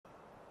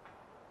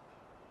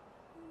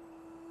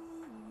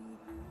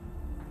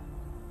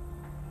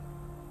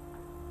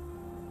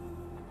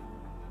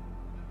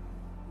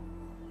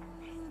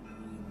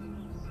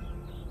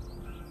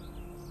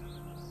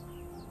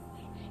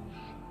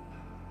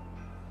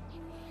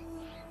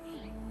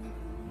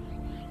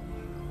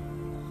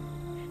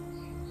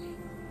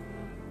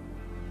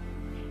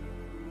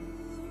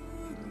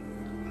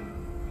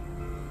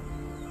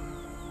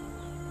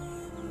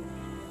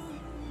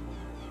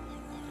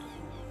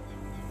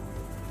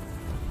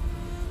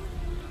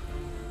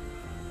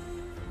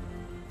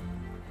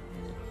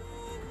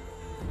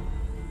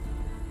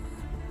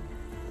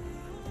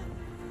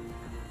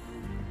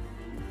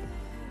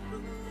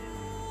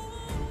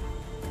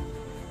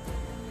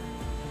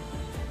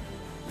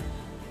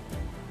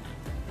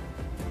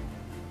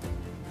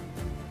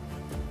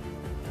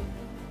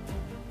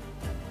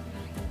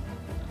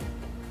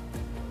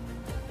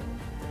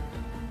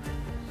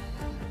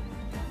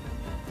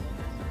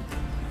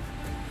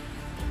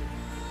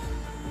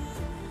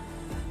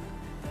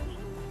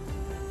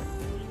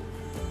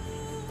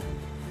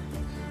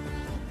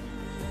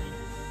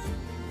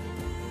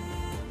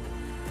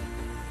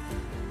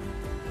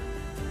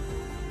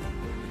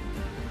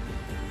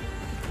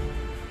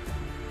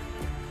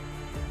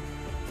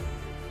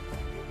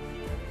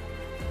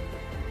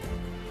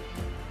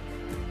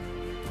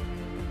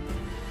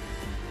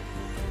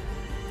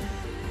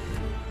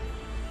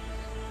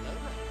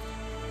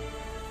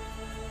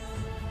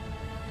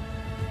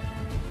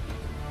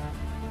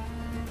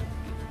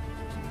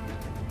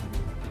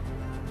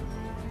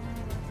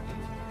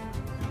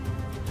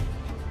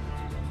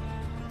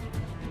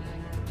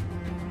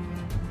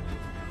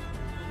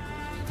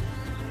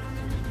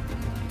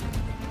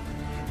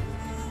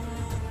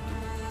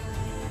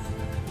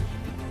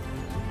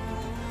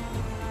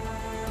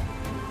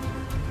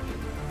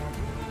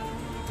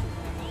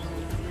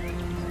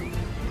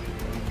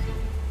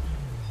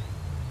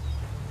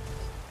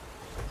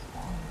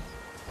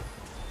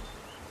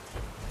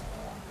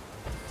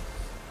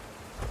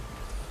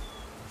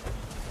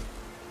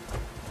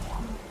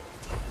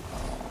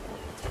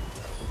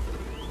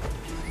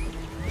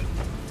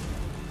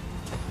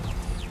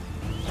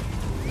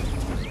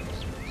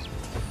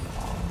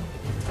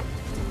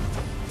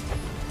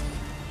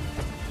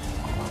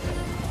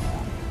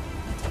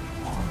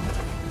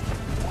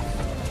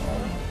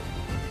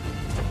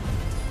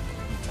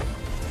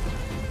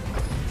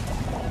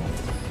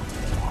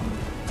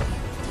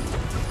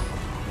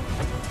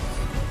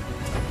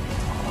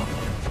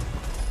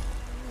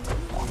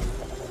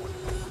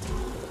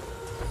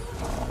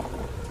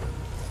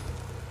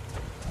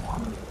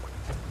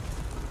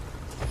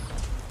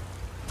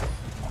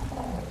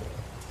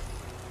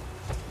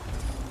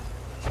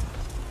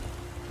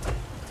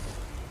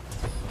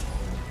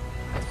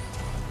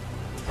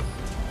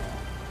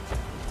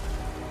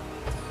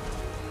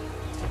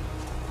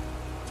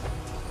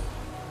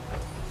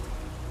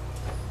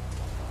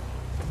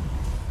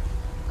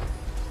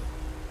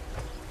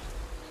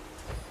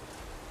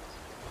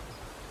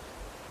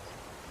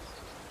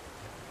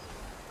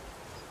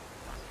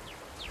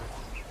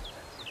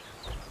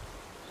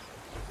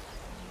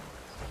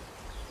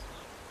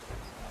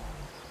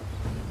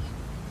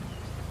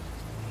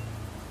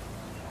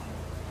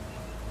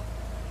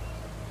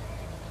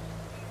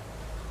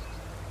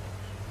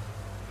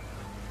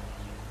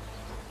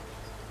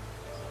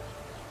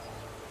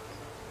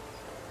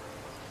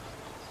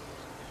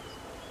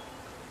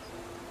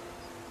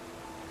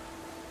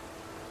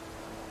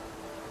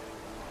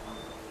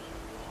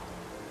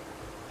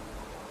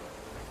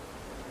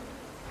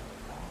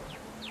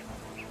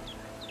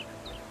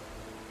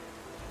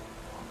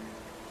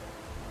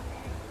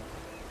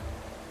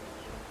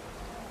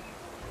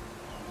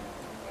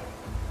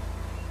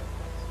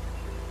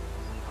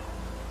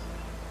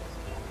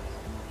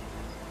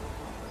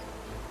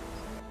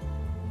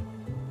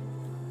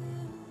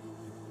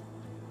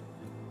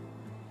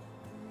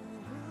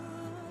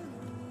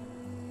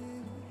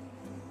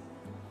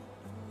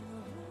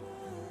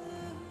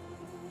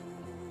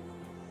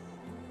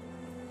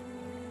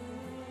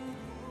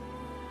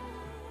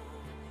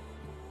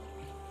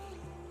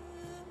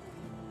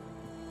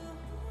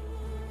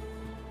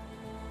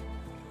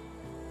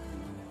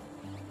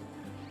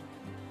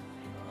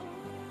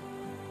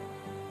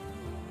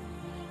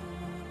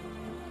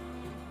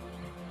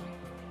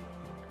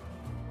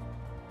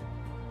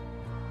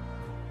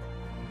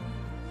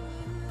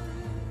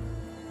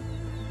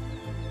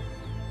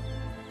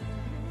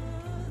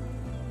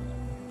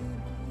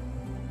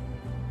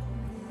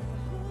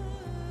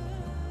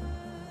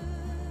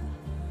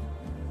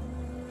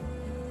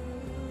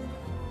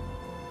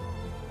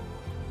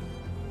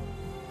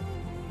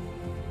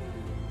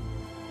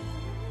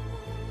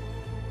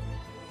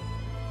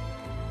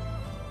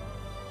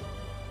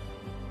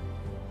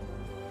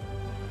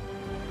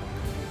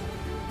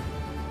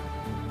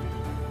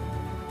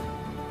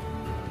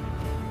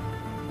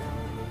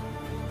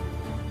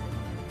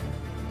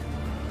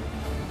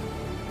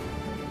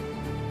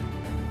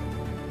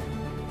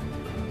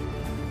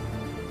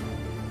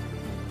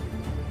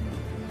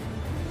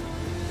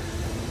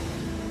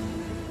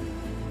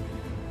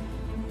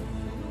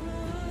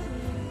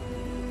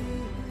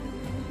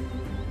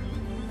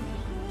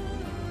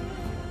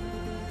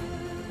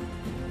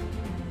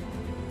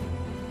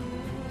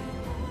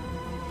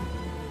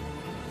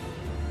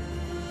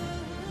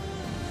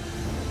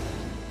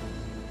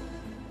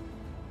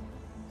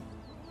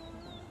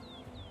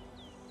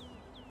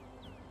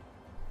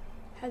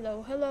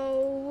Hello,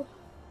 hello.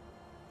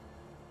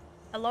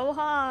 Hello,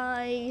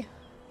 hi.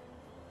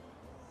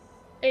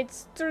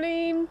 It's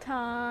stream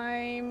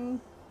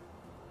time.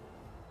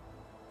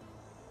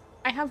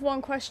 I have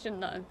one question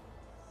though.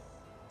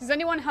 Does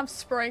anyone have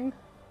spring?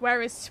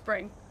 Where is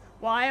spring?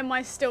 Why am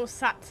I still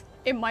sat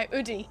in my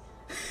hoodie?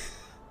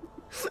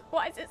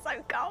 Why is it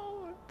so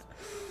cold?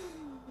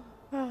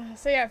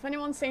 So yeah, if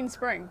anyone's seen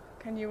spring,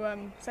 can you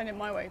send it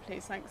my way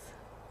please? Thanks.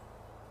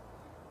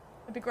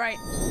 That'd be great.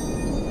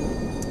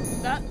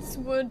 That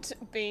would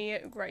be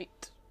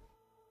great.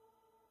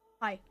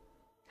 Hi.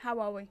 How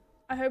are we?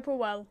 I hope we're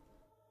well.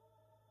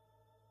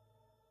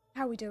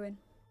 How are we doing?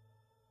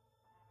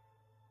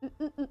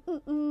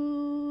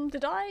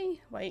 Did I?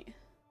 Wait.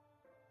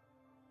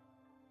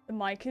 The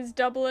mic is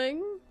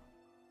doubling.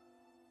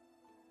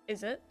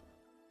 Is it?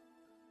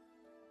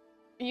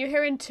 Are you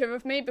hearing two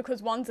of me?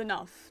 Because one's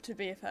enough, to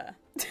be fair.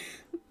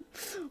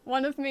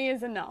 One of me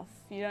is enough.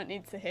 You don't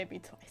need to hear me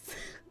twice.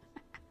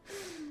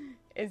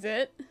 Is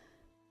it?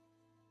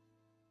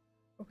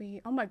 Are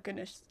we? Oh my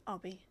goodness, are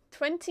we?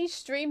 20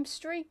 stream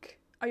streak?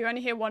 Oh, you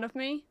only hear one of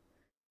me?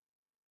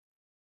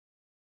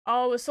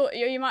 Oh, so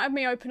you might have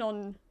me open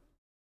on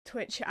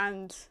Twitch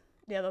and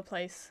the other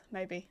place,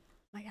 maybe.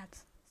 My God,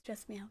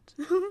 stressed me out.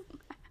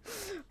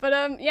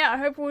 But yeah, I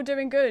hope we're all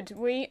doing good.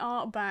 We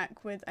are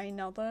back with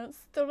another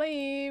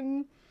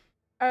stream.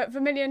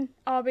 Vermilion,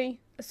 Arby,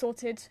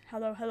 Assorted,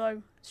 hello,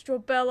 hello.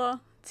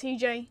 Strawbella,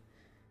 TJ,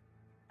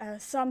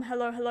 Sam,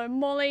 hello, hello.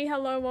 Molly,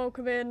 hello,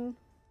 welcome in.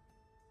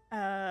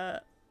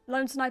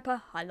 Lone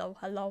Sniper, hello,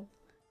 hello.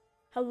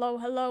 Hello,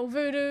 hello,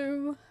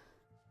 Voodoo.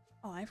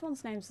 Oh,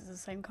 everyone's names is the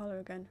same colour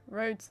again.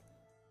 Rhodes.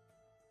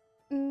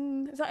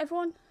 Is that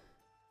everyone?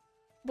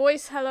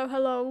 Voice, hello,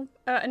 hello.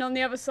 And on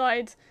the other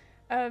side,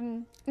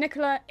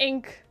 Nicola,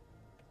 Ink,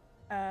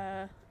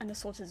 and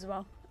Assorted as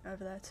well.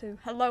 Over there too.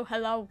 Hello,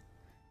 hello.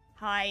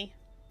 Hi.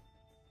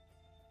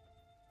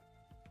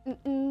 Oh,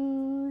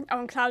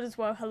 and Cloud as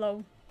well,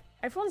 hello.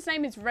 Everyone's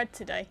name is red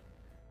today.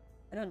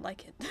 I don't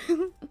like it.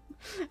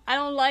 I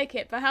don't like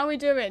it, but how are we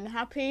doing?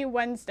 Happy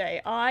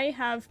Wednesday. I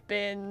have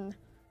been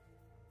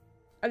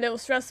a little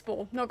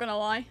stressful, not gonna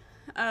lie.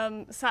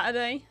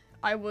 Saturday,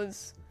 I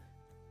was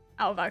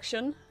out of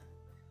action.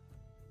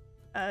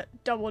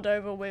 Doubled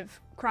over with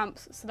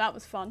cramps, so that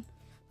was fun.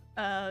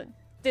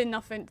 Did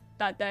nothing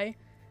that day.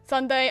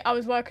 Sunday, I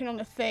was working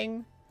on a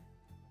thing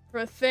for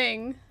a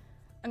thing,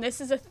 and this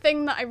is a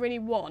thing that I really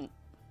want.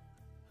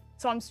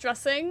 So I'm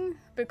stressing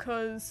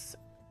because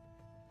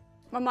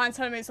my mind's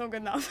telling me it's not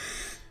good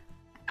enough.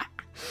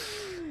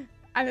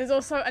 And there's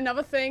also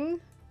another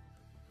thing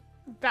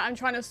that I'm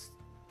trying to,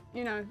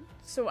 you know,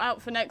 sort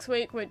out for next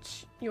week,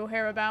 which you'll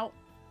hear about.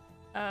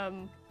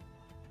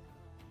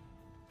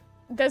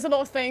 There's a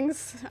lot of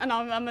things, and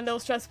I'm a little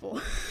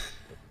stressful.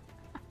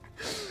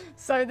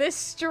 So this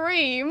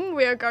stream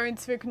we are going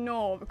to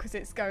ignore because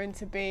it's going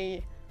to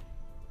be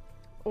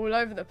all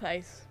over the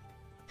place.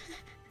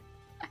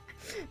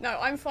 No,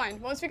 I'm fine.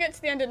 Once we get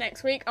to the end of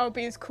next week, I'll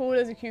be as cool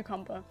as a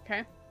cucumber,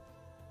 okay?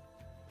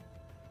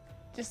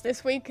 Just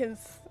this week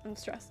is I'm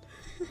stressed.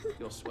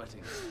 You're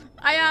sweating.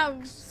 I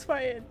am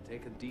sweating.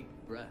 Take a deep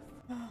breath.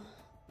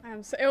 I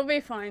am, so it'll be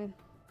fine.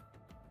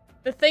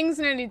 The thing's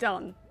nearly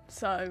done,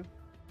 so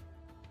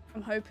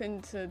I'm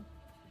hoping to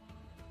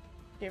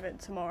give it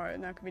tomorrow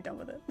and I can be done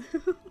with it.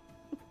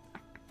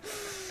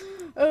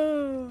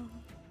 Oh.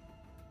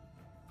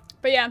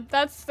 But yeah,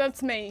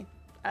 that's me.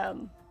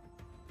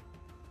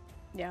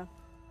 Yeah.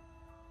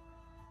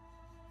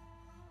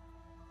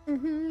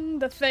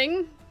 The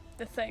thing.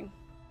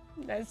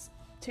 There's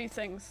two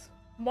things.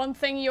 One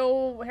thing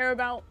you'll hear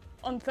about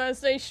on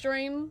Thursday's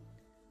stream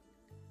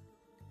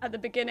at the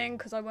beginning,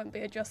 because I won't be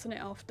addressing it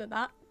after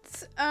that.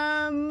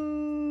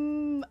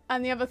 And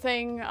the other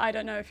thing, I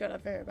don't know if you'll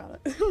ever hear about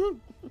it.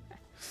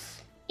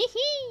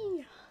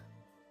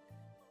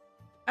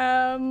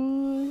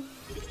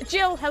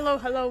 Jill, hello,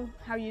 hello.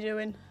 How you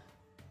doing?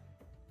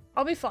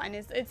 I'll be fine.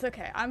 It's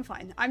okay. I'm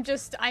fine. I'm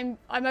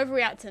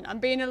overreacting. I'm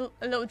being a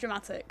little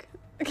dramatic.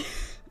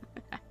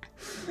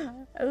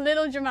 A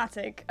little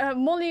dramatic.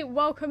 Molly,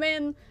 welcome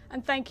in,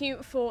 and thank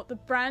you for the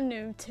brand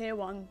new tier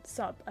 1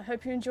 sub. I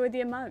hope you enjoy the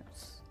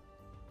emotes.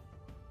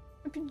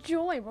 Hope you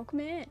enjoy. Welcome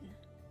in.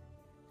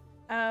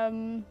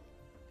 Oh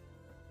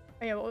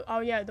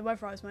yeah, the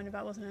weather I was moaning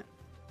about, wasn't it?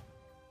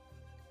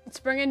 It's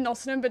spring in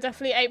Nottingham, but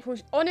definitely April.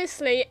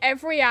 Honestly,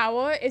 every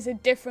hour is a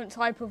different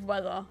type of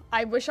weather.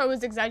 I wish I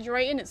was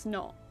exaggerating, it's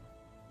not.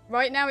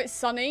 Right now it's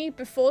sunny.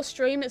 Before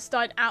stream it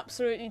started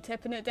absolutely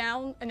tipping it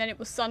down, and then it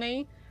was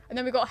sunny. And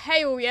then we got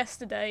hail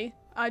yesterday.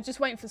 Just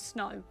waiting for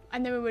snow,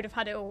 and then we would have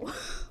had it all.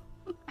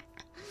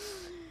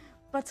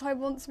 But I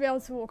want to be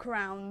able to walk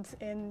around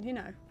in, you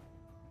know,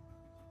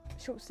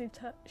 short sleeved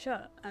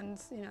shirt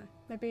and, you know,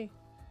 maybe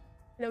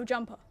a little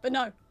jumper. But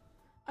no,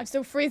 I'm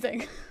still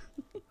freezing.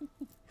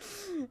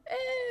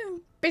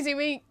 Busy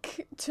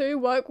week 2,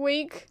 work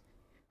week.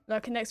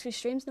 Lurking next few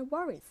streams, no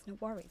worries, no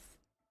worries.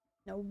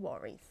 No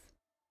worries.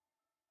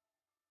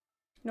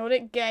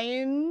 Nordic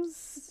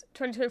Games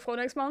 2024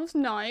 next month,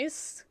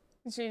 nice.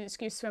 Is she an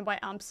excuse to swim by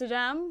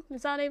Amsterdam?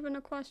 Is that even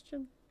a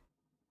question?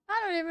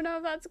 I don't even know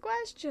if that's a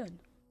question.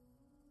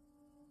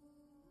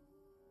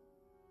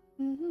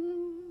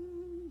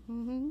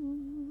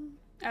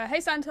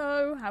 Hey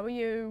Santo, how are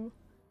you?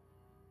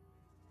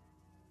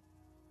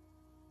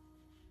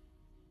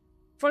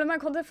 Following my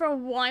content for a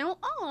while?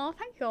 Oh,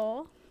 thank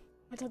you.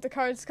 I'd have the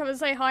courage to come and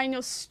say hi in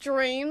your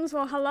streams.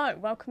 Well, hello,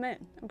 welcome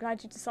in. I'm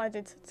glad you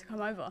decided to come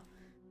over.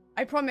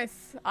 I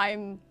promise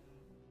I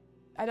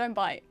don't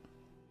bite.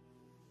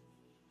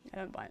 I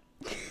don't bite.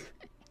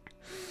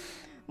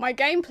 My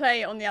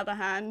gameplay, on the other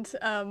hand,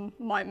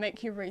 might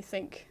make you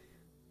rethink.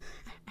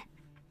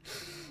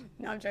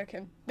 No, I'm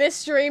joking. This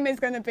stream is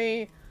going to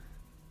be...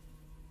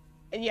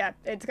 Yeah,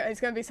 it's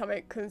going to be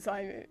something because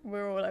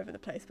we're all over the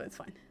place, but it's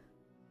fine.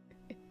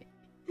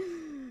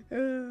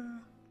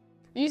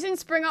 Using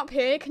spring up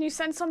here, can you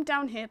send some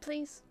down here,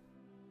 please?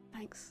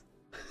 Thanks.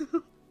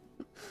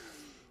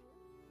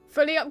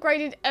 Fully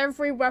upgraded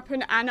every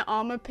weapon and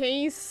armor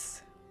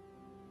piece.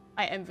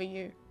 I envy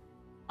you.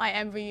 I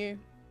envy you.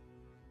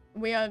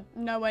 We are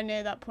nowhere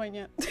near that point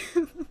yet.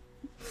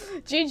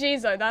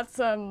 GG's though, that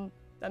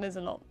is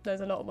a lot.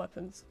 There's a lot of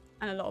weapons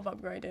and a lot of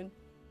upgrading.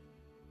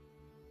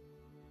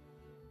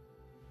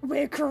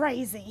 We're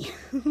crazy.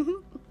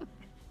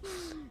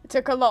 It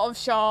took a lot of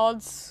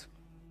shards.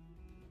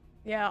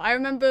 Yeah, I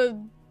remember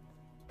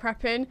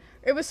prepping.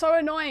 It was so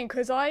annoying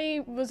because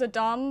I was a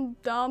dumb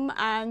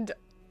and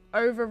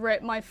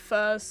overwrit my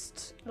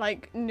first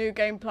like New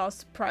Game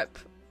Plus prep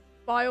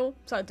file,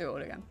 so I'd do it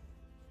all again.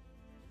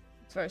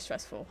 It's very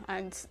stressful,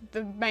 and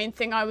the main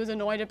thing I was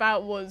annoyed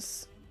about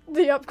was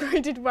the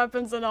upgraded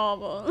weapons and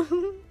armor.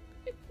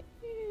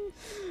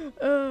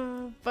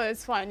 But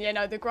it's fine. Yeah,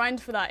 no, the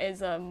grind for that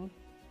is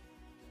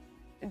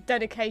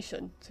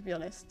dedication, to be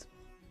honest.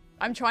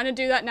 I'm trying to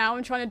do that now.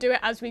 I'm trying to do it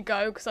as we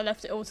go because I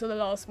left it all to the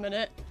last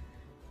minute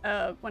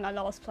when I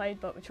last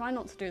played, but we're trying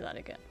not to do that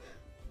again.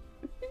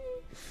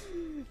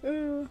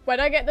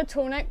 Where'd I get the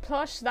tall neck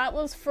plush? That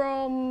was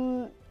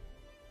from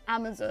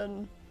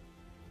Amazon,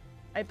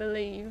 I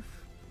believe.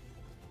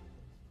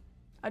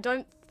 I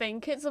don't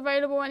think it's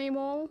available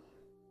anymore.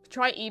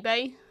 Try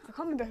eBay. I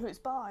can't remember who it's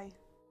by.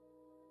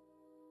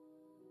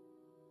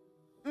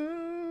 I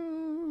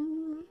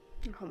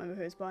can't remember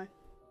who it's by.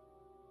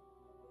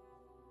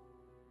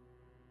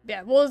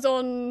 Yeah, was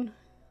on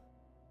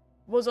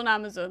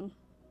Amazon.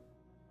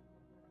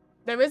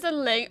 There is a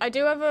link. I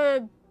do have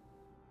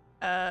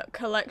a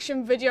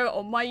collection video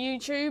on my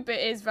YouTube. It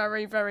is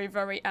very, very,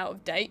 very out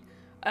of date.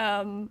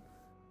 But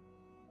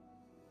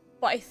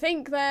I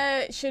think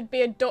there should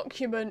be a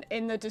document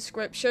in the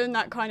description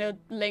that kind of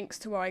links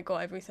to where I got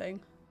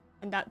everything.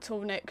 And that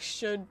tall neck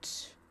should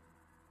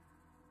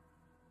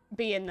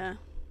be in there.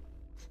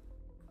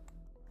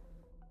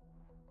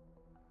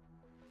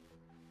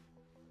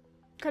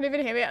 Can't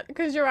even hear it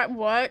because you're at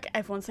work.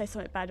 Everyone say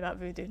something bad about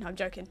voodoo. No, I'm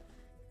joking.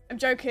 I'm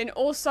joking.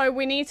 Also,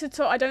 we need to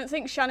talk. I don't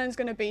think Shannon's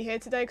going to be here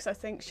today because I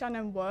think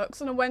Shannon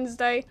works on a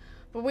Wednesday.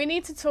 But we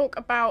need to talk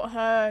about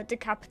her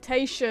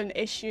decapitation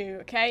issue,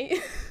 okay?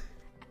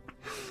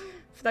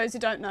 For those who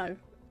don't know,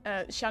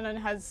 Shannon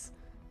has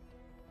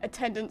a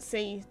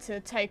tendency to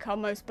take our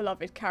most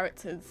beloved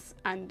characters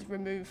and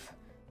remove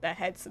their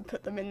heads and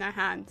put them in their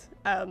hand.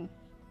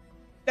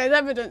 There's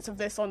evidence of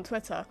this on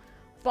Twitter.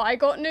 But I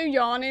got new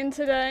yarn in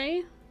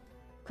today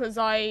because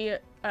I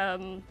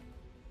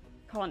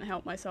can't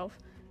help myself.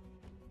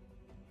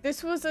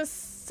 This was a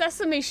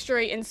Sesame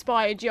Street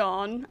inspired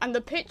yarn and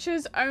the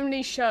pictures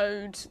only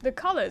showed the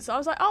colours. I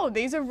was like, oh,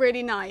 these are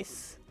really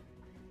nice.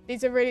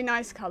 These are really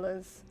nice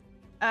colours.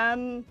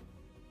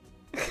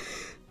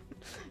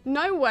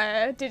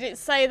 Nowhere did it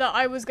say that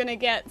I was going to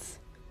get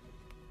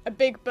a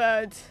big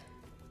bird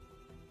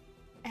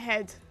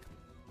head.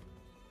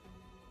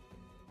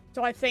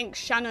 So I think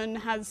Shannon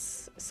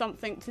has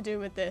something to do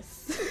with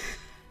this.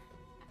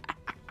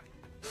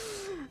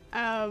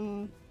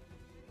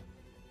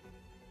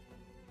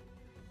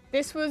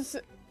 This was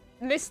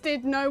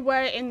listed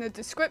nowhere in the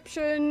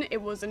description.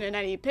 It wasn't in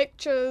any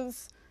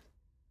pictures.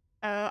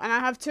 And I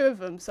have two of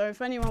them, so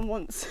if anyone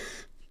wants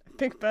a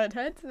big bird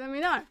head, let me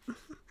know.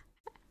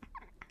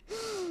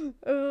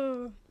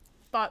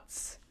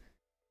 But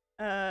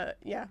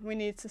yeah, we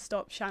need to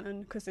stop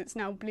Shannon because it's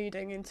now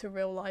bleeding into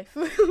real life.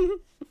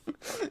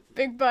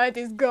 Big Bird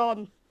is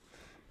gone.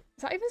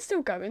 Is that even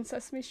still going,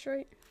 Sesame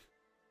Street?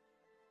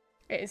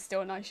 It is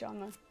still a nice yarn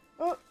though.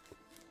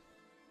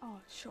 Oh,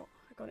 shit.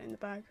 I got it in the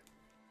bag.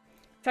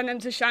 Send them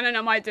to Shannon.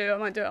 I might do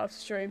it after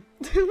stream.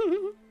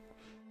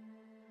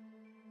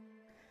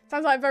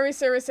 Sounds like a very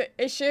serious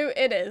issue.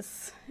 It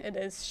is. It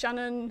is.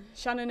 Shannon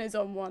is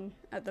on one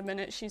at the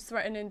minute. She's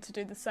threatening to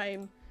do the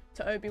same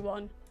to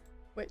Obi-Wan,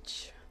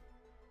 which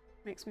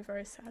makes me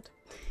very sad.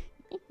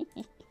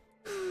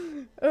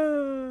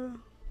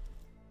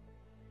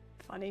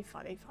 Funny.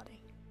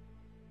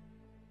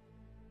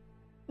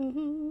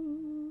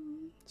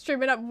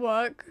 Streaming at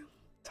work.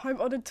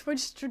 Time-honored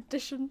Twitch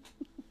tradition.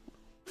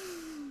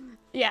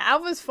 Yeah,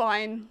 Alva's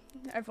fine.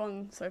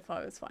 Everyone so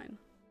far is fine.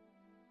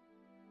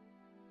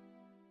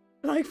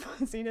 Like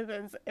Farzina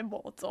is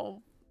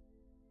immortal.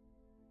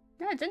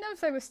 Yeah, I didn't know if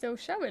they were still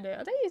showing it.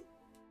 Are they?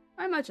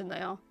 I imagine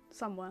they are.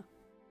 Somewhere.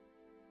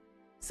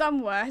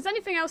 Somewhere. Has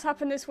anything else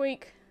happened this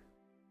week?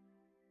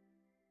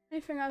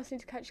 Anything else I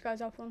need to catch you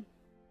guys up on?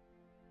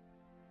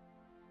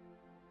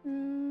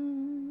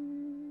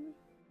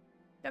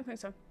 Don't think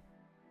so.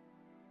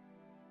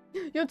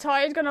 You're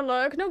tired, gonna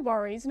lurk? No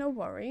worries, no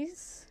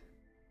worries.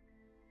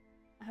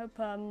 I hope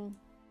you'll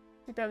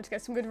be able to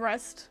get some good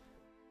rest.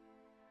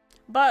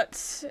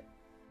 But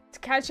to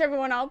catch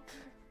everyone up,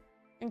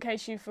 in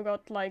case you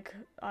forgot, like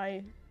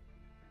I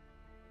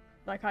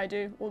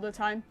do all the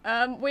time,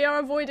 we are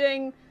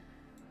avoiding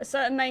a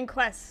certain main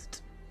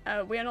quest.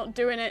 We are not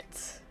doing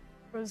it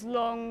for as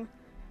long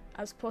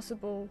as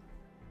possible,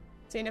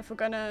 seeing if we're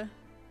gonna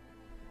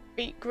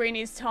beat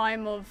Greeny's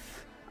time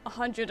of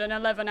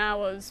 111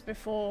 hours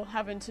before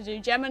having to do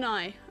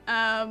Gemini.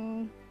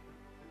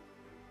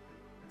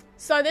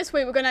 So this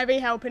week we're going to be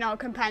helping our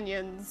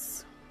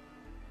companions.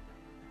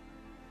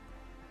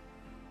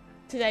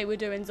 Today we're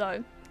doing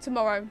Zoe.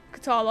 Tomorrow,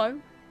 Katalo.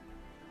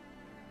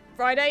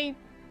 Friday,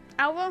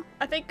 Alva,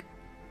 I think.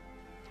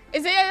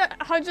 Is it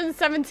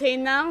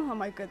 117 now? Oh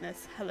my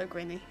goodness. Hello,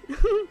 Greenie.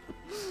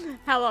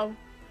 Hello.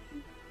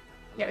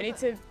 Yeah, we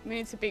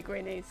need to beat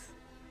Greenies.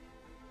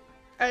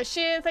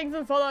 Sheer, thanks for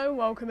the follow.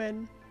 Welcome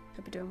in.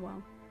 Hope you're doing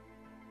well.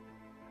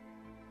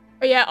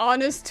 Oh yeah,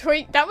 Anna's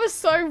tweet. That was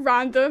so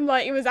random.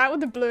 Like, it was out of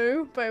the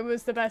blue, but it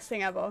was the best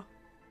thing ever.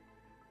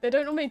 They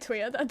don't normally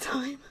tweet at that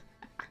time.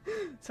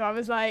 So I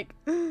was like,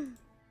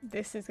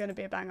 this is going to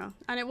be a banger.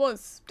 And it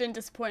was. Didn't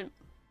disappoint.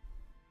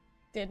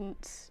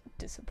 Didn't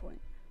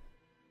disappoint.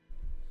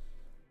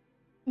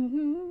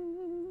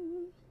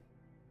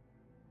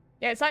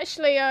 Yeah, it's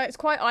actually, it's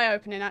quite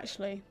eye-opening,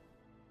 actually.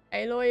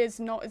 Aloy is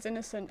not as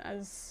innocent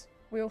as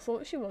we all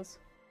thought she was.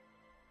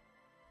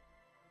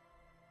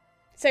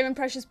 Saving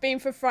Precious Beam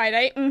for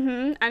Friday.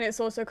 And it's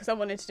also because I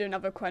wanted to do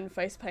another Quen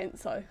face paint,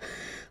 so.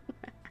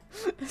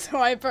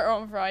 So I put her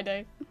on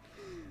Friday.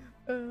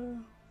 For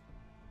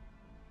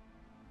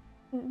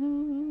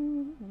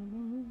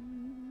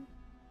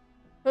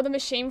the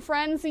machine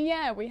friends,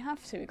 yeah, we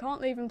have to. We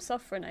can't leave them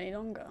suffering any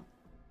longer.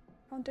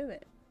 Can't do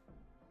it.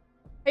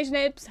 Hey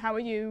Nibs, how are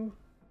you?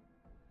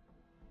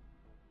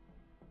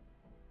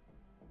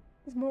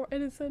 He's more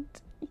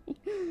innocent.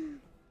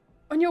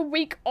 On your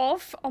week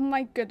off? Oh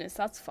my goodness,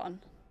 that's fun.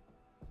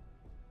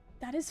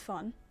 That is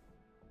fun.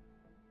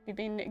 You've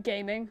been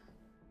gaming.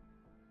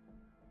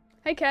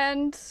 Hey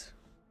Kent.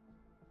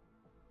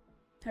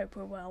 Hope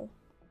we're well.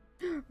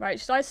 Right,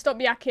 should I stop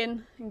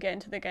yakking and get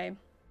into the game?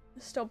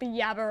 Stop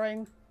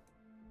yabbering.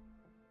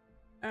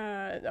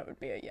 That would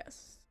be a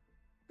yes.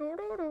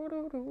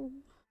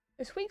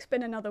 This week's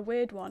been another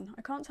weird one.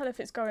 I can't tell if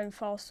it's going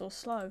fast or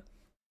slow.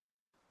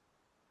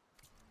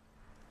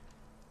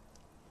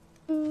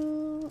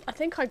 I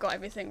think I got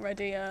everything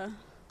ready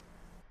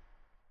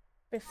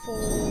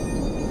before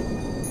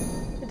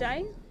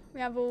today. We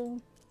have all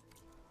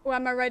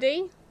ammo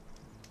ready.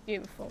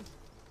 Beautiful.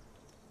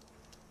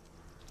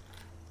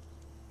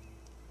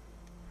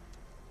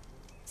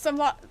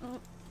 Somewhat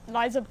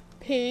Liza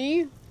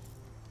P.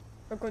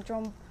 For good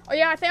job. Oh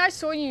yeah, I think I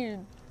saw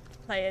you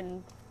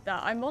playing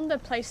that. I'm on the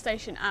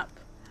PlayStation app.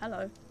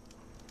 Hello.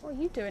 What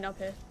are you doing up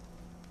here?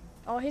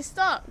 Oh, he's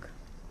stuck.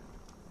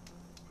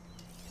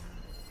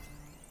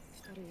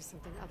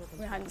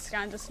 We hadn't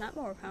scanned a snap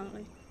more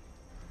apparently.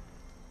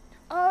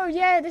 Oh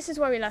yeah, this is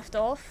where we left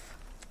off.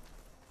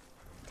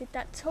 Did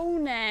that tall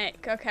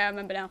neck. Okay, I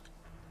remember now.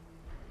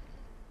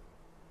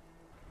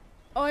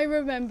 I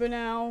remember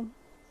now.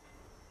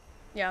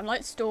 Yeah, I'm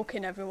like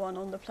stalking everyone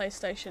on the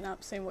PlayStation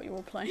app, seeing what you're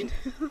all playing.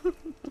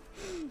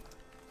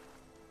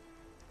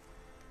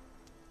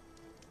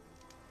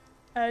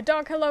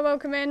 Dark, hello,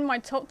 welcome in. My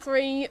top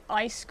 3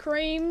 ice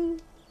cream.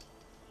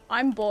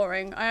 I'm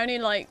boring. I only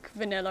like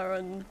vanilla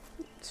and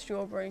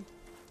strawberry.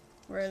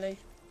 Really.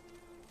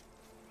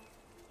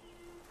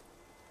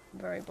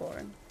 Very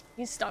boring.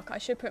 He's stuck. I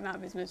should put him out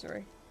of his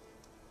misery.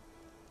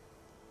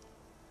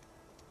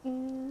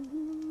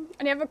 Only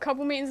have a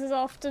couple meetings this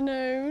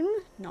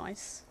afternoon.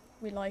 Nice.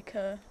 We like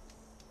a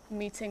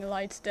meeting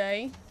light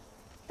day.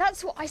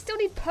 That's what I still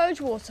need purge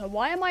water.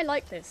 Why am I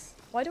like this?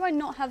 Why do I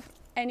not have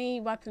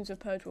any weapons with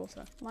purge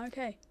water? Am I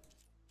okay?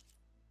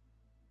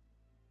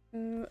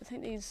 I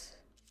think these.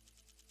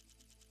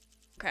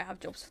 Okay, I have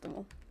jobs for them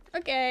all.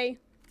 Okay.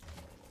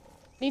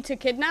 Need to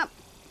kidnap?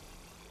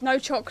 No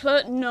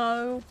chocolate?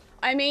 No.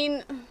 I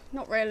mean,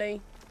 not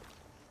really.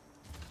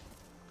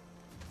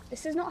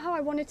 This is not how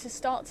I wanted to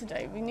start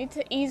today. We need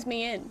to ease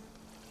me in.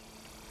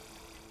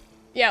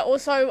 Yeah,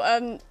 also,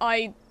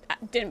 I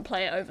didn't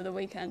play it over the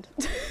weekend.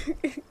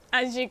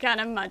 As you can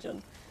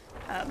imagine.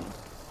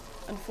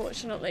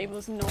 Unfortunately,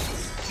 was not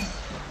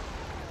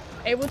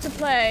able to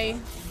play.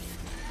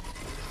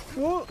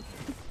 Ooh.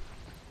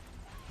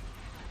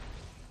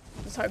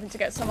 Was hoping to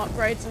get some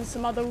upgrades and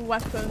some other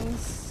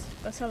weapons,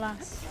 but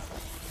alas,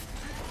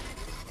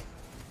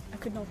 I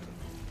could not.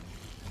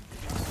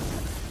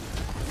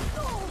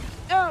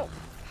 Oh!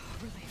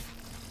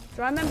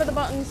 Do I remember the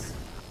buttons?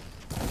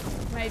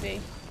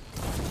 Maybe.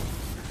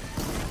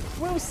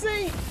 We'll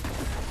see!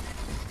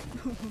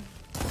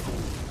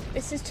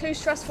 This is too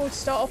stressful to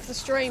start off the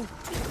stream.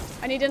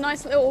 I need a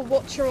nice little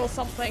watcher or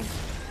something.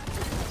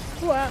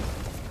 What?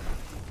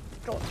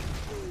 God.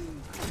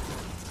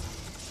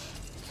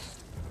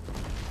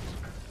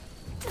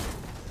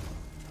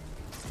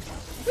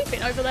 Have we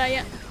been over there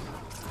yet?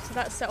 So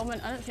that's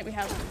settlement. I don't think we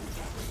have.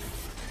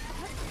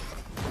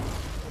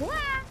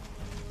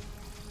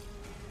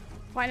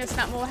 Find a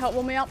snap more help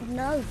warm me up?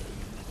 No.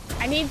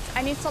 I need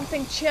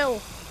something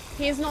chill.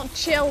 He is not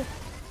chill.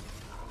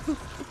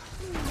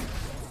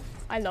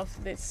 I love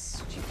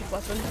this stupid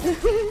weapon.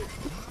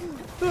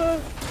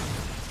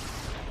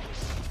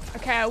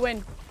 Okay, I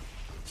win.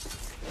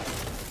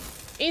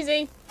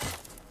 Easy.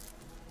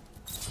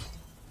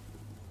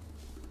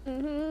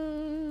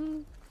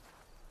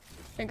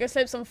 Think go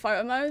sleep on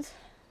photo mode?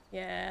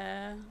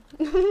 Yeah.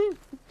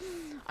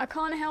 I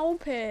can't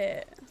help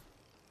it.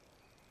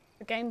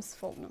 The game's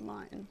fault, not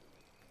mine.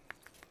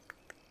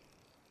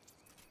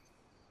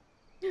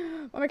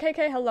 Mama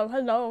KK, hello,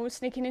 hello.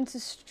 Sneaking into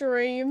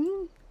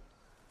stream.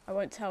 I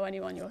won't tell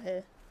anyone you're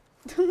here.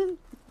 Hope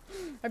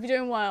you're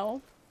doing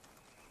well.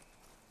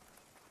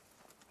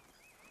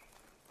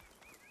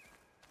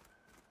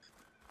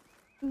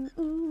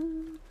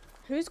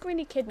 Who's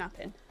Greenie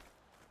kidnapping?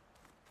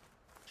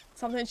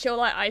 Something chill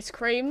like ice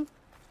cream.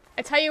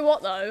 I tell you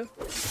what though,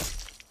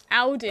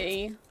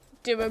 Audi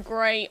do a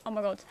great, oh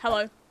my god,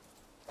 hello.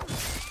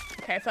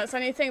 Okay, if that's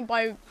anything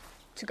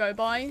to go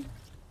by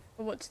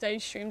for what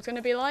today's stream's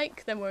gonna be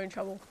like, then we're in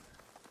trouble.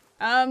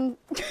 Then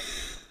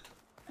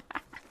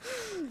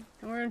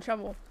we're in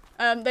trouble.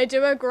 They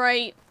do a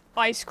great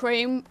ice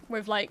cream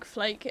with like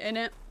flake in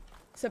it.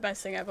 It's the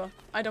best thing ever.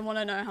 I don't want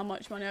to know how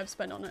much money I've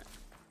spent on it.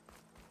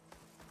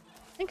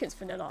 I think it's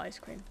vanilla ice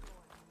cream.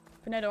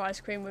 Vanilla ice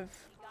cream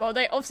with, well,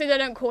 they obviously they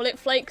don't call it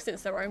flake because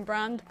it's their own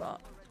brand, but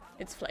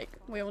it's flake.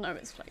 We all know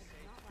it's flake.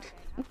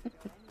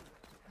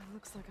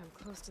 Looks like I'm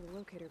close to the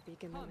locator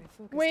beacon that my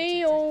focus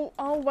We all,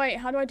 oh wait,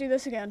 how do I do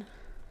this again?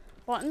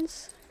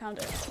 Buttons? Found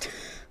it.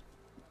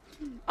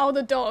 Oh,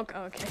 the dog.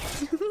 Oh, okay.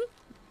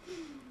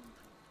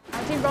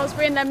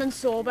 Anti-raspberry and lemon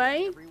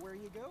sorbet. Everywhere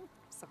you go?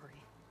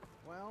 Sorry.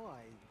 Well,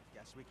 I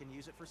guess we can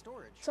use it for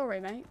storage. Sorry,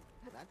 mate.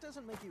 That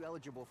doesn't make you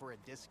eligible for a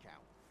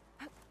discount.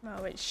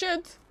 Well, it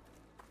should.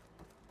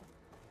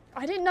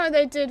 I didn't know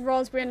they did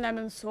raspberry and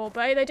lemon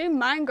sorbet. They do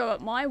mango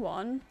at my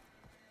one.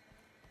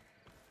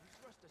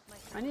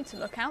 I need to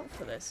look out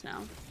for this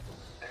now. And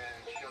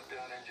shut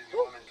down engine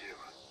 1 and 2.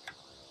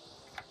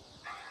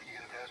 You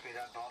gonna pass me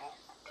that bottle?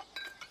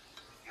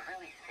 You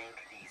really think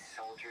these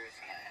soldiers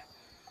can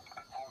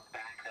hold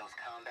back those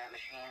combat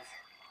machines?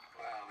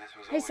 Well, this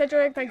was Hey always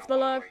Cedric, gonna be thanks a for the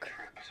one-way luck.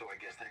 trip, so I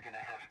guess they're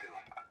gonna have to.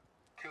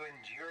 To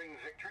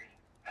enduring victory?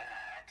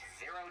 To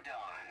Zero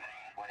Dawn,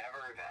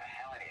 whatever the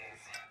hell it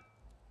is.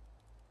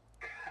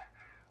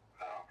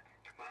 Oh,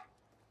 well,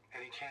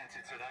 any chance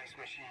it's an ice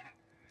machine?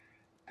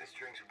 This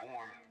drink's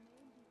warm.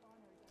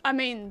 I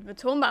mean, we're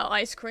talking about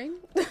ice cream.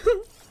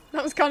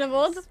 That was kind of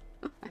odd.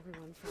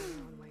 Everyone found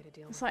their own way to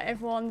deal It's with like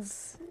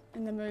everyone's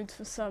in the mood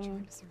for some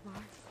trying to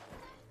survive.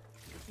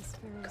 These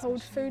Pharaoh's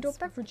cold food or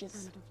machines were beverages.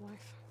 primitive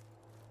life.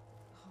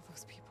 All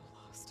those people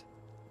lost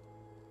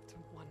to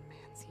one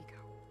man's ego.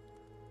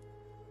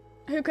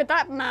 Who could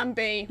that man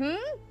be?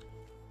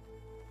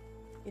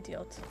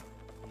 Idiot.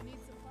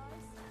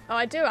 Oh,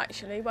 I do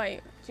actually.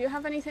 Wait, do you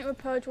have anything with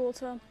purge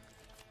water?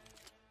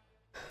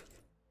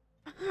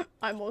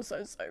 I'm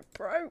also so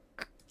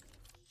broke.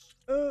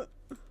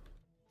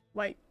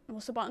 Wait,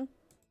 what's the button?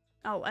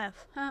 Oh,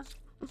 F. Huh?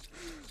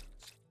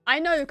 I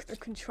know the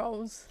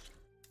controls.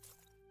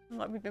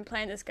 Like we've been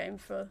playing this game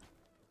for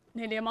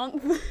nearly a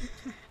month.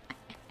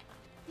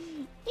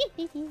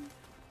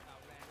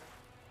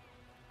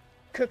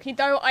 Cookie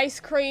dough ice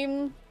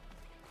cream.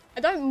 I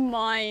don't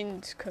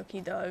mind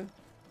cookie dough.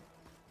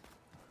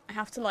 I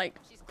have to like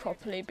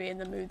properly be in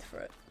the mood for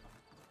it.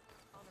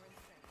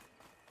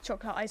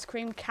 Chocolate ice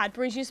cream,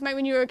 Cadbury's used to make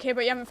when you were a kid,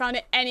 but you haven't found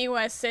it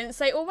anywhere since.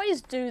 They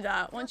always do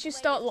that. Once you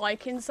start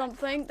liking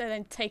something, they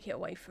then take it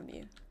away from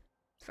you.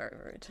 It's very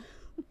rude.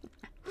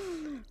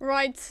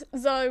 Right,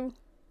 Zoe.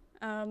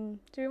 Do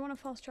we want to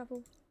fast travel?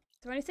 Is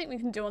there anything we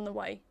can do on the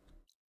way?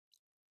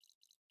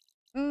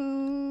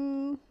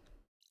 I'm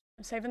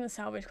saving the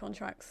salvage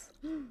contracts.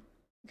 You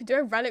could do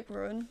a relic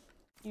ruin.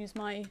 Use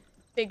my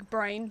big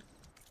brain.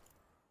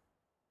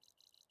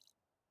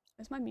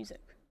 Where's my music?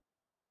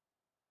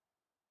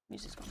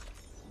 Music's gone.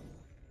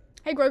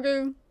 Hey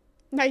Grogu!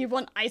 Now you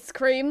want ice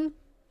cream?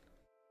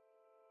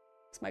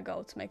 It's my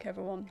goal to make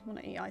everyone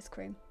want to eat ice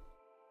cream.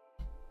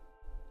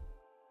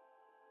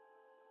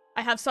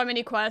 I have so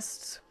many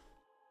quests.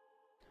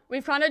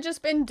 We've kind of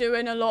just been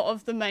doing a lot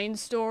of the main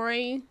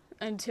story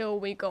until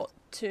we got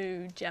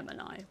to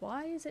Gemini.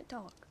 Why is it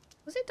dark?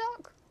 Was it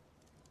dark?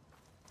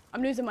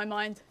 I'm losing my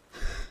mind.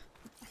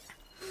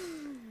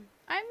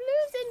 I'm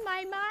losing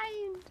my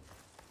mind.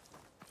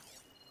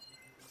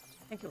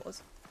 I think it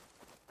was.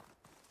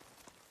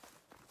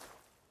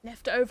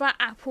 Leftover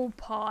apple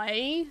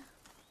pie.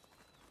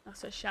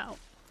 That's a shout.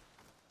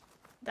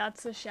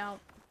 That's a shout.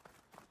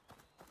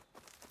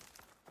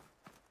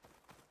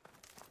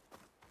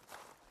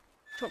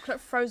 Chocolate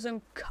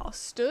frozen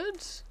custard?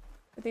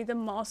 With either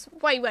mass.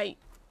 Wait.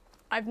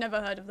 I've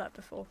never heard of that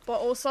before. But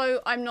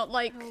also, I'm not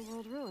like Old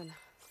world ruin.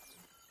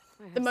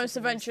 the most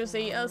adventurous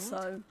eater,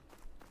 so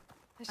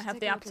I have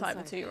the take a look appetite of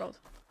a inside. 2-year-old.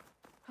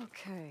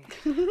 Okay.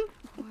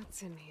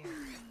 What's in here?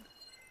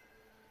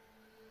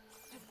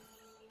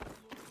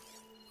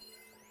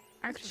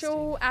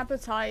 Actual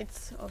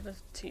appetite of a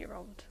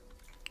 2-year-old.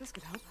 This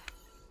could help.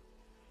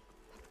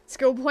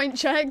 Skill point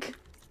check.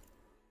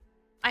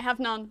 I have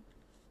none.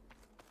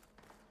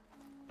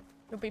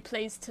 You'll be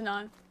pleased to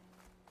know.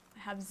 I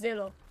have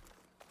 0.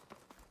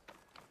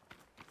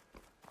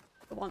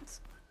 For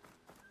once.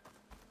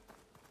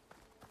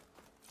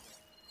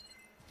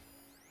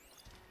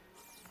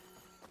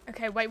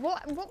 Okay, wait,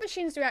 what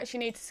machines do we actually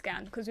need to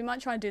scan? Because we might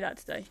try and do that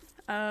today.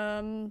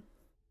 I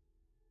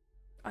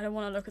don't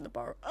want to look at the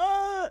bar.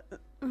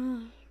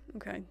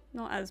 Okay,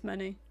 not as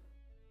many.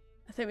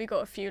 I think we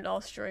got a few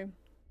last stream.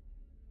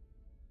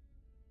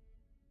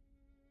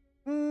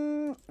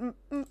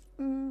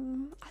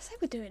 I say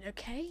we're doing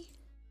okay.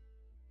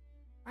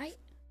 Right?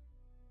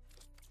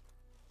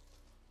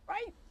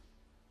 Right?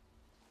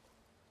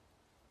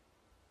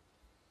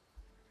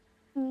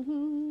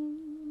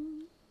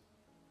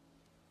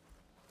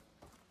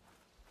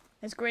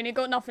 Has Greenie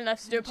got nothing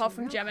left to do apart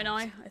from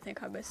Gemini? I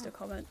think I missed a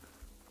comment.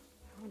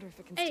 I wonder if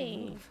it can Hey.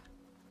 still move.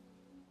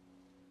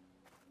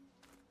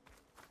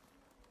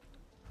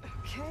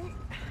 Okay.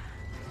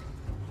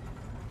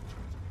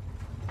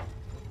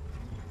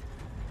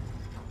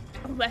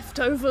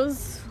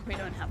 Leftovers? We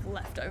don't have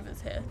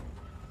leftovers here.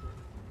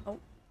 Oh.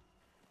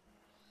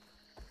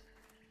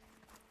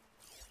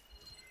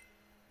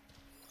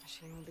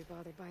 Machine won't be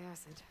bothered by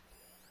acid.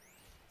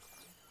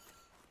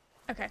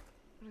 Okay.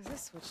 What does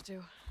this switch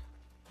do?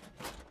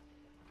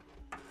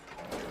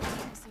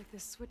 Looks like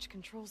this switch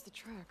controls the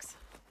tracks.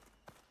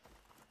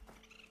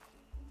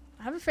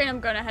 I have a feeling I'm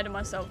going ahead of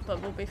myself,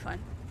 but we'll be fine.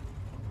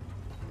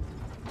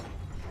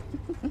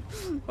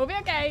 We'll be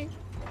okay.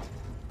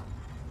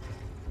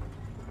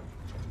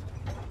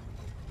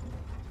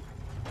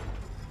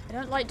 I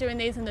don't like doing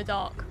these in the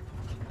dark.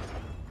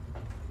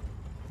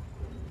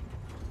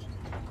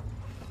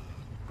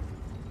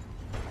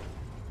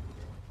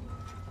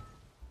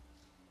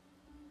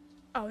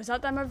 Oh, is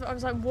that them over? I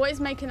was like, what is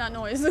making that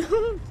noise?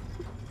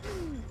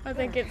 I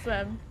think it's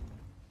them.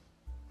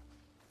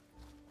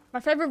 My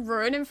favourite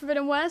ruin in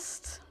Forbidden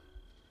West?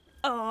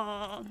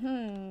 Oh,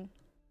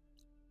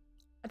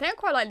 I think I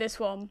quite like this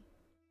one.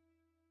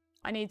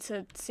 I need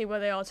to see where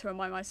they are to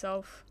remind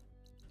myself.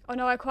 Oh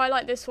no, I quite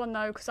like this one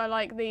though, because I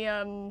like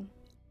the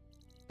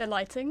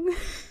lighting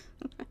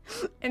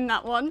in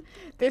that one.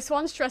 This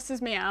one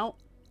stresses me out.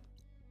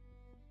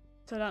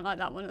 So I don't like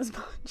that one as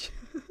much.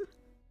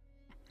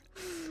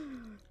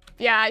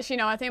 Yeah, actually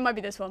no, I think it might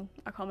be this one.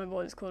 I can't remember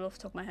what it's called off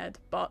the top of my head,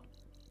 but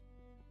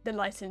the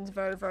lighting's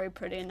very, very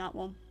pretty in that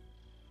one.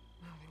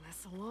 Moving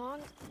this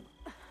along.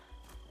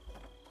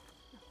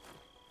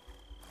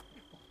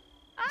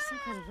 There's some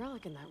kind of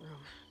relic in that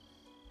room.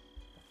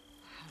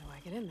 How do I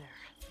get in there?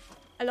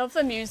 I love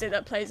the music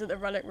that plays at the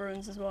relic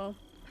ruins as well.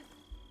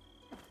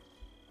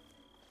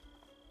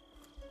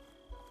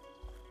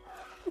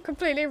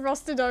 Completely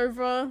rusted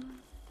over.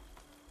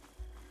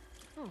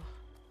 Oh.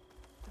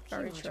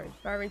 Very true,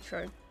 very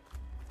true.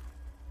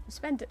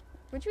 Spend it.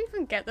 Would you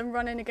even get them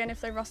running again if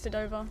they rusted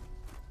over?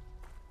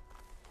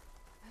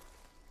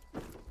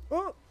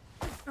 Oh,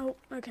 oh,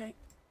 okay,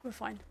 we're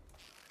fine.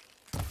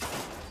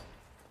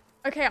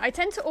 Okay, I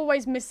tend to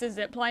always miss the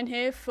zipline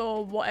here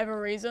for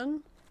whatever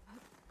reason.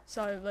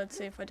 So let's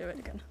see if I do it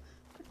again.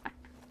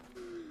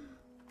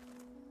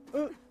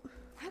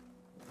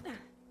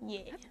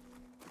 Yeah.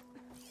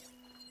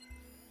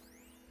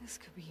 This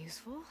could be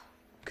useful.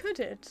 Could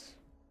it?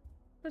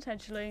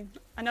 Potentially.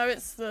 I know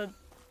it's the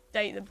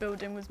date the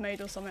building was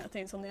made or something. I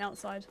think it's on the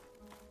outside.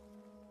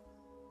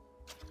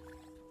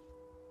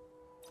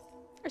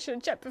 I should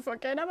have checked before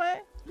going, have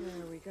I?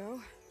 There we go.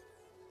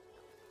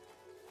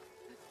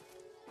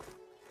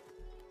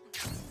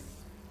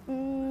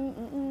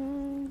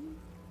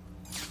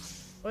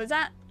 What is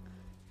that?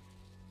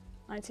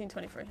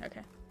 1923,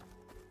 okay.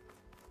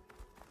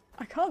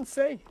 I can't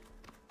see.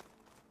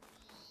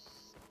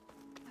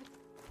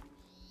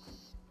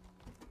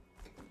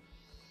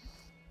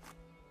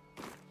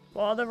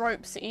 What are the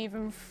ropes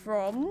even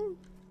from?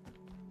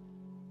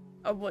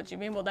 Oh, what do you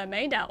mean what they're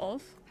made out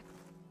of?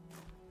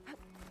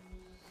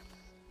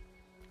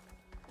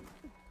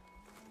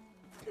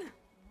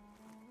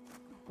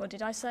 What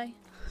did I say?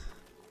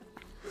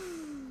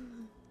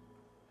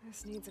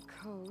 This needs a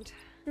code.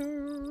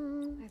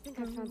 I think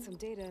I found some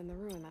data in the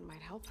ruin that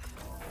might help.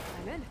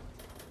 I'm in.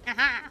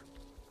 Aha!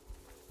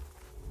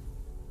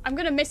 I'm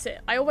gonna miss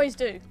it. I always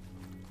do.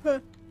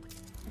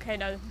 Okay,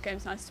 no, the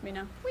game's nice to me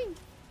now. Whee!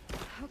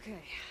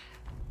 Okay,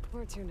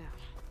 where to now?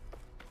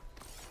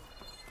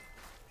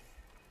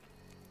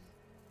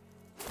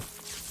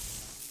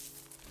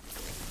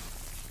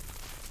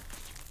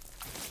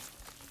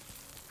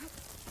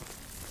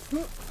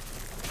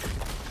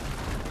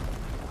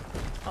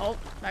 Oh,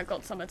 that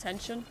got some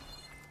attention.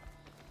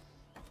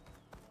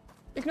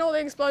 Ignore the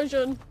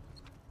explosion.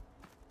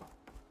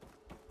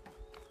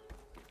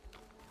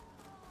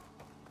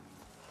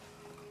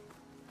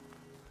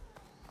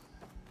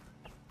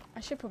 I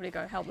should probably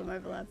go help them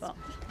over there, but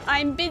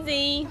I'm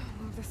busy.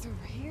 Move this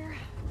over here.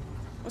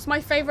 What's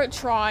my favorite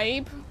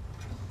tribe?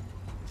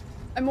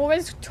 I'm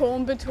always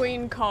torn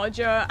between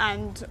Karja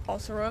and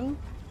Osserum.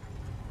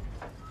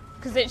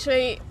 Because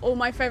literally all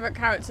my favorite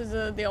characters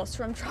are the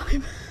Osserum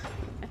tribe.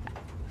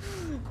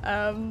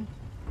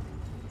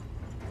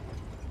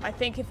 I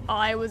think if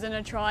I was in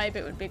a tribe,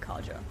 it would be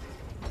Karja.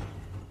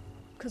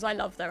 Because I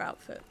love their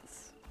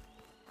outfits.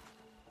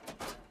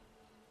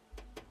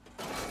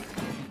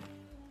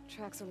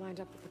 Tracks are lined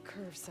up with the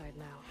curve side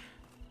now.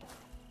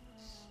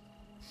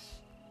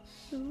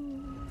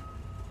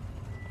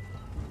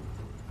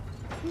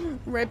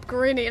 Rib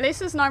Greeny. At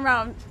least it's a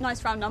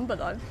nice round number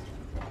though.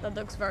 That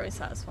looks very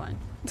satisfying.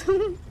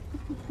 Bone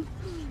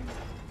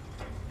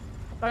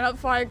up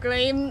fire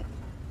gleam.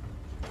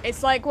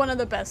 It's like one of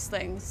the best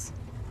things.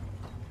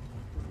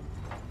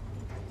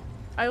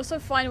 I also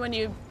find when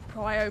you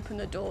pry open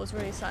the doors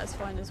really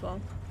satisfying as well.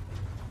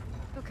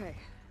 Okay.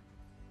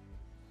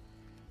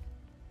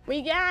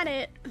 We got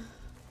it!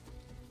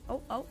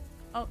 Oh,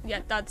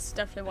 yeah, that's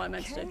definitely what I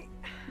meant to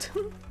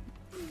do.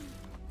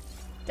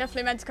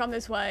 Definitely meant to come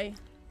this way.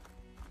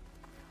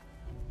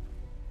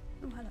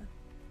 Oh, hello.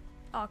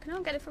 Oh, can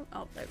I get it from...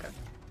 Oh, there we go.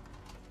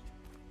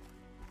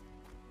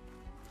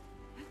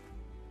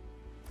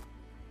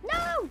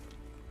 No!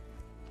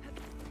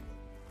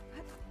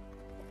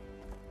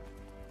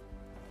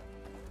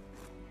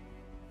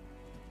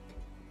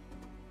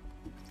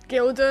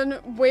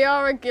 Gildan. We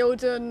are a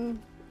Gildan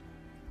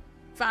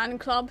fan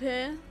club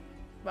here.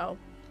 Well,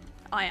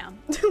 I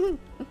am.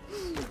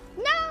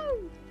 No!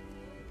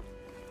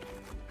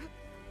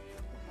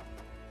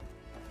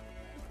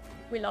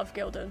 We love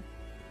Gildan.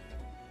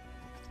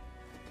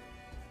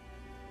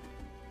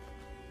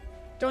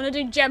 Don't want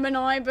to do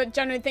Gemini, but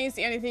generally think it's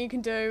the only thing you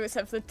can do,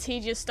 except for the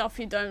tedious stuff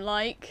you don't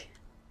like.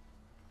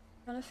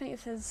 I don't think it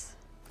says...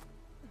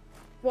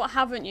 What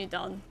haven't you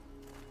done?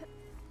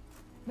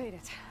 Made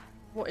it.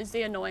 What is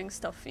the annoying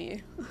stuff for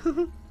you?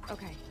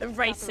 Okay. The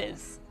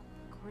races.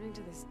 According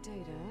to this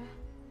data,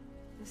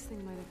 this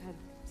thing might have had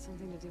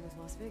something to do with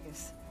Las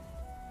Vegas.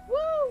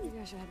 Woo! Maybe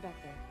I should head back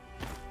there.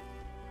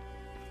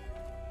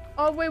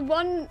 Oh, we're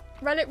one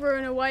relic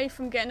ruin away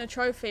from getting a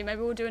trophy.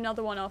 Maybe we'll do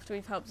another one after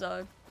we've helped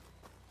Zoe.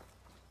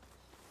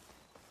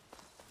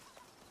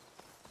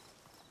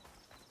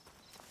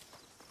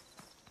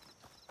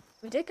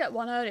 We did get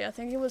one earlier. I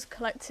think it was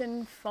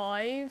collecting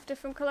 5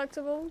 different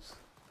collectibles.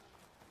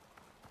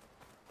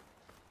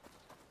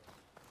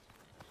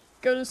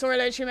 Golden story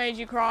literally made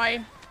you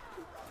cry.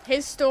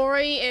 His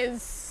story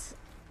is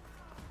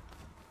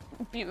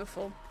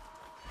beautiful.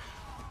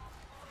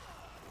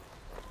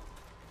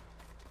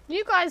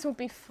 You guys will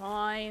be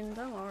fine,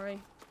 don't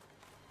worry.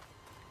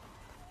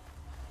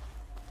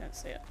 Don't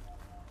see it.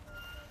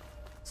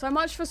 So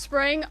much for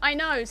spring. I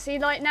know, see,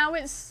 like now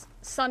it's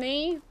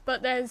sunny,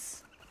 but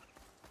there's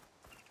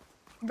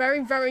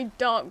very, very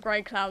dark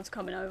grey clouds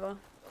coming over.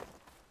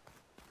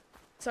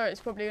 So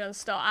it's probably going to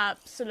start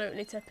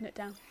absolutely tipping it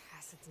down.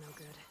 Acid's no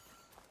good.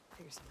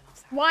 Figure something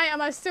else out. Why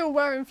am I still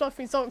wearing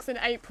fluffy socks in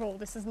April?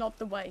 This is not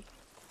the way.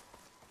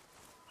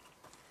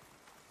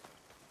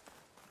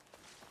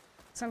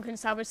 Sunken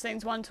salvage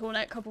things, 1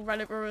 tallnet, couple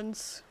relic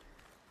ruins.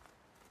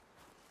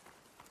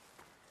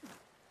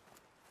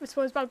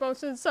 Response bad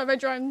bolters, survey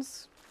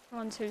drones.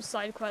 1, 2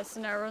 side quests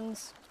and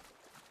errands.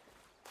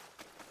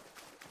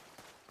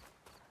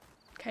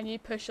 Can you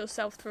push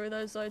yourself through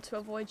those though to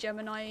avoid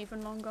Gemini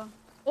even longer?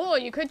 Or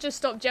you could just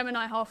stop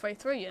Gemini halfway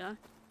through, you know?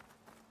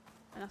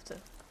 And have to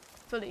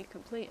fully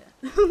complete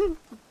it.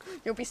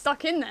 You'll be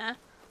stuck in there.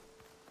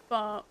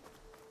 But...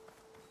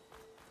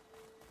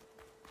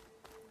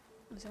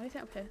 is there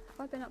anything up here? Have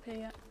I been up here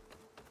yet?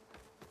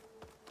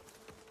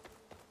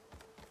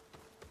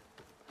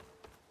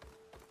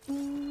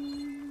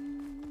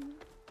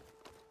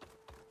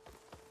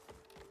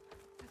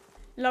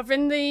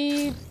 Loving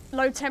the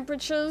low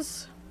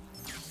temperatures.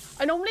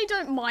 I normally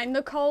don't mind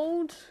the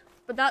cold,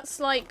 but that's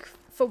like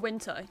for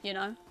winter, you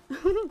know?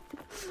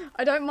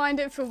 I don't mind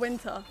it for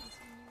winter.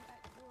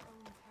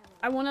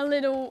 I want a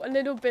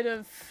little bit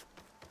of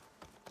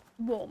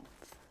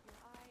warmth.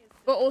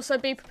 But also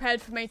be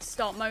prepared for me to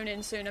start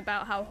moaning soon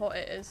about how hot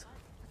it is.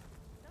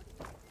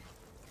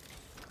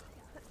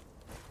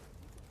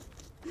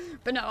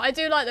 But no, I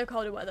do like the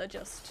colder weather,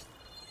 just...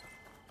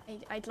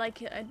 I'd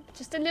like it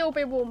just a little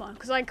bit warmer,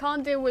 because I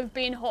can't deal with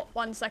being hot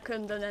 1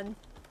 second and then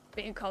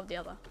being cold the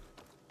other.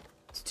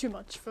 It's too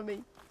much for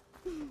me.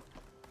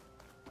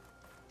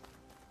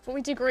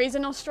 40 degrees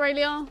in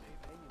Australia.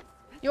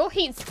 Your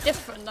heat's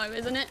different though,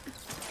 isn't it?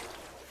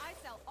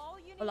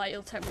 Or like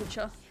your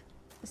temperature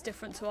is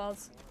different to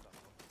ours.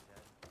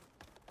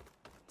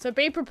 So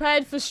be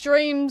prepared for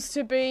streams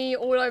to be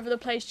all over the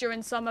place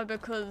during summer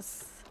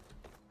because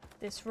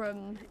this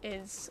room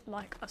is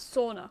like a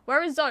sauna.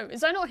 Where is Zoe?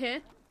 Is Zoe not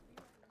here?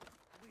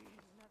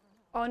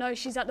 Oh no,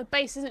 she's at the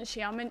base, isn't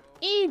she? I'm an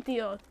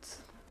idiot.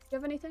 Do you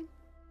have anything?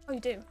 Oh, you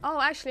do? Oh,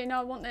 actually,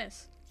 no, I want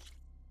this.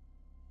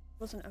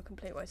 Wasn't a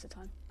complete waste of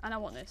time. And I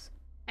want this.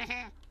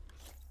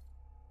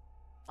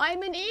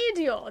 I'm an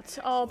idiot!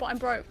 Oh, but I'm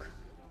broke.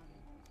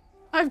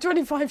 I have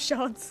 25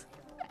 shards.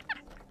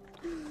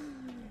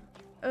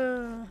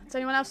 Does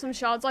anyone have some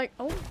shards like...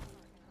 Oh,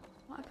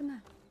 what happened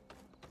there?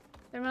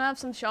 Does anyone have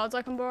some shards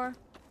I can borrow?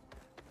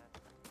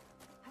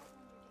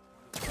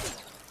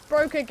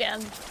 Broke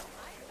again.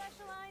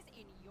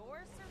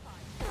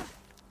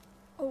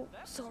 Oh,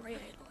 sorry, Aloy.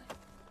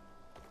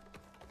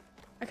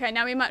 Okay,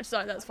 now we match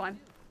Zoe, that's fine.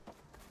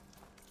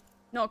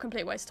 Not a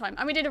complete waste of time.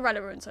 And we did a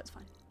relic rune, so it's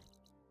fine.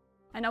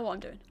 I know what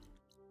I'm doing.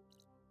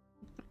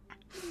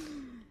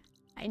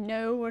 I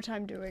know what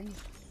I'm doing.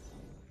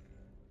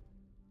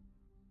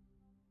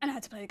 And I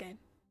had to play the game.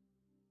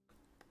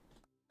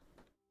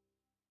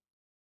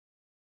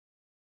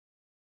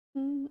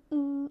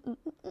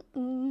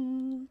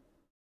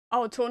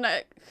 Oh,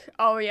 Tornek.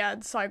 Oh yeah,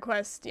 side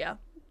quest, yeah.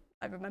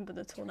 I remember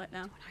the Tornek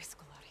now. High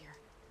school out here.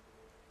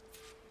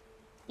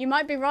 You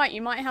might be right,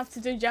 you might have to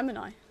do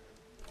Gemini.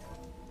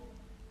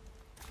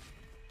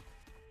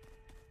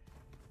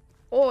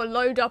 Or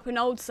load up an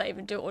old save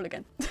and do it all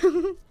again.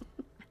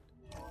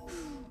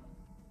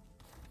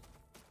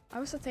 I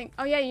also think,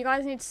 oh yeah, you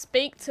guys need to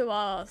speak to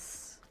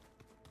us.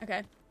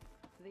 Okay.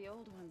 The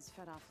old ones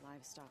fed off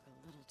livestock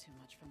a little too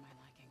much for my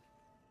liking.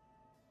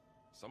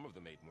 Some of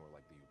them ate more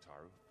like the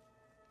Utaru.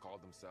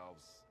 Called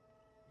themselves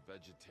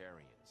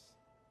vegetarians.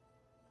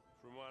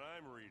 From what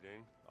I'm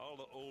reading, all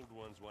the old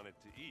ones wanted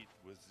to eat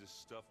was this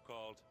stuff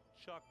called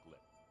chocolate.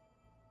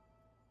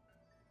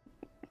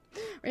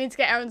 We need to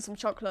get Aaron some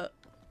chocolate.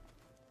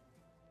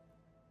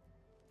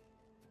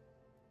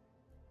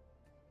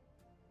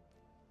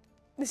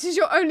 This is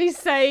your only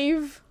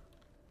save.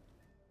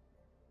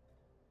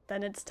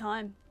 Then it's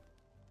time.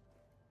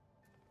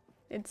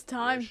 It's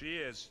time. There she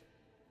is.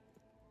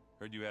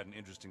 Heard you had an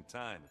interesting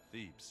time at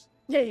Thebes.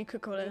 Yeah, you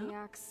could call it.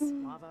 Maniacs,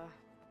 lava.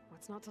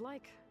 What's not to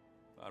like?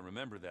 I'll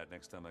remember that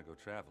next time I go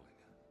traveling.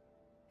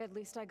 At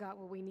least I got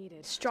what we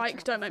needed.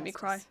 Strike, don't make me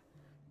cry.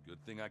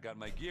 Good thing I got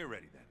my gear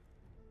ready then.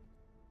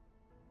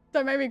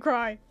 Don't make me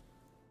cry.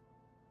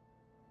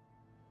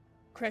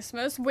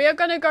 Christmas. We are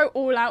gonna go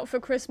all out for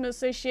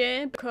Christmas this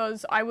year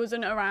because I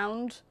wasn't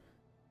around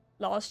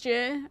last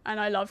year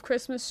and I love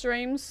Christmas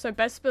streams, so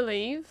best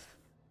believe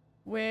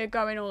we're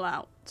going all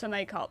out to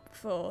make up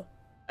for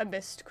a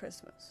missed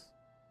Christmas.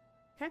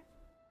 Okay?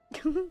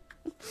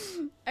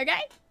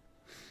 Okay?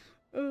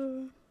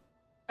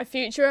 A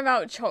future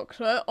without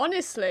chocolate.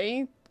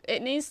 Honestly,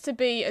 it needs to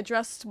be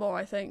addressed more,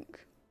 I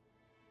think.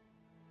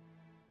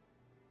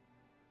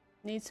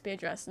 Needs to be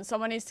addressed, and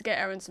someone needs to get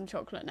Erin some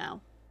chocolate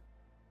now.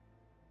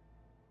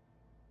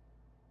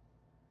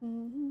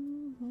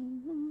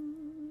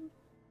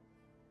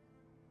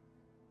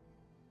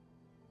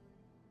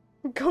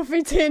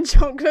 Coffee, tea, and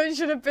chocolate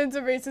should have been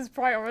Teresa's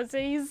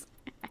priorities.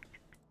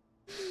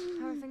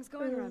 How are things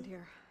going around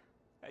here?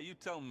 Hey, you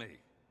tell me.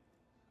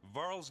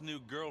 Varl's new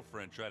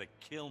girlfriend tried to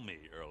kill me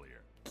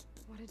earlier.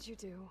 What did you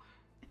do?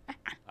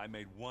 I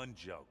made one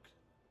joke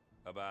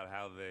about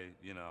how they,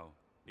 you know,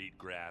 eat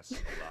grass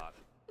a lot.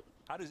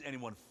 How does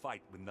anyone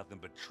fight with nothing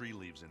but tree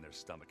leaves in their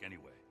stomach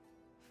anyway?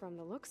 From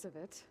the looks of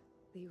it,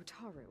 the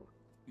Utaru.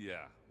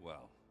 Yeah,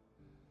 well,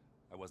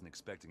 I wasn't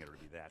expecting it to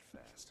be that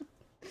fast.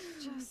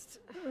 Just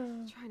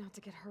try not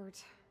to get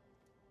hurt.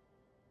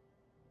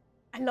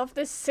 I love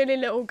this silly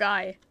little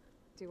guy.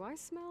 Do I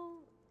smell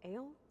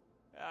ale?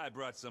 I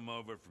brought some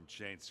over from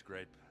Chain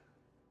Scrape.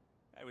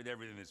 With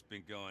everything that's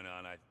been going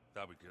on, I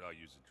thought we could all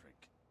use a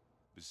drink.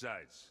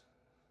 Besides,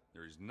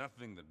 there is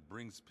nothing that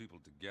brings people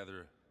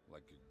together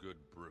like a good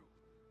brew.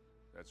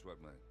 That's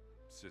what my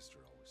sister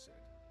always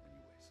said,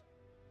 anyways.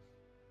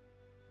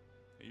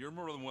 You're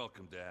more than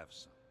welcome to have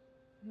some.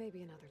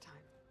 Maybe another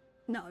time.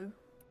 No.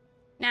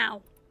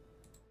 Now.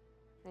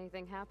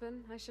 Anything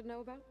happen I should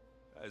know about?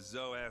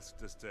 Zoe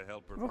asked us to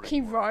help her.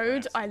 Rocky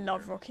Road. I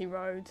love Rocky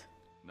Road.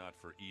 Not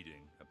for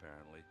eating,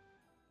 apparently.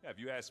 Yeah, if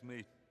you ask me,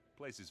 the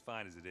place is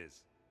fine as it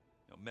is.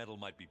 You know, metal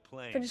might be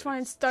plain. Finished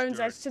finding Stone's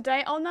Edge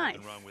today. Oh, nice.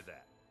 Nothing wrong with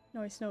that.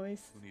 Nice,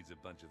 nice. Who needs a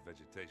bunch of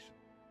vegetation?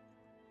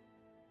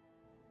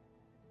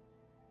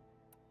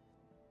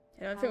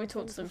 Yeah, I think we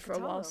talked to them for a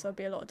while, so there'll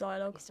be a lot of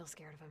dialogue. You still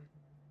scared of him?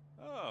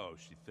 Oh,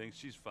 she thinks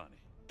she's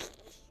funny.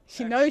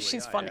 She knows Actually,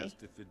 she's I funny.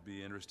 asked if it'd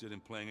be interested in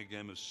playing a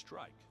game of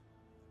Strike.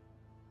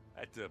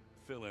 I had to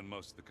fill in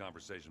most of the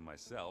conversation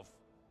myself,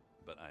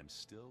 but I'm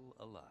still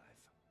alive.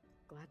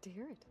 Glad to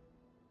hear it.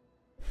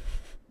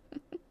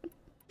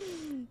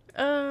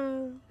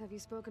 Have you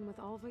spoken with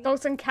Alva yet?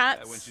 Dogs and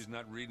cats. When she's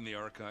not reading the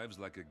archives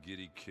like a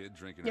giddy kid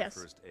drinking Yes.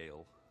 her first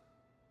ale.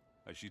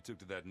 She took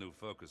to that new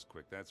focus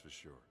quick, that's for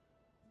sure.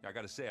 I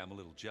gotta say, I'm a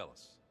little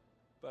jealous.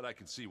 But I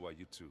can see why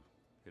you two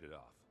hit it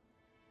off.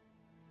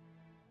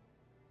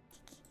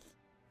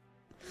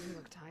 You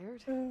look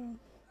tired.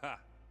 Ha!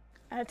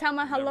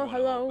 Tama, Never hello, wanna hold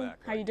hello. back,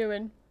 How right? you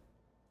doing?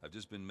 I've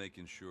just been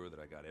making sure that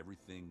I got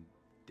everything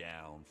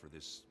down for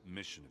this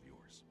mission of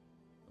yours.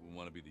 I wouldn't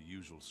want to be the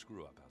usual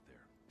screw-up out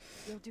there.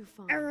 You'll do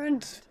fine.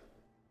 Errand.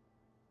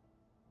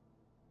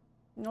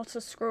 Not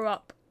a screw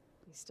up.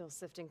 You still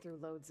sifting through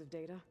loads of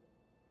data?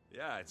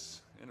 Yeah,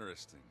 it's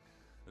interesting.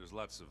 There's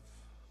lots of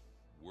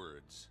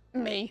words.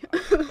 Me. I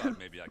thought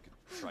maybe I could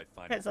try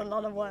finding. There's a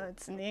lot of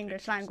words in the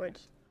English language.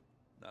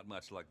 Not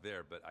much luck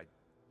there, but I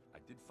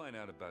did find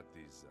out about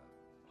these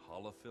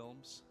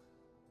holofilms,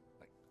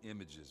 like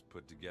images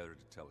put together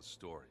to tell a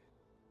story.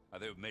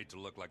 They were made to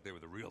look like they were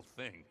the real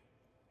thing.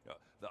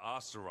 The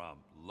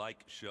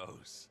Oseram-like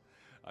shows.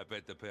 I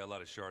bet they pay a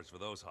lot of shards for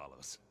those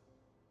hollows.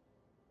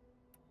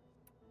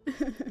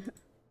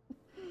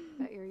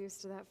 Bet you're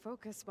used to that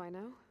focus by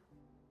now.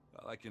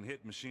 Well, I can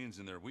hit machines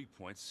in their weak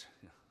points.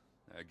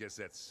 I guess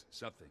that's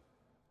something.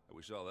 I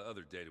wish all the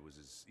other data was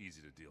as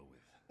easy to deal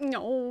with.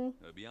 No.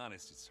 To be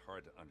honest, it's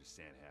hard to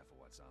understand half of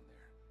what's on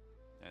there.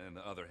 And then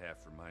the other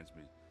half reminds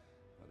me,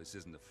 this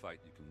isn't a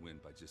fight you can win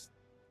by just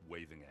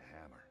waving a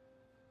hammer.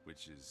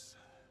 Which is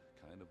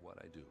kind of what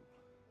I do.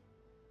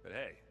 But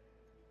hey,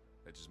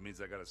 that just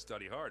means I gotta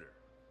study harder.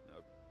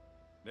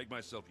 Make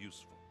myself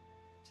useful.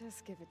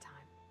 Just give it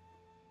time.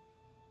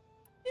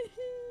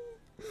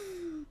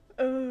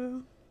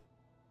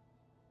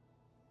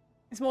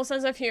 There's more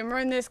sense of humor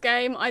in this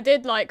game. I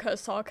did like her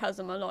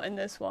sarcasm a lot in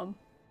this one.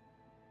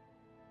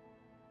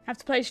 Have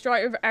to play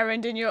Strike with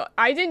Erend in your...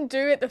 I didn't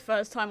do it the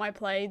first time I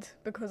played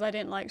because I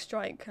didn't like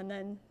Strike, and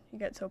then you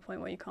get to a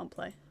point where you can't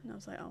play. And I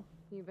was like, oh.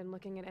 You've been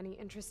looking at any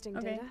interesting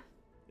Okay. data?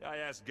 Yeah, I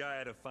asked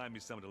Gaia to find me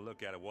something to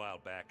look at a while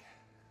back.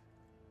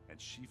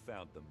 And she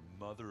found the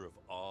mother of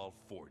all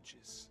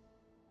forges.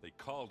 They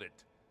called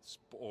it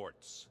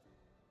sports.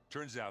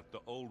 Turns out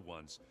the old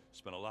ones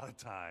spent a lot of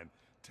time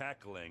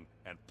tackling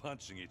and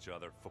punching each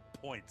other for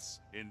points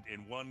in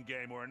one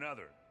game or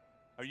another.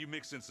 Are you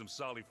mixing some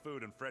solid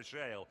food and fresh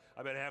ale?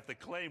 I bet half the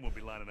claim will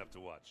be lining up to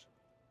watch.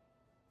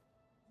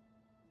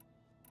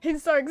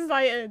 He's so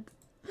excited.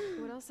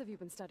 What else have you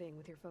been studying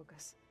with your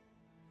focus?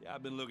 Yeah,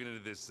 I've been looking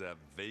into this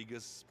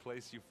Vegas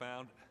place you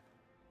found.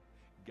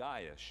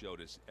 Gaia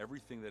showed us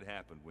everything that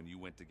happened when you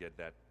went to get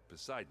that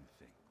Poseidon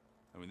thing.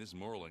 I mean, this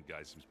Moreland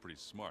guy seems pretty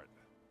smart.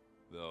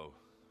 Though,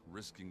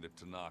 risking the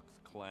Tanakh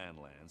clan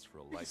lands for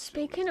a light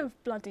Speaking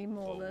of bloody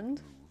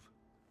Moreland.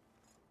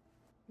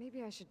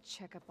 Maybe I should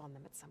check up on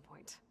them at some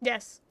point.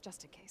 Yes.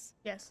 Just in case.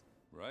 Yes.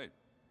 Right.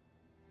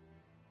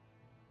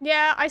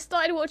 Yeah, I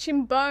started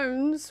watching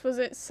Bones. Was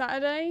it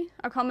Saturday?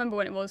 I can't remember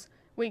when it was.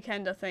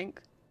 Weekend, I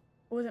think.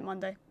 Or was it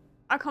Monday?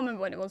 I can't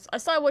remember when it was. I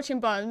started watching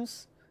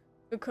Bones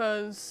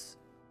because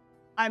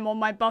I'm on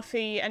my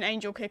Buffy and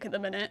Angel kick at the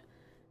minute.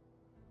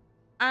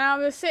 And I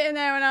was sitting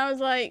there and I was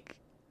like,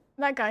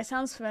 that guy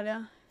sounds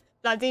familiar.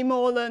 Bloody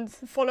Moreland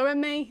following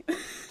me.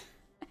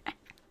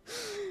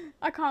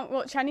 I can't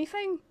watch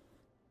anything.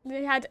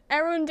 They had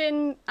Erend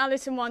in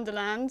Alice in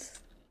Wonderland,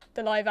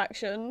 the live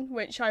action,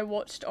 which I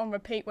watched on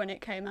repeat when it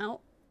came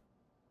out.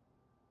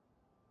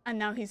 And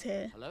now he's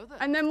here. Hello there.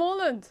 And then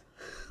Moreland.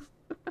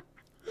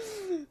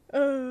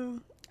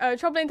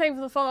 Troubling, thank you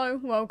for the follow.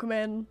 Welcome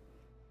in.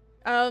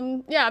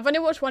 Yeah, I've only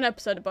watched one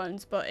episode of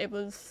Bones, but it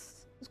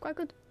was quite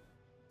good.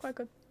 Quite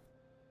good.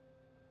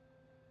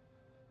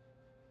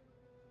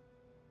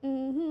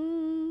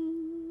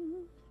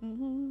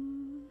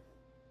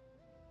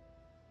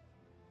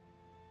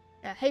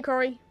 Yeah, hey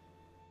Corey.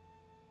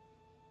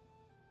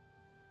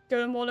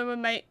 Dylan Moreland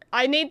and mate.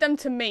 I need them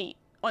to meet,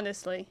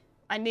 honestly.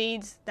 I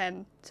need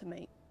them to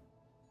meet.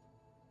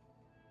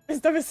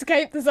 Is there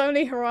escape? There's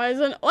only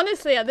horizon.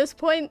 Honestly, at this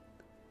point,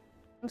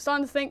 I'm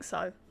starting to think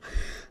so.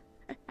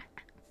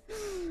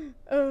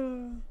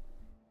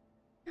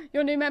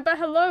 Your new member,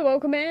 hello,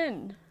 welcome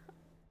in.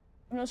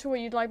 I'm not sure what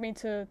you'd like me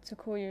to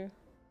call you.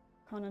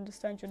 Can't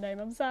understand your name,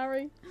 I'm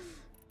sorry.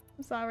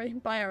 I'm sorry.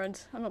 Bye,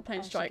 Erend. I'm not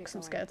playing Strikes,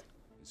 I'm scared.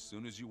 As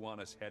soon as you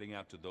want us heading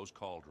out to those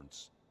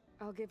cauldrons.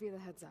 I'll give you the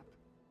heads up.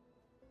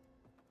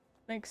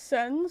 Makes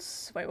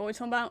sense. Wait, what are we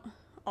talking about?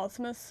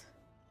 Artemis?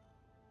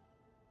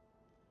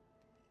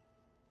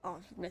 Oh,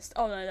 I've missed.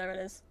 Oh no, there it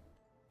is.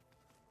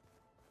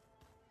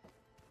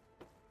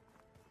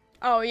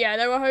 Oh yeah,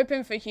 they were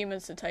hoping for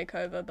humans to take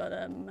over, but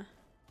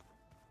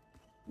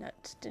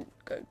that didn't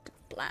go to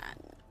plan.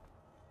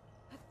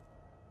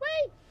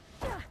 Wait!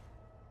 Can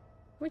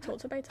we talk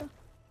to Beta?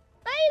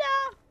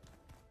 Beta!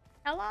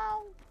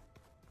 Hello?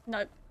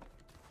 Nope.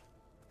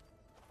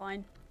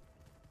 Fine.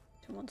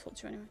 Don't want to talk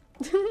to you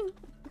anyway.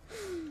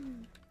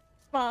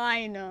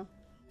 Fine.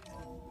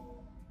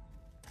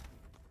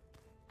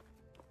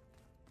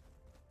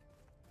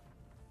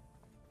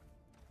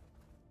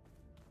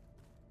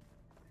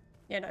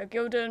 You know,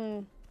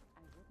 Gildan,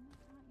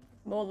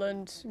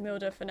 Moreland,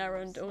 Mildef, and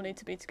Erend all need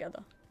to be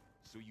together.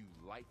 So you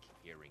like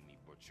hearing me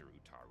butcher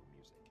Utaru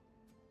music?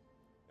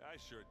 I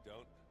sure don't.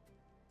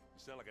 You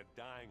sound like a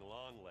dying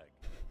long leg.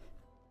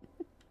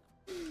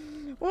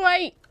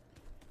 Wait!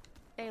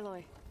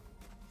 Aloy,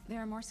 there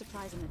are more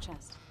supplies in the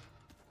chest.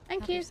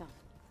 Thank Help you. yourself.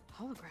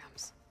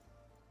 Holograms.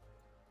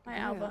 Hi,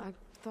 Yeah, Alba. I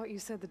thought you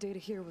said the data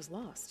here was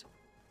lost.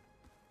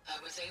 I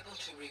was able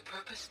to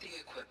repurpose the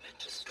equipment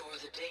to store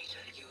the data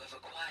you have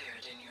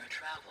acquired in your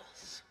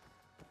travels.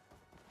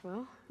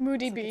 Well,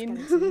 Moody looks like it's Bean.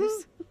 getting some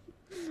use.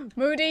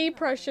 Moody,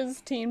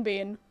 precious teen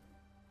bean.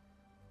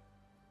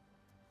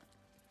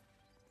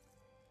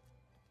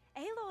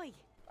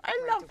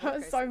 love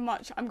her so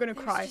much. I'm gonna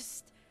cry. There's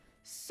just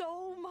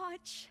so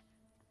much.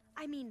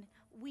 I mean,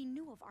 we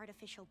knew of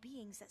artificial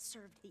beings that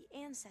served the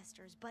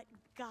ancestors, but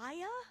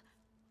Gaia?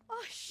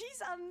 Oh,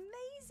 she's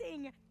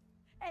amazing!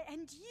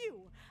 And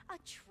you, a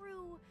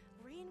true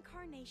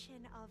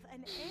reincarnation of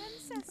an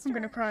ancestor. I'm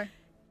gonna cry.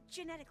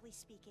 Genetically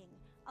speaking,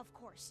 of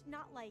course,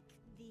 not like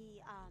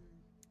the,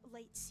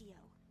 late CO.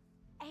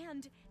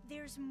 And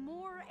there's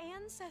more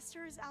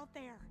ancestors out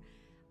there,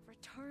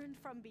 returned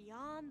from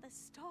beyond the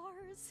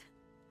stars.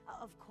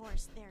 Of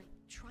course, they're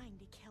trying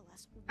to kill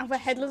us. Alva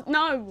Headless,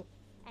 no!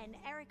 And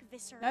Eric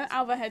Visser. No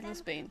Alva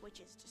Headless Bean. Which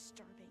is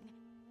disturbing.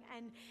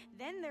 And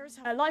then there's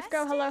Life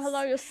Girl,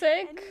 hello, you're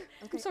sick.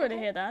 I'm sorry to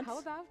hear that. How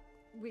about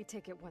we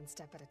take it one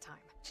step at a time?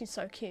 She's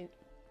so cute.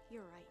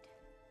 You're right.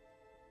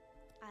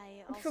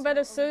 I I'll also feel better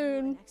owe you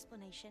soon. an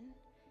explanation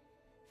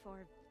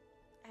for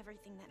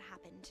everything that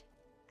happened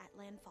at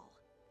Landfall.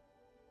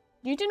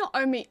 You do not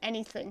owe me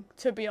anything,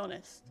 to be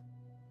honest.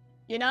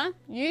 You know?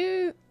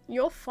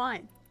 You're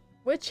fine.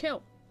 We're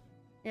chill.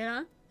 You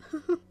know?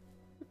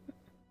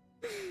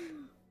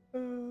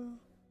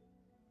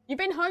 You've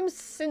been home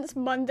since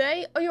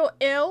Monday? Oh, you're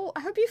ill?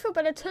 I hope you feel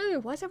better too.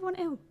 Why is everyone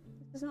ill?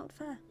 This is not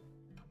fair.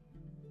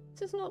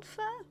 This is not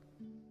fair.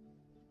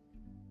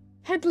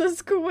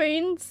 Headless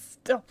Queen,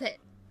 stop it.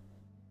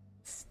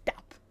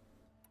 Stop.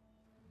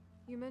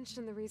 You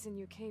mentioned the reason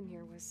you came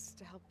here was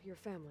to help your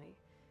family.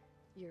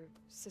 Your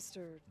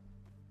sister...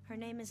 Her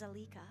name is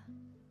Alika.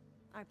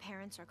 Our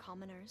parents are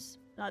commoners.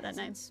 Like that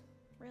name. Peasants,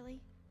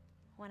 really.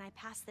 When I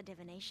passed the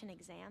divination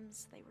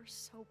exams, they were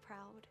so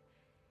proud.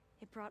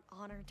 It brought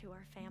honor to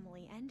our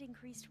family and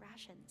increased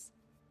rations.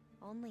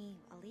 Only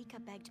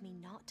Alika begged me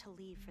not to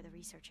leave for the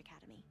research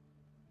academy.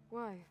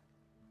 Why?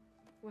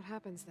 What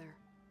happens there?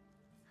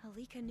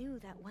 Alika knew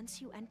that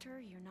once you enter,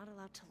 you're not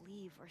allowed to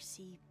leave or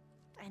see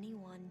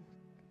anyone,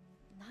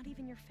 not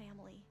even your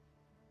family.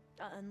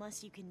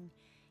 Unless you can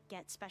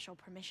get special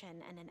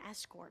permission and an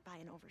escort by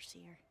an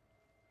overseer.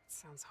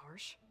 Sounds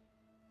harsh.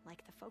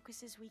 Like the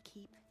focuses we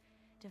keep,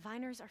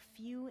 diviners are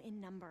few in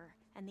number,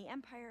 and the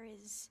Empire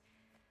is,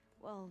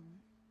 well,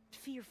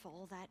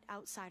 fearful that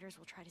outsiders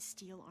will try to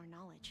steal our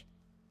knowledge.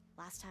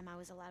 Last time I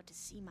was allowed to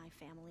see my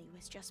family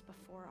was just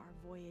before our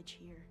voyage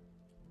here.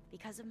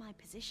 Because of my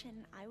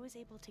position, I was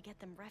able to get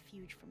them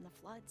refuge from the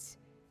floods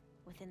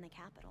within the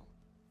capital.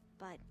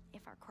 But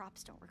if our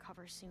crops don't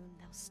recover soon,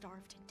 they'll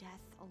starve to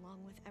death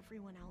along with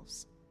everyone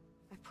else.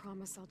 I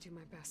promise I'll do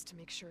my best to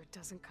make sure it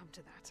doesn't come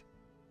to that.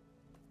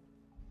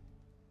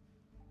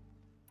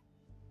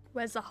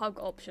 Where's the hug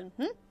option?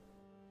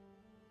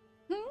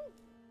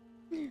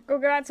 Go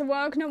get out to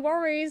work, no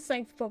worries.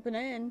 Thanks for popping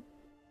in.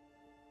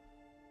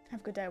 Have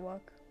a good day at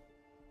work.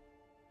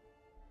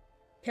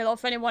 Kill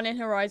off anyone in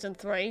Horizon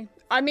 3.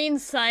 I mean,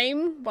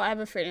 same, but I have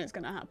a feeling it's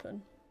gonna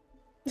happen.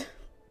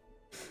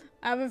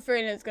 I have a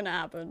feeling it's gonna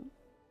happen.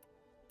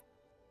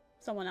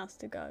 Someone has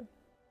to go.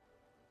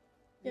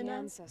 You The know?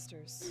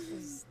 ancestors.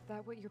 Is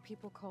that what your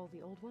people call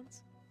the old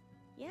ones?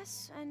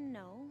 Yes and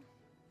no.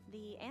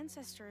 The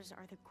ancestors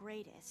are the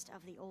greatest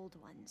of the old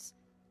ones.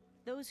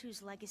 Those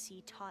whose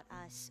legacy taught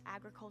us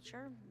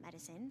agriculture,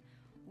 medicine,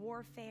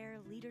 warfare,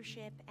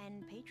 leadership,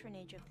 and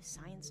patronage of the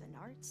science and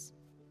arts.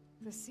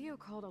 The CEO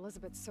called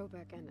Elizabeth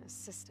Sobek an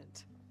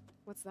assistant.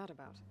 What's that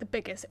about? The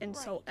biggest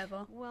insult Right.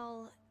 ever.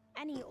 Well,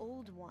 any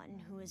old one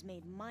who has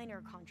made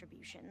minor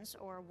contributions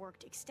or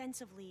worked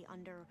extensively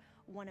under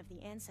one of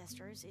the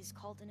ancestors is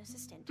called an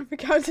assistant. The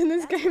codes in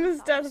this That's game what is I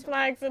thought death was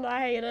flags and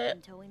I hate it.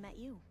 Until we met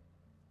you.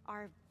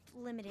 Our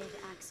limited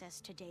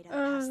access to data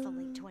past the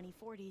late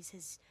 2040s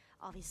has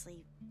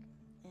obviously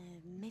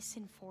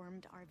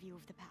misinformed our view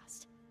of the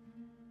past.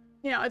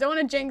 You know, I don't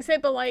want to jinx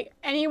it, but like,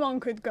 anyone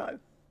could go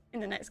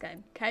in the next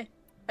game, okay?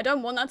 I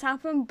don't want that to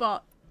happen,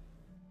 but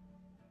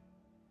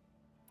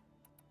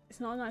it's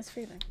not a nice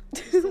feeling.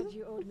 You said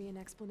you owed me an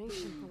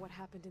explanation for what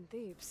happened in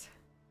Thebes.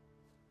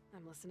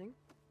 I'm listening.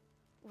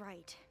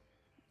 Right.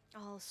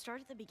 I'll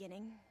start at the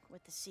beginning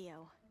with the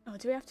CO. Oh,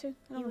 do we have to? I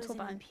don't He want was to talk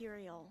an about him.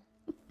 Imperial,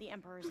 the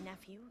Emperor's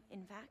nephew,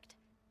 in fact.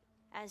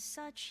 As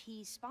such,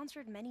 he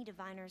sponsored many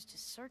diviners to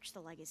search the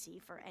legacy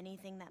for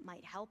anything that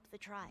might help the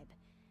tribe,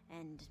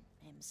 and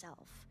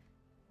himself.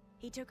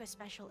 He took a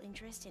special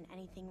interest in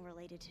anything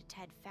related to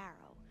Ted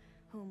Farrow,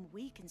 whom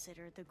we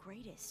consider the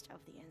greatest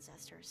of the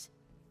ancestors.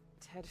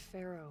 Ted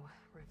Farrow,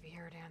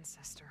 revered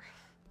ancestor.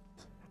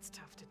 That's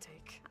tough to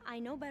take. I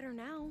know better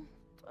now,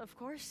 of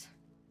course.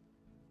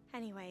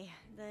 Anyway,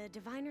 the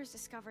diviners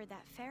discovered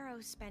that Farrow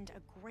spent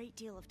a great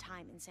deal of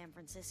time in San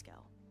Francisco.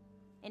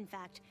 In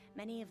fact,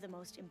 many of the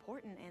most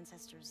important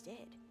ancestors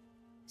did.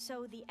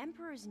 So the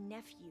Emperor's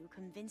nephew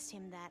convinced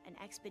him that an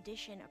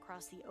expedition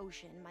across the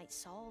ocean might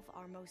solve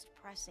our most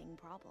pressing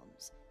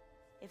problems.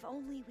 If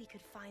only we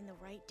could find the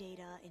right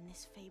data in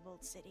this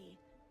fabled city.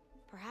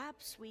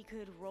 Perhaps we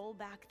could roll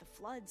back the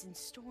floods and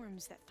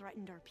storms that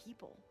threatened our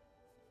people.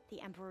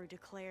 The Emperor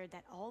declared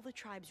that all the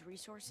tribe's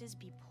resources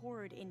be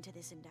poured into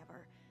this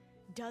endeavor.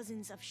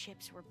 Dozens of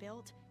ships were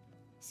built,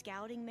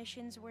 scouting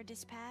missions were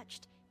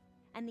dispatched,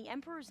 and the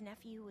Emperor's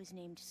nephew was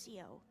named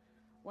CO,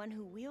 one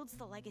who wields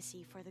the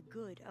legacy for the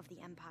good of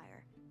the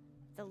Empire.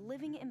 The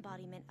living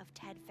embodiment of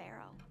Ted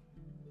Faro,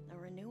 the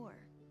Renewer.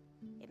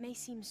 It may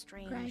seem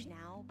strange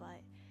now,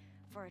 but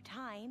for a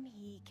time,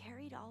 he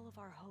carried all of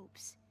our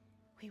hopes.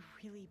 We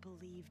really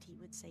believed he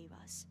would save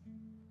us.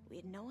 We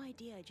had no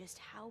idea just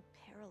how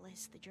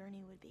perilous the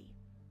journey would be.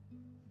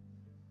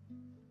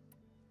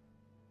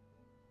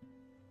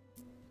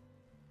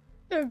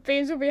 The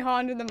beans will be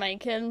hard in the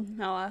making.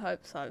 No, I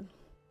hope so.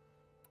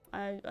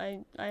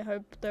 I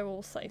hope they're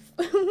all safe.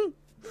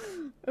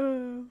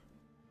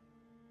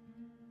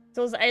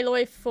 So was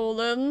Aloy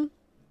Fallen?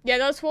 Yeah,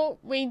 that's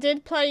what we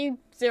did play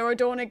Zero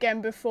Dawn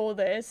again before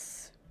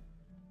this.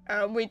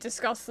 We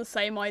discussed the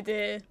same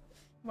idea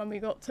when we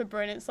got to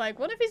Bryn. It's like,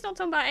 what if he's not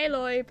talking about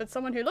Aloy, but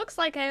someone who looks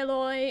like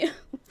Aloy?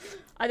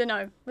 I don't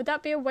know. Would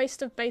that be a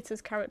waste of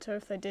Beta's character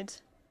if they did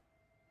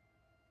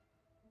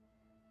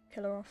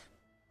kill her off?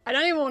 I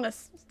don't even want to,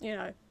 you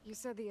know,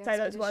 say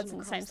those words in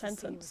the same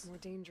sentence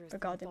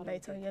regarding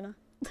Beta, you know?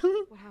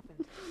 What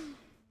happened?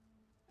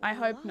 I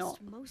hope not.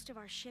 We lost most of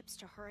our ships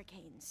to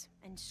hurricanes,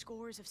 and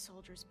scores of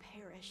soldiers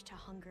perished to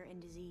hunger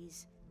and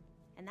disease.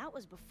 And that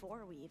was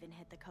before we even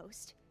hit the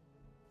coast.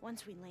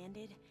 Once we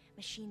landed,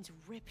 machines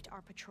ripped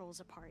our patrols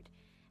apart,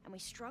 and we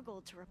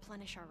struggled to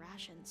replenish our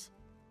rations.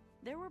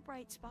 There were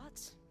bright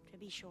spots, to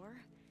be sure.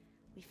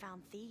 We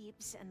found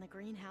Thebes and the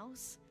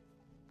greenhouse,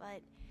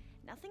 but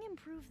nothing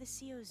improved the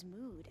CO's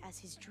mood as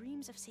his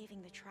dreams of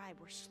saving the tribe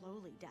were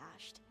slowly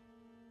dashed.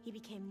 He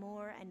became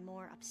more and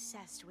more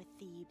obsessed with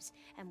Thebes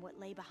and what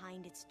lay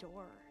behind its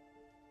door.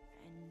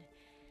 And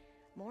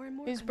more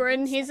He's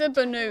Bryn, he's a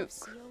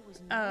Banuk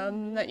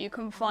that you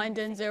can find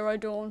in Zero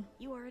Dawn.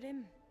 You heard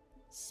him,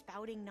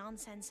 spouting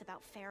nonsense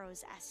about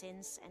Pharaoh's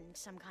essence and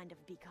some kind of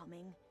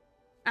becoming.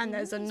 And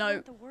there's a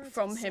note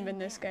from him in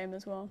this game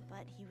as well.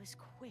 But he was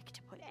quick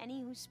to put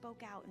any who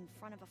spoke out in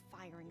front of a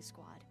firing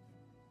squad.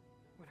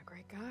 What a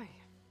great guy.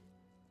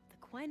 The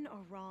Quen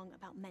are wrong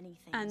about many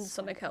things. And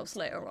something else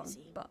later on,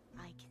 but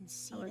I can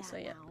see I won't that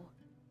say it. now.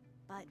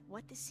 But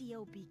what the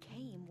CO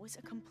became was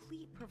a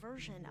complete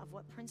perversion of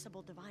what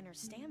Principal Diviners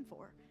stand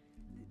for.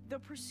 The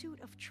pursuit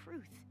of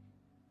truth.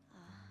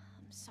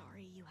 I'm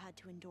sorry you had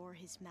to endure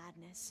his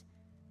madness.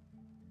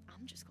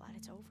 I'm just glad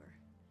it's over.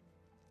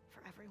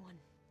 For everyone.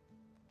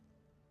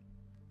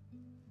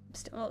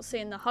 Still not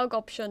seeing the hug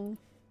option.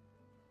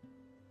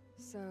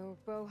 So,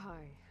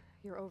 Bohai,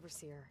 your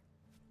overseer.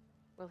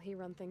 Will he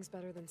run things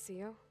better than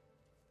CO?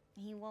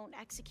 He won't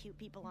execute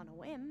people on a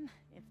whim,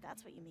 if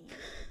that's what you mean.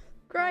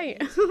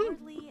 Great. He's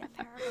hardly a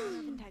paragon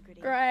of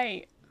integrity.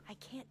 Great. I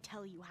can't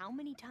tell you how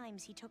many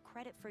times he took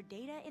credit for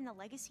data in the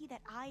legacy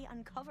that I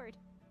uncovered.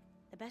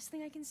 The best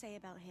thing I can say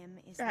about him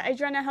is that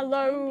Adriana,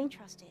 hello. he can be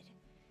trusted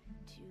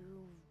to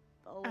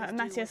always do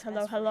Matthias, what's hello,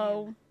 best for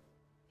hello. him.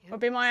 What would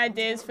be my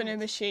ideas for new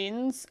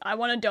machines? I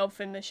want a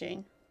dolphin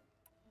machine.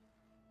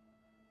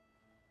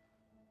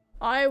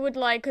 I would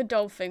like a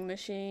dolphin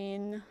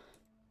machine.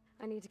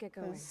 I need to get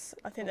going.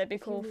 I think that'd be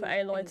cool for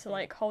Aloy to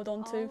like hold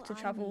on to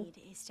travel All I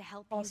need is to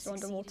help you faster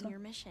succeed underwater. in your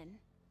mission.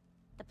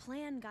 The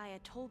plan Gaia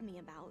told me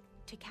about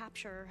to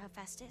capture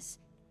Hephaestus,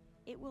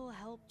 it will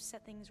help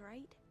set things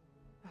right.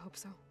 I hope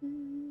so.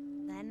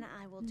 Then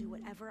I will do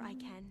whatever I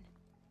can.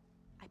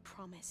 I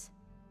promise.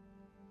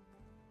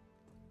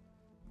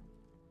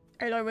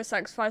 Aloy will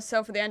sacrifice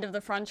herself at the end of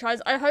the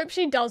franchise. I hope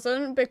she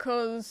doesn't,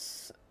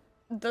 because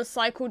the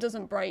cycle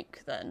doesn't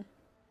break then.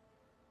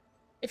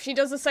 If she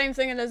does the same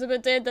thing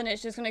Elizabeth did, then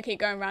it's just going to keep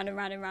going round and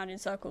round and round in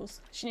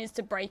circles. She needs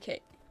to break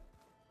it.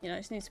 You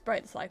know, she needs to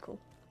break the cycle.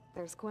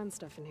 There's Quen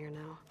stuff in here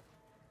now.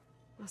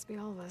 Must be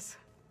all of us.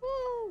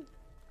 Woo!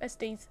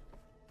 Besties.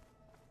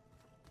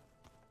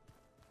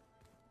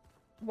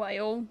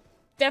 Whale.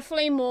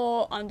 Definitely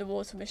more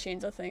underwater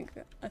machines, I think.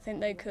 I think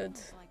they could...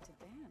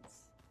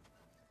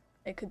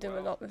 They could do a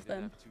lot with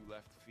them. Have 2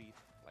 left feet,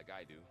 like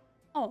I do.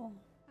 Oh.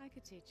 I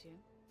could teach you.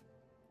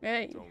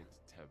 Hey. Don't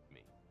tempt me.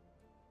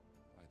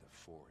 By the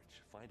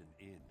forge, find an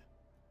inn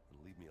and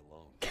leave me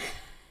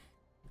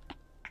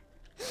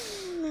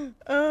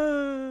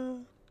alone.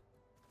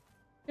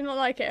 You not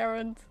like it,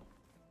 Aaron?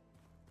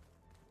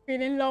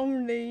 Feeling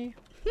lonely.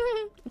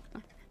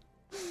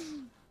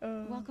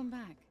 Welcome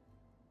back.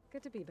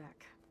 Good to be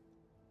back.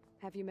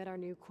 Have you met our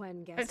new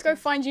Quen guest? Let's go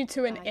find you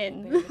to an I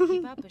inn. could barely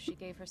keep up as she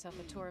gave herself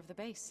a tour of the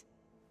base.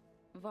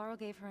 Varl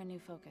gave her a new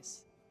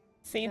focus.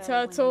 Sea Though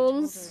when we turtles.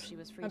 told her she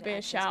was free That'd to be a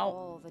access shout.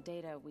 all the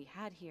data we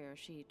had here,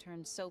 she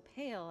turned so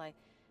pale, I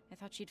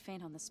thought she'd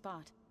faint on the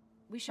spot.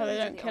 We So showed they her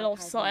to don't the kill off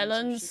archive room so she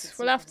Silence. could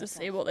We'll see have for to see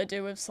herself. what they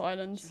do with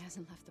Silence. She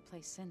hasn't left the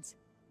place since.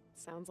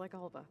 Sounds like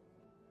Alba.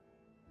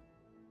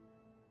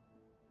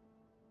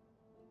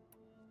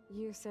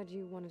 You said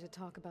you wanted to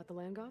talk about the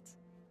land gods?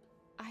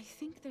 I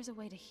think there's a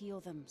way to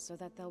heal them so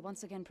that they'll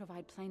once again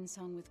provide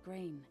Plainsong with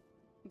grain.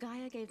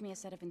 Gaia gave me a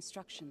set of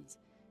instructions.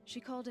 She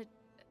called it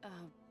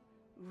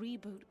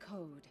reboot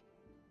code.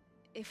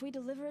 If we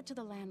deliver it to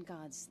the land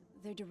gods,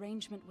 their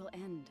derangement will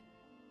end.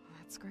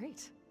 That's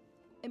great.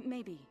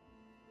 Maybe.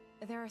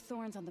 There are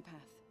thorns on the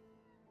path.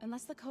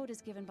 Unless the code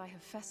is given by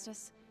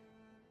Hephaestus,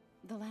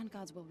 the land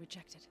gods will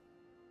reject it.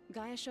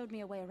 Gaia showed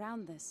me a way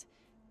around this.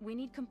 We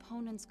need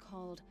components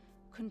called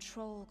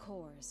control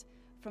cores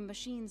from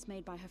machines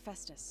made by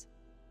Hephaestus.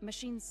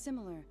 Machines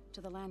similar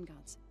to the land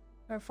gods.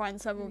 I'll find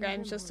several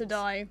games just to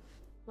die.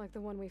 Like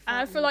the one we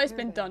I fought feel in like the it's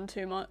been caravan. done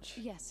too much.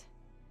 Yes.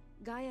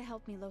 Gaia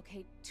helped me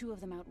locate 2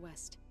 of them out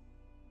west.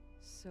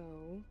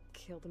 So,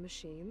 kill the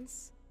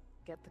machines,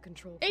 get the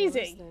control Easy.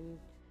 cores, then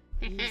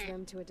use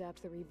them to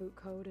adapt the reboot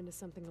code into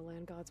something the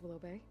land gods will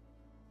obey?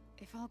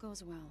 If all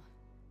goes well.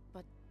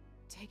 But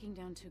taking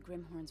down 2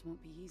 Grimhorns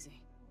won't be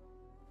easy.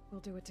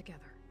 We'll do it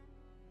together.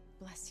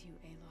 Bless you,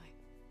 Aloy.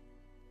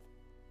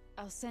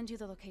 I'll send you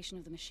the location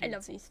of the I machines.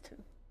 love these 2.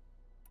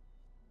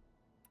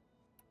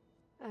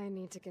 I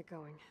need to get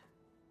going.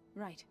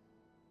 Right.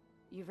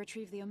 You've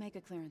retrieved the Omega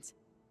clearance.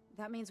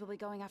 That means we'll be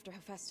going after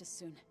Hephaestus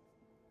soon.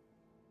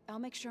 I'll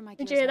make sure my Where'd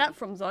gear's you hear ready. that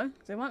from, Zoe?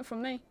 Because it weren't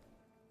from me.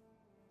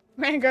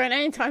 We ain't going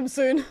anytime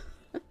soon.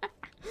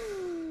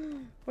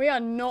 We are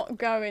not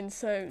going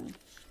soon.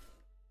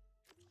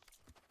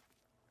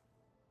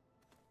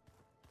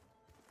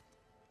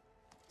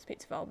 Speak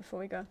to Val before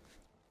we go.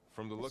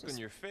 From the look on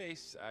your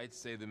face, I'd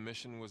say the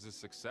mission was a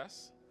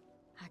success.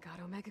 I got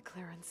Omega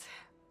clearance.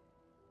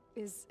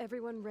 Is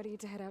everyone ready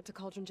to head out to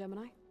Cauldron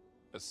Gemini?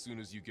 As soon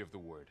as you give the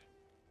word.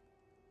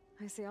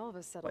 I see all of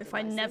us settled. What if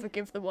I never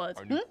give the word?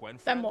 Our new Quen Then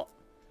friend? what?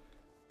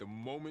 The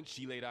moment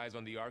she laid eyes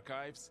on the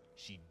archives,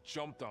 she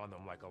jumped on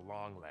them like a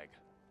long leg.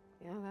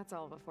 Yeah, that's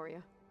Alva for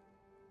you.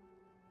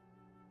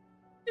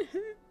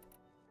 You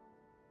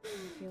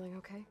feeling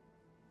okay?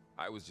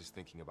 I was just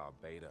thinking about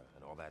Beta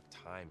and all that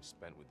time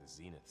spent with the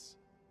Zeniths.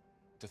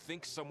 To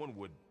think someone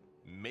would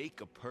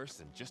make a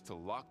person just to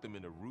lock them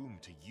in a room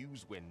to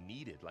use when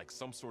needed, like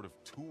some sort of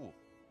tool.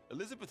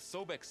 Elizabeth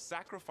Sobek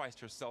sacrificed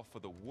herself for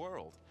the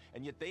world,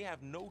 and yet they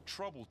have no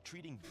trouble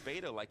treating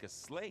Beta like a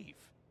slave.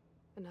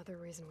 Another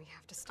reason we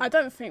have to stop. I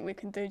don't think we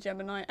can do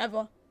Gemini,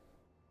 ever.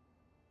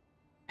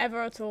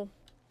 Ever at all.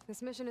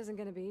 This mission isn't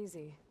gonna be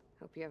easy.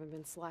 Hope you haven't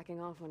been slacking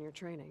off on your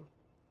training.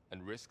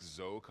 And risk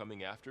Zoe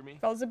coming after me?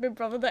 Val's a big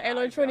brother that I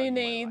Aloy truly value my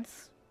needs.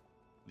 life.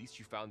 At least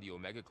you found the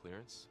Omega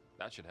clearance.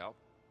 That should help.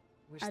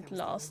 Wish that And was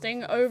the only lasting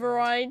thing I found.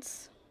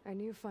 overrides. I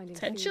knew finding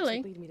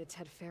Potentially. Phoenix would lead me to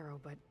Ted Faro,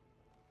 but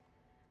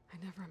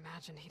I never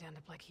imagined he'd end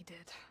up like he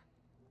did.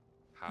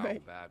 How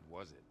Right. bad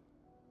was it?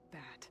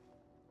 Bad.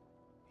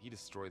 He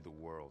destroyed the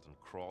world and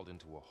crawled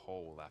into a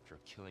hole after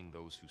killing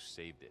those who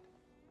saved it.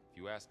 If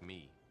you ask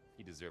me,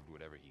 he deserved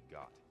whatever he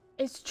got.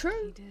 It's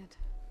true. He did.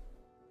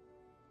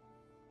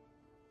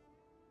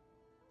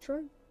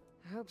 True.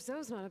 I hope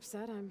Zoe's not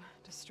upset I'm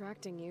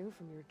distracting you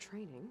from your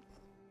training.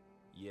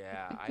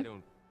 Yeah, I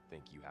don't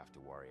think you have to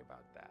worry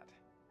about that.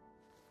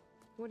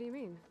 What do you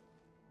mean?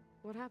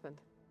 What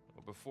happened?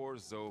 Well, before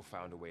Zoe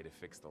found a way to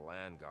fix the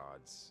land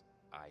gods,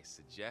 I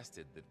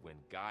suggested that when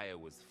Gaia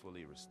was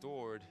fully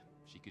restored,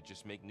 she could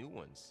just make new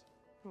ones.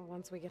 Well,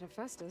 once we get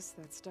Hephaestus,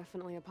 that's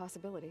definitely a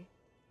possibility.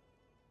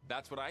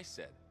 That's what I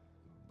said.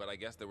 But I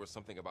guess there was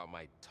something about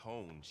my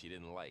tone she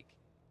didn't like.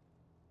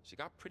 She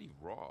got pretty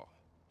raw.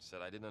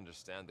 Said I didn't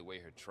understand the way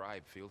her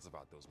tribe feels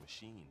about those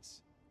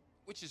machines.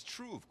 Which is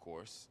true, of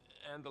course.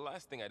 And the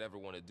last thing I'd ever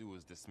want to do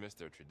is dismiss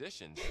their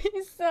traditions.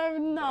 He's so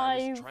But I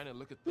nice. was trying to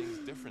look at things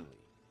differently.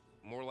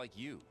 More like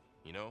you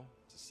know?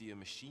 To see a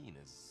machine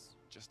as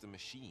just a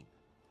machine.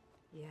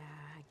 Yeah,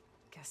 I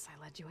guess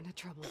I led you into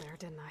trouble there,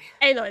 didn't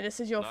I? Aloy, this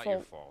is your Not fault.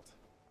 your fault.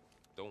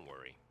 Don't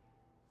worry.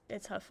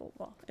 It's her fault.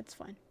 Well, it's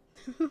fine.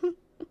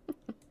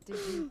 Did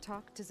you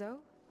talk to Zoe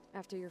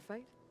after your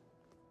fight?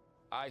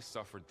 I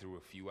suffered through a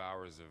few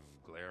hours of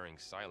glaring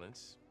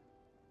silence.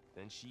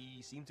 Then she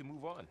seemed to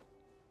move on.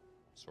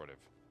 Sort of.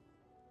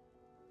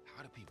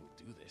 How do people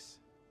do this?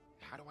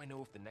 How do I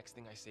know if the next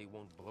thing I say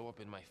won't blow up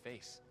in my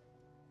face?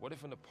 What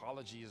if an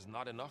apology is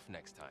not enough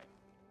next time?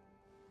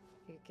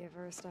 You give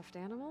her a stuffed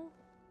animal?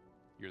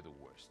 You're the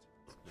worst.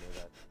 You know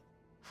that?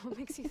 What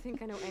makes you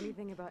think I know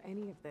anything about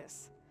any of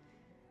this?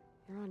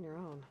 You're on your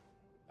own.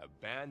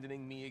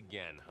 Abandoning me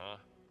again, huh?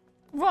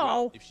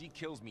 Well, if she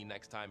kills me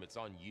next time, it's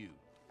on you.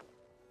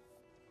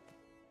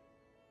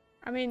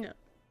 I mean,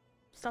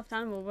 stuffed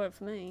animal worked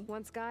for me.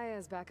 Once Gaia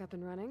is back up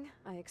and running,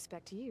 I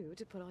expect you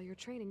to put all your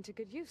training to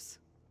good use.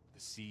 The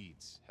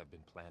seeds have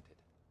been planted.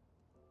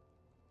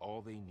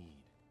 All they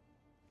need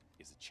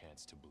is a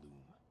chance to bloom.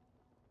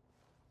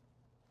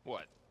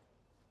 What?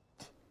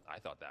 I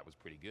thought that was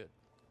pretty good.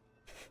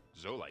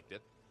 Zoe liked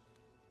it.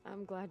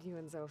 I'm glad you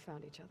and Zoe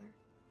found each other.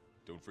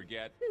 Don't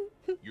forget,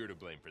 you're to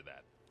blame for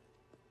that.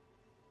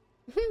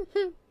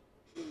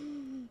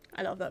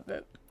 I love that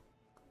bit.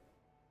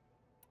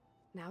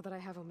 Now that I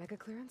have Omega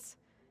clearance,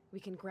 we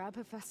can grab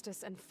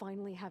Hephaestus and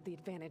finally have the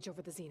advantage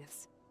over the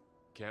Zeniths.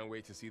 Can't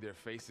wait to see their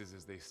faces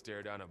as they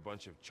stare down a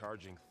bunch of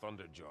charging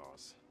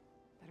thunderjaws.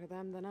 Better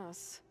them than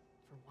us,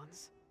 for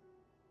once.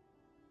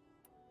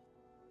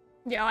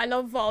 Yeah, I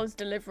love Val's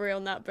delivery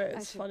on that bit. I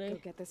It's should funny. go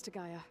get this to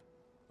Gaia.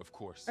 Of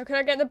course. Oh, can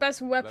I get the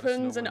best us weapons know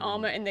and when you're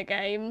armor ready. in the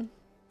game?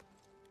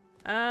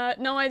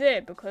 No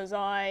idea, because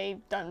I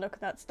don't look at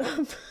that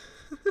stuff.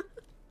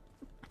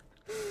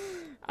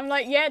 I'm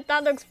like, yeah,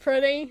 that looks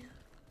pretty.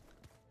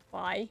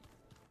 Why?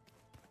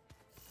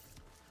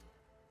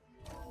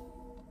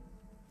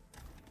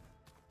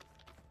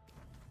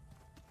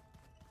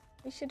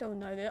 You should all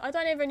know this. I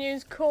don't even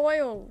use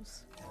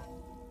coils.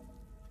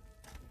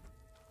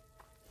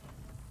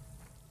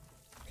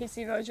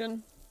 PC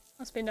version.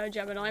 Must be no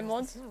Gemini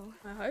mods.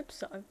 I hope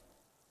so.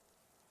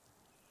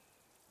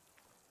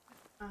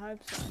 I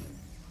hope so.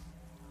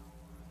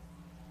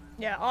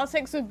 Yeah,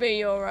 R6 would be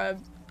your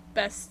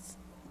best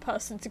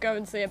person to go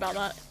and see about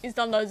that. He's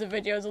done loads of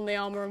videos on the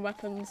armor and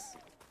weapons.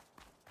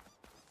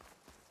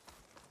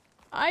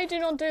 I do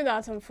not do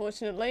that,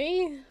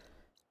 unfortunately.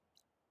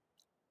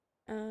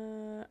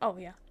 Oh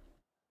yeah.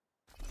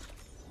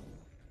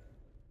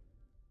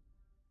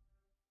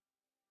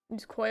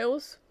 Use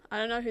coils? I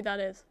don't know who that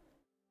is.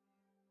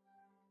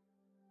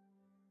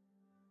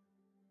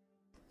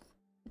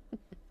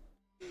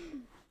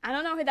 I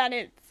don't know who that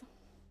is.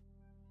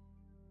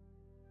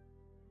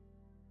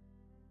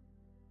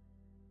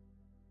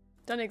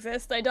 Don't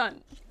exist, they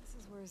don't. This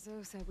is where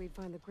Zoe said we'd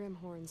find the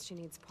Grimhorns she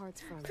needs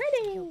parts from.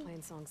 Pretty! To heal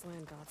Plainsong's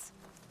land gods.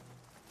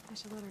 I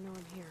should let her know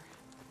I'm here.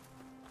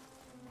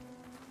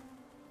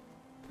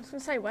 I was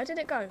gonna say, where did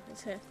it go?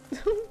 It's here.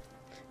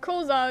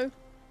 Cool, Zoe.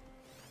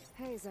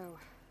 Hey, Zoe.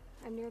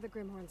 I'm near the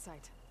Grimhorn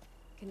site.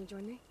 Can you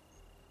join me?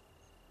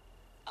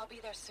 I'll be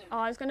there soon. Oh,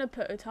 I was gonna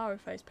put Utaru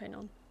face paint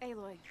on.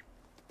 Aloy,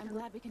 I'm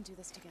glad we can do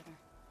this together.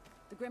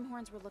 The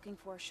Grimhorns we're looking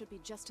for should be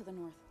just to the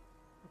north.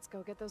 Let's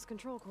go get those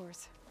control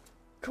cores.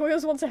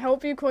 Coils wants to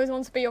help you, Coils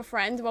wants to be your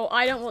friend. Well,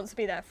 I don't want to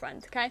be their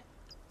friend, okay?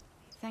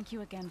 Thank you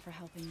again for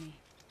helping me.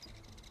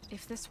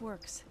 If this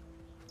works,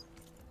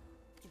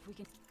 if we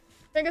can...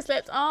 Finger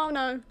slipped. Oh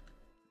no.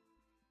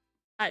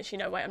 Actually,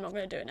 no, wait, I'm not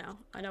going to do it now.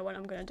 I know when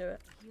I'm going to do it.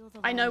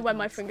 I know when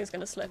my finger's going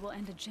to slip. It will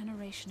end a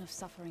generation of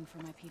suffering for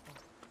my people.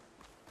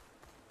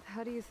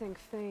 How do you think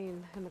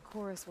Fane and the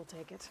chorus will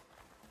take it?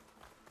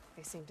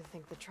 They seem to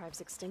think the tribe's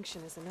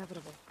extinction is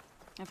inevitable.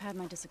 I've had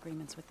my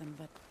disagreements with them,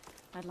 but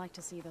I'd like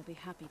to see they'll be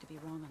happy to be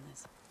wrong on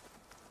this.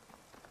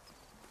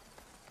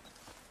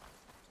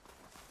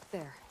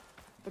 There.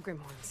 The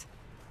Grimhorns.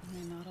 And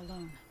they're not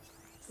alone.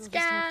 We'll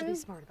just have to be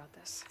smart about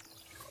this.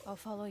 I'll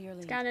follow your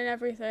lead. Scanning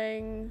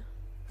everything.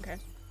 Okay.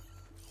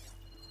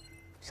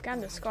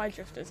 Scanned the Sky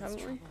Drifters,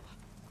 haven't we?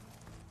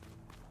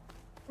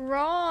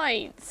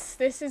 Right.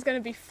 This is going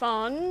to be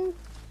fun.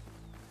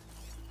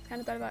 Scan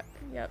the better back.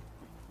 Yep.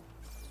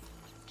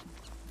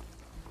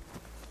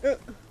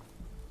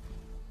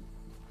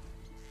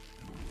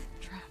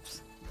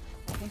 Traps.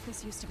 I think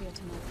this used to be a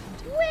tunnel of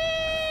hunting.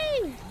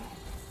 Whee!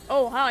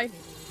 Oh, hi. Maybe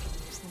we can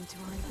use them to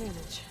our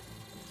advantage.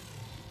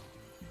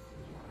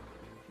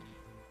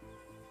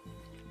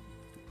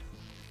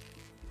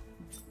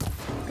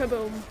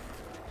 Kaboom.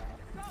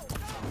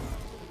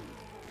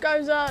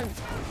 Go zone!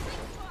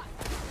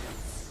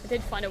 I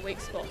did find a weak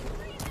spot.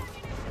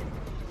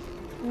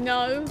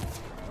 No.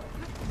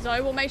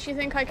 Zoe, what makes you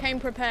think I came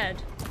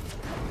prepared?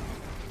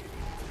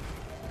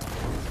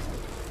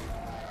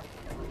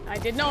 I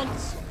did not.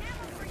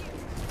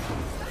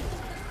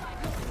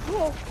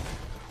 Whoa.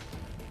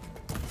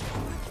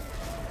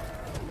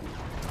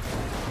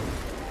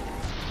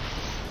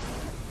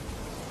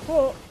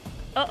 Whoa.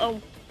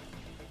 Uh-oh.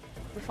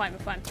 We're fine, we're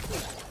fine.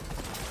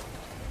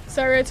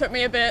 Sorry, it took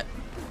me a bit.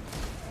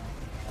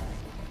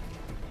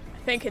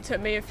 I think it took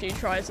me a few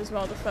tries as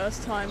well the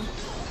first time.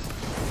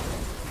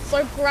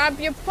 So grab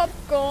your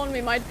popcorn,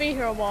 we might be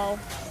here a while.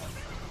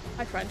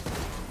 Hi, friend.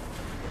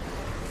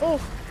 Oh,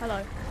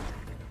 hello.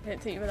 I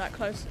didn't think you were that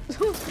close.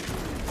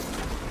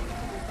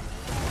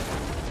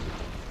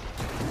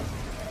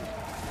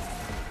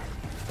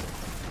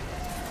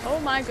 Oh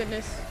my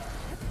goodness.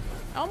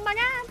 Oh my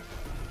god!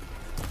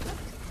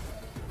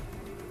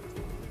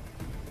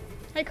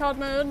 Hey,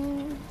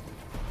 Codman.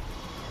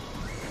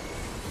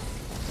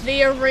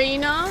 The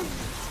arena?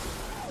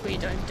 We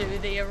don't do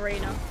the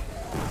arena.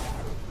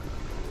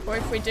 Or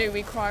if we do,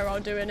 we cry while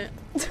doing it.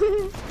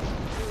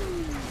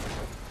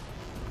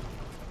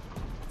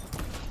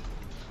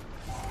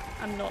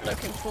 I'm not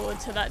looking forward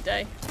to that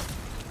day.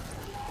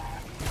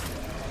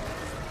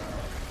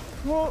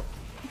 Whoa.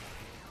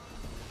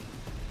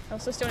 I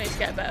also still need to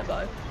get a better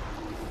bow.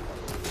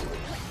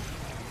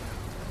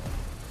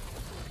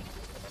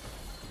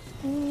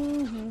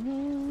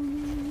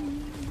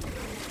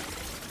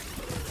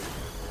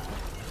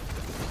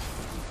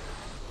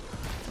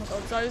 Oh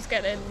god, Zoe's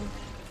getting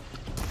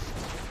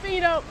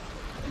beat up.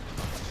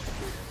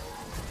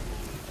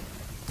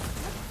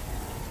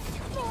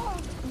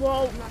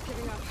 Whoa. I'm not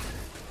giving up.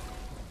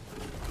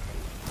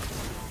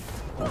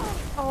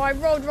 Oh, I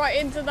rolled right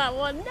into that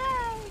one.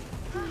 No!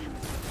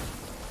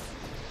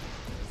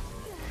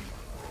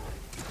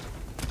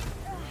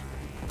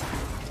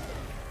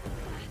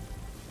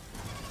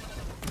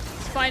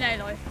 It's fine,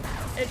 Aloy.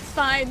 It's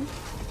fine.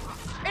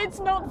 It's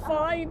not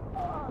fine.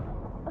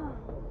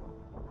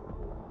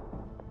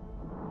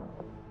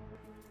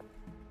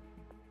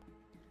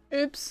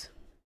 Oops.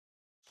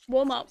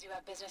 Warm up. You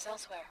have business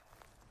elsewhere.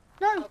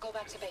 No. I'll go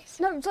back to base.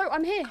 No, Zoe,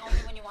 I'm here. Call me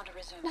when you want to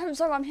resume. No,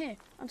 Zoe, I'm here.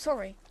 I'm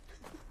sorry.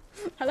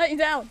 I let you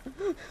down.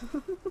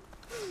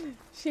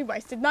 She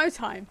wasted no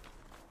time.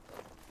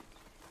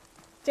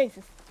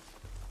 Jesus.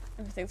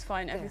 Everything's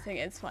fine. Everything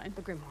is fine.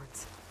 The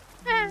Grimhorns.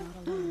 I'm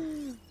not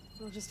alone.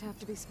 We'll just have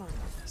to be smart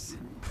with this.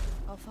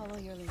 I'll follow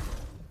your lead.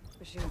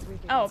 Machines weak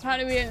Oh, against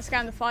apparently we rocks. didn't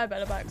scan the fire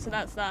better back, so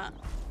that's that.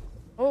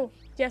 Oh,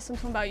 yes, I'm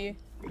talking about you.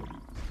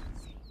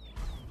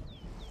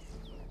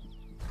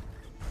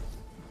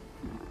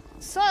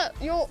 Sir,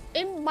 you're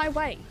in my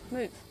way.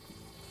 Move.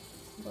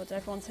 Oh God,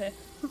 everyone's here.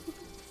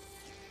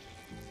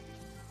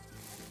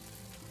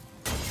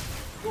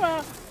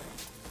 Ah.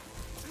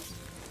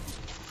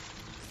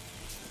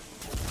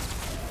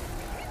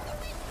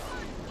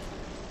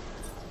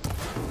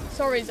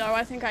 Sorry, Zoe,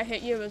 I think I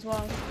hit you as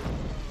well.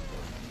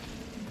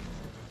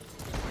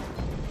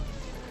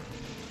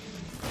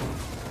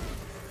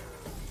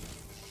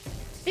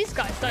 These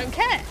guys don't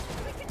care.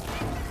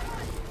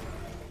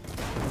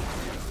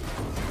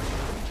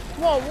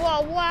 Whoa,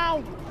 whoa,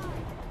 wow.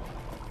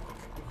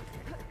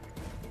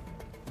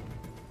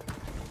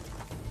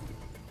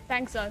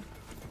 Thanks, Zoe.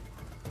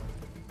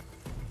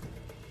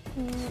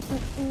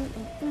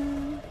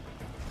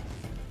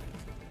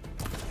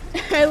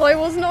 Eloy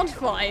was not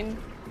fine.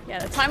 Yeah,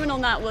 the timing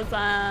on that was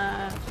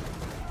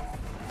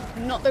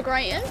not the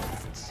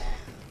greatest.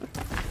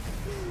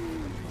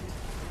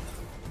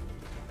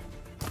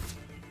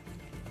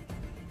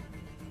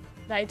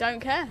 They don't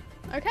care.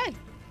 Okay.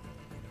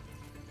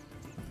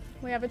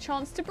 We have a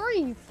chance to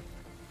breathe.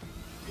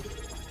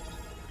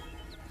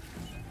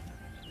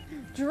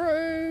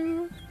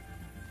 Drew.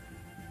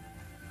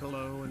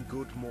 Hello and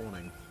good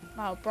morning.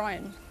 Wow,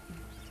 Brian.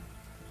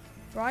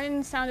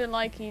 Brian sounded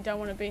like he don't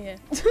want to be here.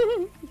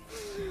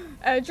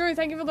 Drew,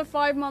 thank you for the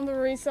 5-month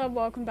resub.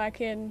 Welcome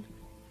back in.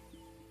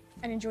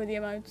 And enjoy the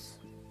emotes.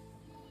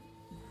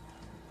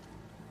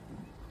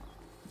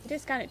 We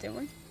did scan it, didn't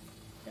we?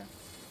 Yeah.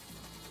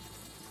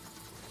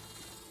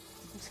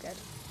 I'm scared.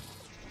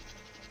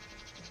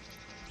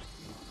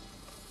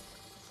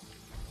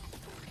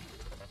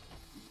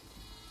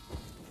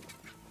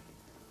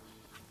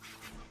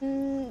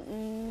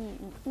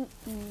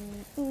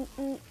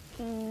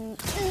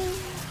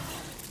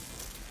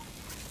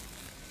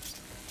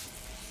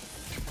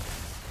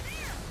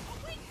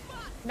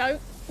 No,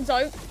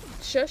 Zoe,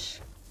 shush.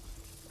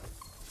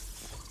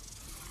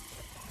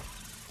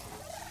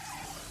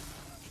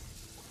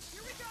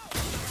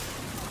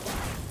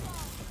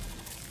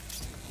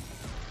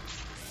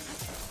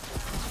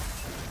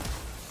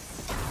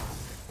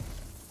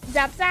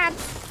 Zap, zap.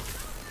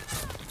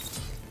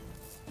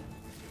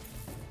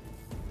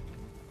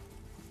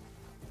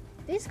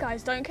 These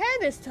guys don't care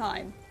this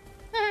time.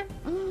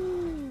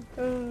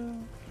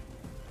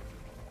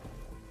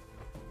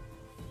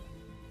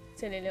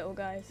 Silly little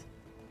guys.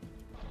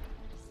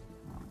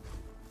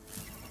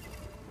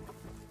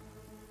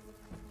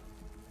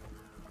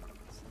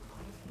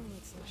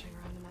 Slushing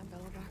around in that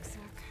bellow-back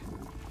sack.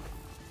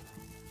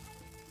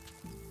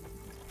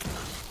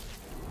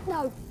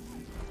 No.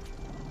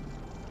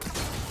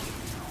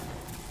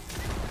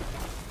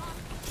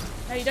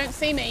 No, you don't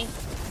see me.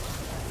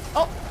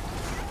 Oh.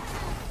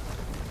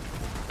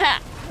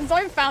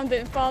 Zoe found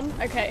it fun.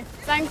 Okay.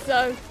 Thanks,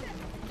 Zoe.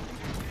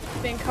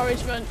 The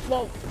encouragement.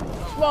 Whoa.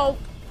 Whoa.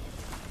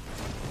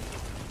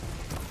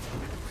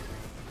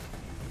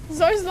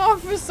 Zoe's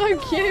laugh was so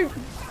cute.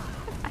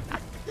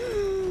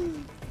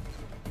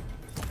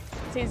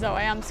 See, Zoe,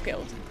 I am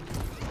skilled.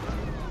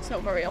 It's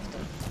not very often.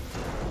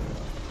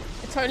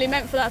 It's totally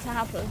meant for that to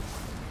happen.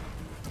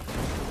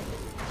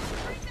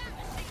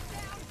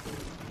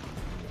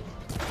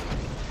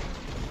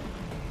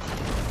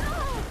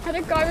 Had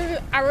a guy with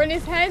an arrow in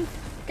his head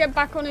get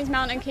back on his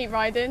mount and keep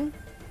riding.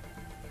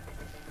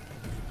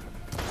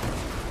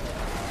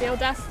 The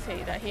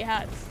audacity that he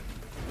has.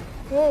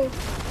 Whoa.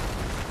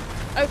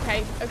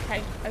 Okay,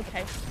 okay,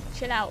 okay.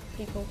 Chill out,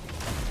 people.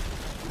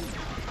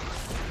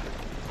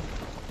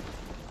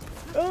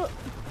 Oh.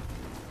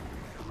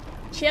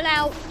 Chill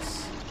out.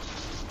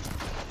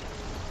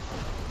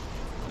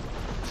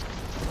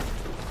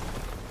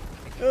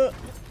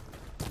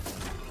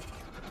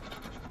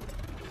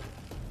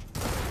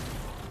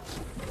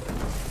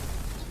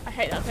 I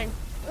hate that thing.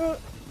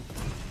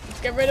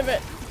 Let's get rid of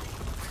it.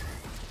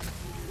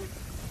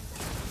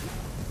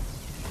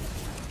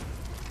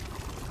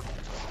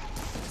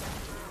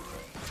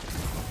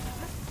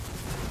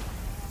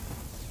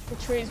 The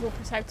trees will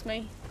protect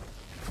me.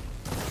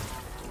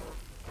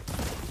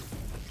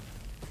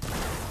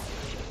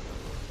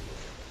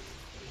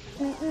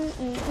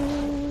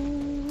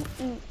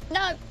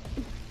 No!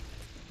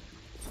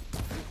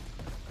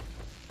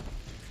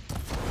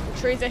 The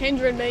trees are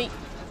hindering me.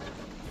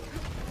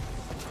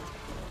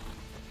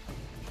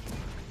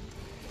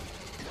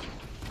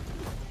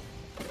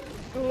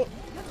 Ooh.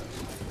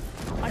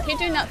 I keep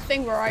doing that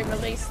thing where I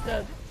release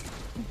the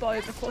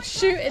bow before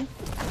shooting.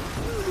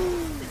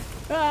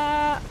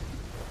 Oh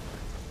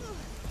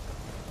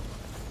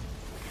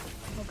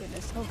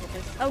goodness, oh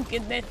goodness, oh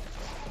goodness.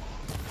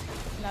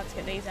 Let's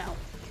get these out.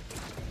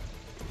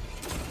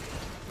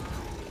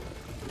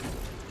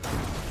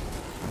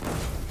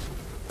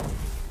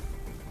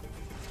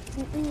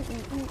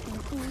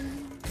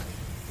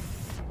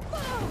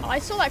 I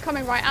saw that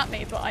coming right at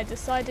me, but I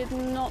decided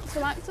not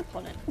to act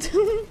upon it.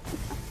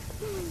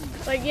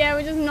 Like, yeah,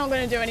 we're just not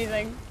going to do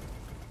anything.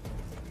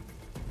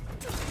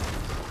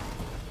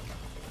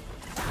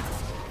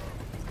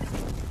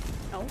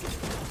 Ow.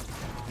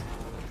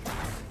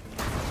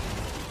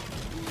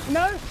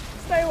 No!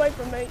 Stay away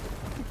from me.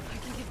 I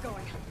can keep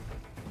going.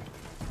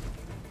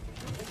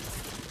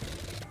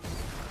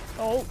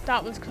 Oh,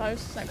 that was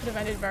close. That could have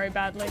ended very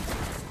badly.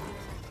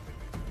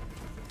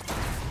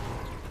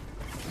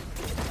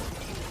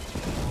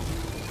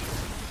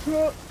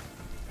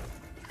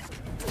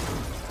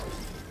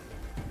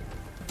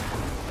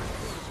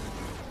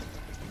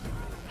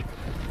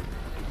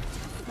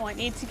 Might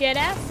need to get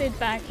acid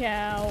back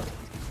out.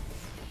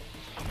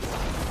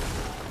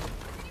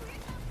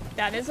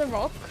 That is a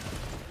rock.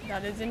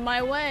 That is in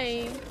my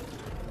way.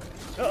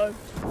 Uh-oh.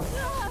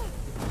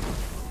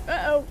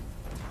 Uh-oh.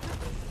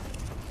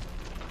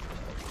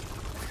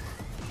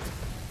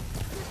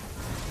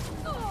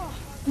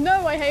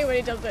 No, I hate when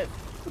he does it.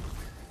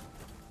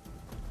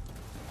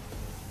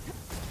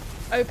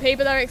 OP,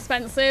 but they're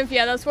expensive.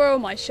 Yeah, that's where all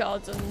my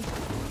shards and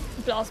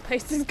blast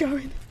paste is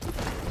going.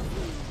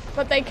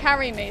 But they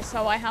carry me,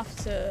 so I have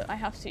to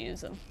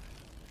use them.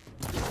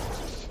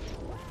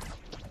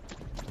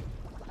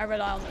 I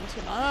rely on them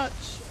too much.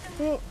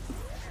 Ooh.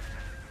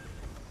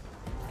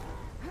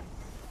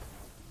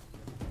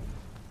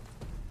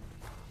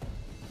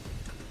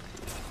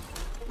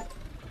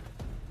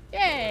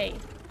 Yay!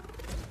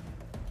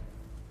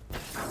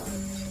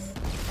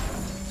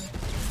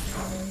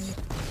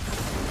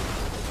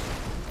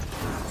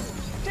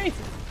 Jesus!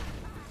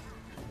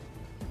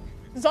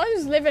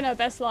 Zoe's living her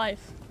best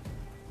life.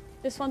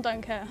 This one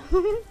don't care.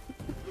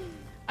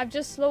 I've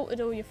just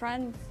slaughtered all your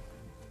friends.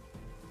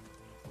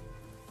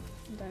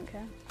 Don't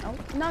care. Oh,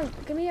 no,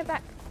 give me it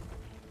back.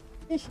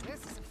 This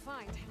is a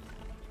find.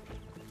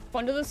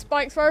 One of the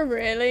spike throw,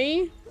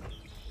 really?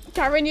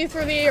 Carrying you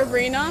through the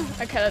arena?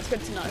 Okay, that's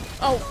good to know.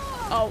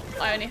 Oh,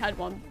 I only had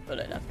one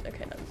bullet left.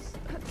 Okay, that's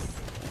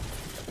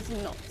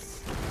not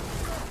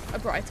a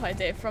bright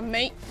idea from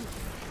me.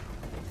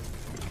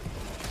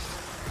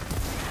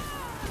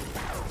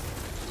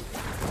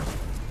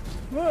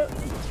 What?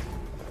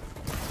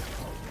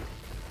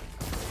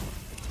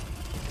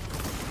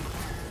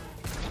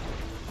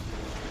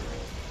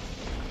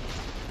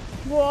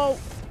 Whoa.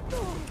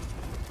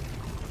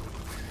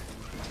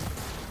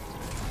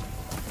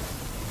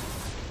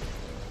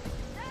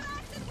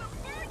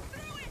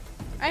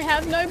 I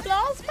have no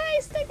blast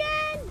paste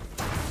again.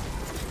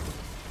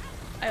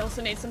 I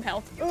also need some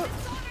health. Ooh.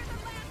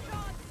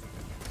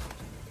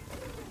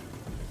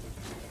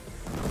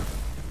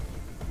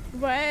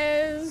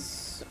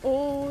 Where's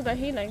all the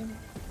healing?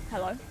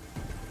 Hello.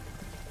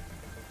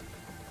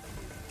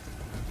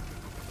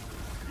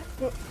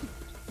 Ooh.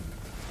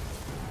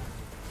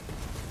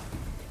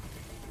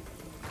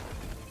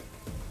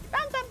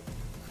 Random.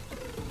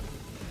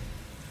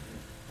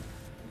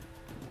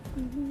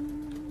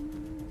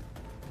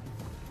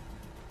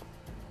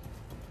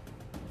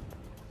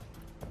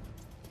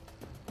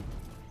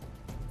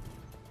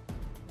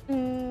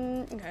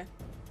 Okay.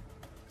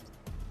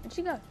 Where'd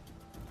she go?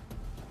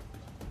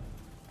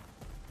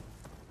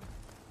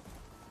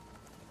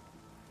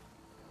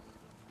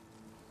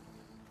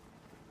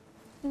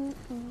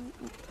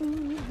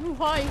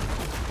 Hi.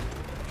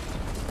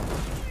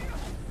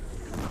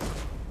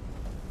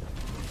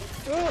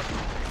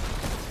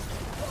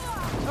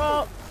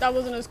 Oh, that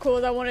wasn't as cool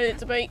as I wanted it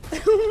to be.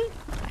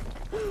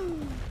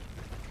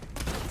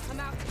 I'm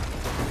out.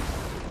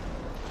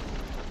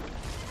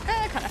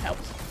 That kind of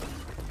helps.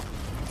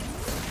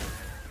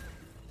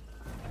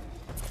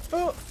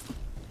 Oh.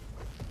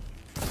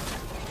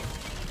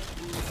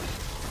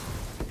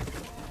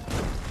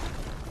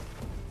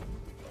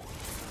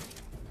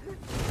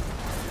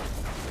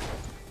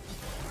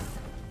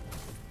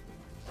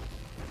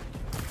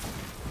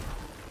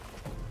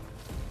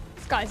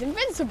 This guy's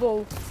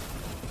invincible.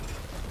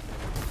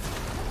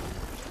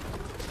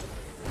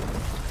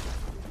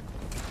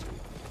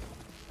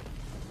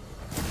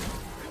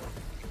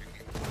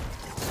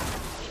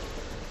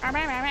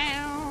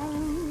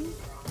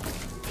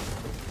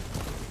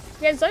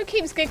 Yeah, Zoe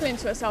keeps giggling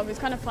to herself. It's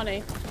kind of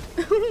funny.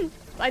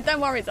 Like,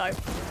 don't worry, Zoe.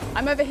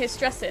 I'm over here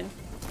stressing.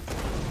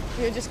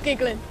 You're just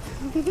giggling.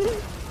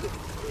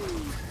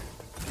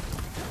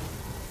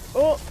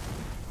 Oh.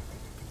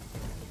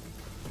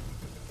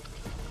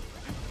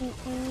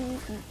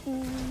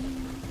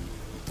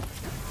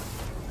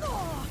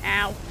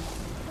 Ow.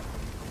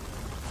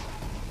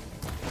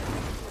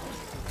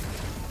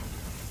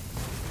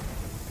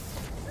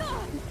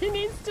 He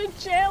needs to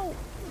chill.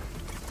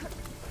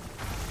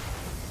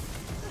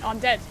 Oh, I'm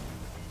dead.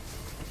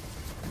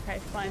 Okay,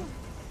 fine.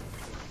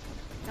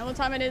 Know what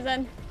time it is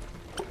then?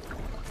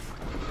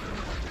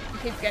 I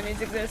keep forgetting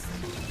these exist.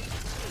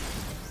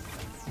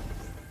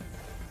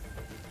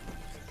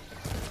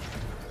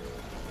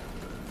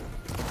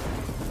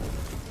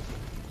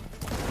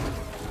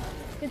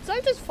 Did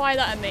Zoe just fire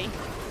that at me?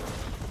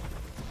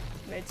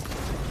 Mid.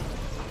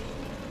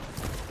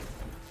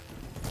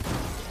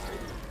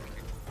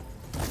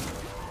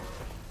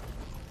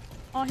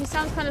 Oh, he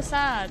sounds kind of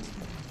sad.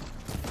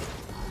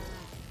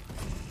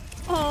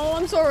 Oh,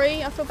 I'm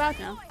sorry. I feel bad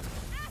now.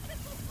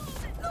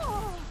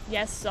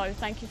 Yes, so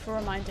thank you for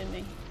reminding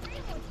me.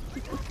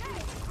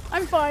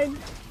 I'm fine.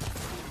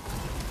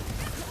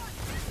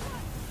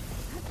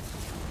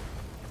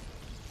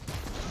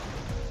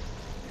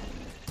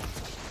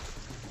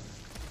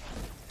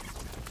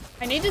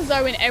 I need to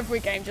zoe in every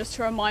game just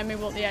to remind me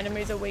what the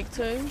enemies are weak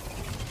to.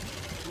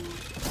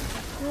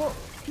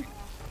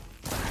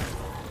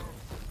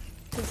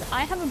 Because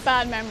I have a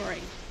bad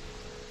memory.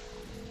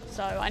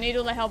 So I need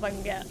all the help I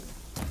can get.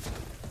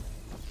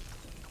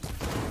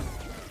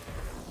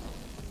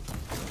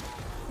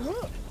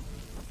 Whoa.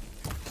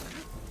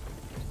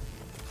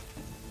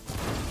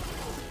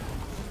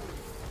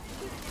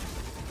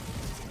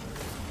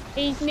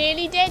 He's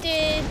nearly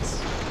deaded.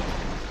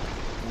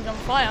 He's on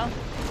fire.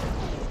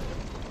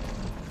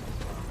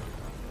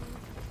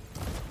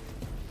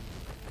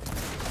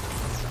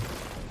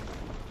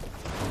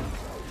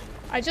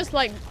 I just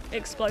like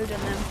exploding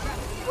them.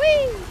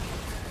 Whee!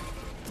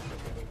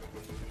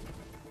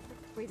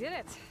 We did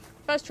it.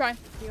 First try.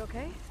 You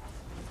okay?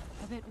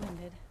 A bit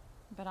winded,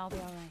 but I'll be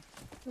all right.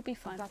 We'll be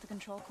fine. Got the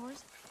control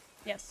cores?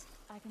 Yes.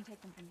 I can take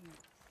them from here.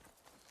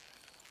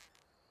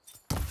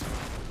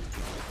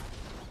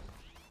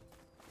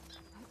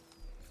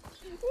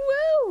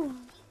 Woo!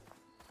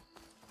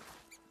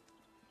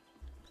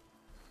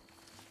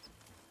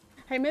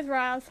 Hey,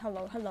 Mithras.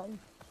 Hello, hello.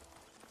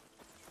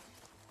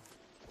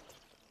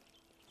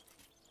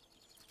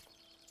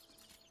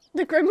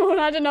 The Grimhorn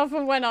had enough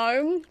and went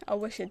home. I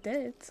wish it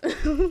did.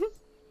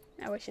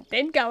 I wish it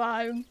did go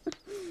home.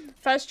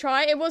 First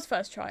try? It was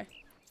first try.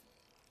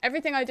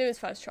 Everything I do is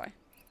first try.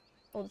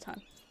 All the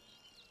time.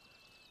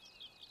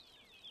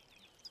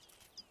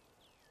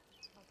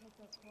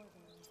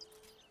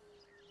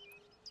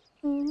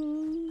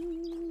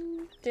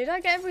 Did I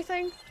get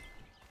everything?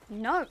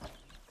 No.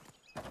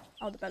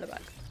 Oh, the belly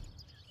bag.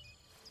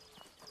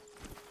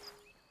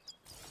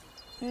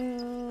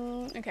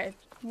 Okay.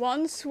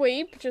 One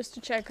sweep just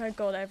to check I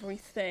got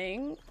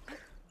everything.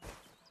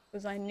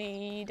 Because I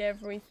need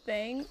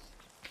everything.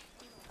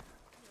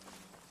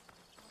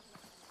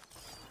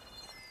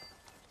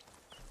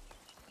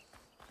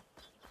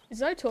 Is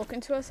Zoe talking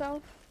to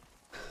herself?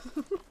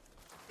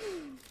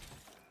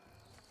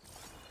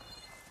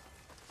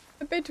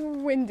 A bit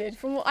winded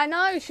from what I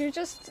know. She was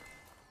just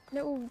a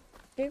little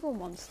giggle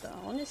monster,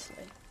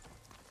 honestly.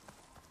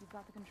 You've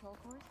got the control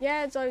cores?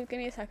 Yeah, Zoe, give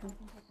me a second.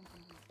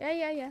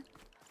 Yeah.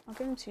 I'll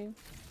give them to you.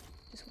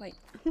 Just wait.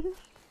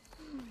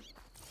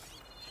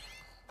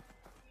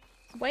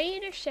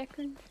 Wait a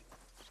second.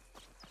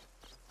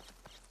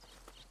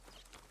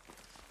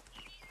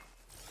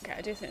 Okay,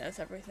 I do think that's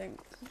everything.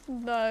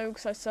 No,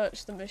 because I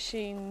searched the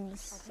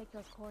machines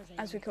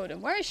as we called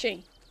them. Where is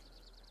she?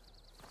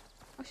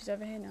 Oh, she's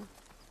over here now.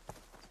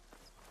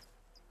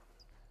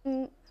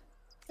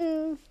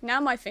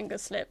 Now my finger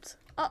slipped.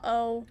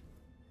 Uh-oh.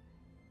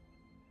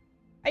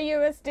 Hey,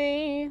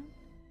 USD.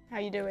 How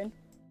you doing?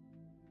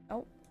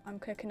 Oh, I'm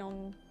clicking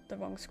on the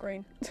wrong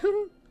screen.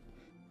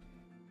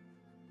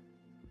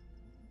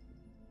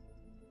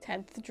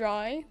 10th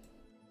dry.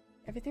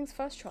 Everything's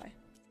first try.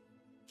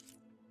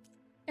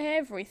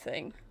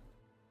 Everything.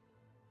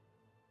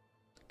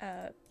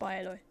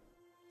 Bye, Eloy.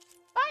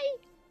 Bye!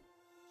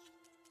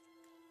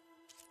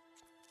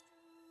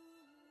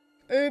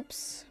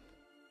 Oops.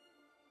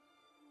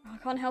 I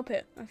can't help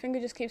it. My finger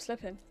just keeps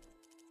slipping.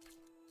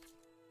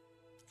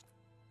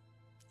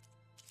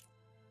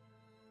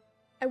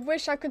 I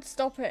wish I could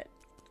stop it.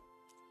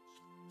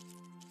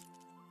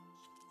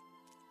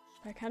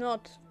 I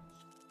cannot.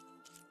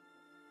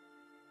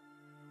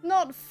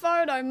 Not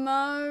photo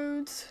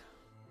mode.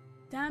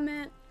 Damn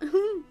it.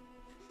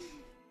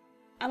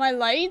 Am I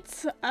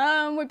late?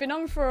 We've been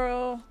on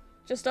for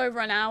just over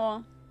an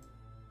hour.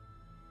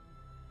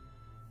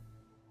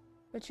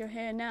 But you're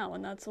here now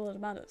and that's all that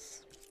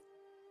matters.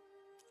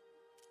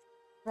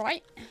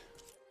 Right?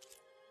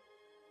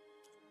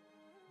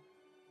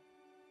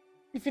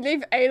 If you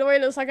leave Aloy,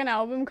 it looks like an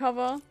album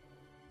cover.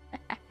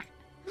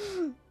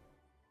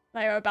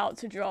 They are about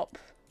to drop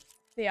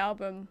the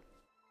album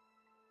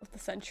of the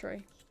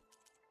century.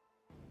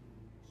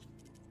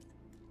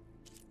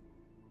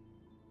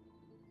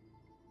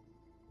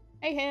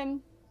 Hey,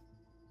 him.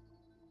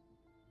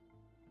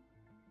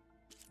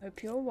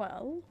 Hope you're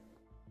well.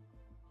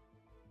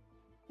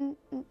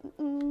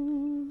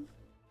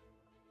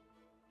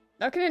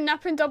 Looking at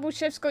napping double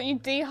shifts got you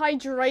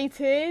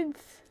dehydrated.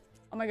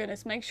 Oh my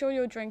goodness, make sure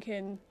you're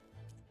drinking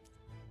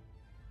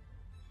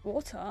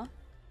water.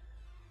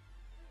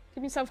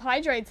 Keep yourself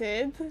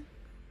hydrated.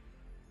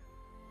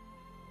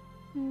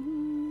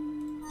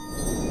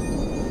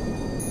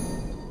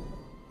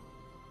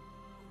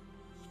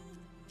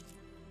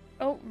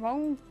 Oh,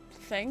 wrong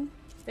thing.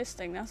 This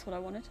thing, that's what I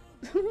wanted.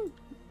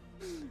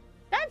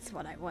 That's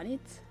what I wanted.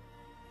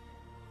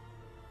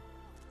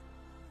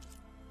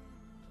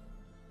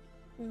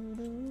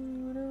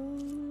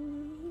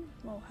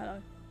 Oh,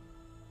 hello.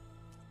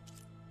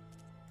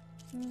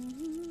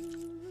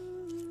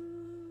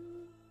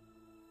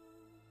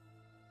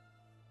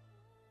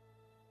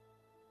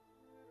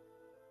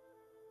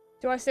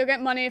 Do I still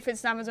get money if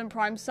it's an Amazon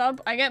Prime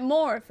sub? I get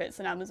more if it's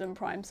an Amazon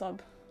Prime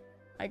sub.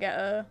 I get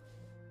a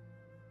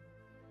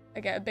I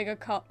get a bigger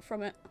cut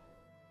from it.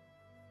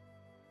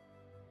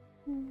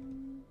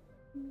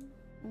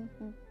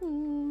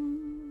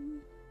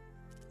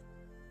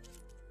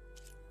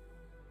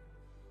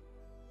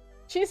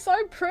 She's so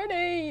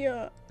pretty!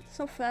 It's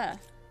not fair.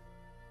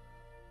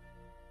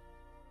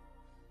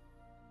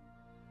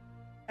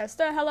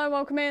 Esther, hello,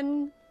 welcome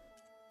in.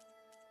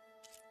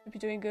 Hope you're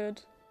doing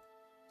good.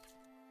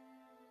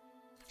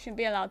 Shouldn't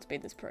be allowed to be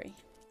this pretty.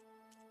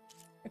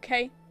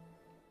 Okay?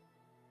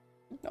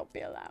 Not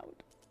be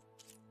allowed.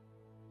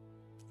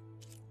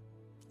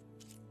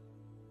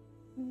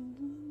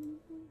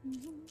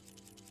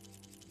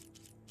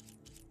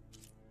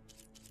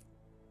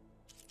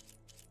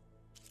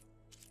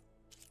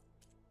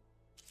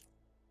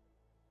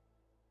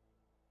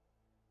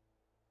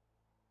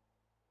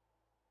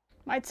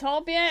 My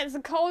top, yeah, it's a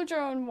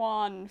cauldron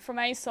one from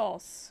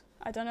ASOS.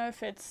 I don't know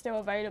if it's still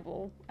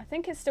available. I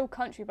think it's still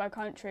country by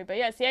country, but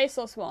yeah, it's the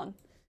ASOS one.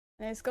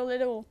 And it's got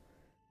little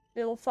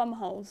thumb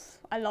holes.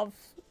 I love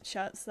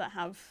shirts that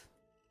have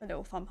the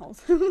little thumb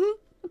holes.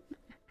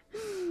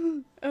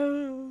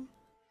 Oh.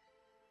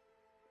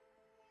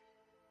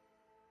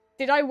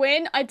 Did I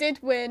win? I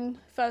did win.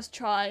 First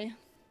try.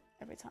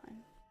 Every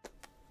time.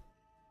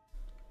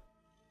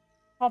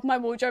 Half my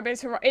wardrobe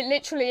is Horizon. It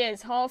literally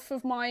is. Half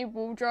of my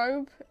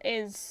wardrobe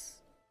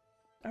is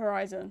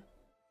Horizon.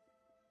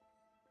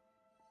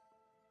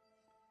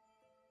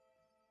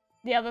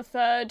 The other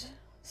third,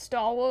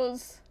 Star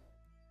Wars.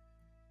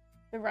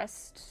 The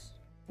rest,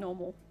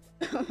 normal.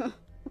 The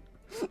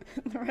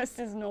rest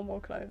is normal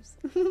clothes.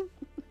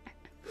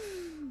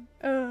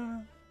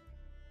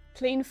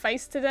 Clean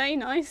face today,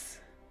 nice.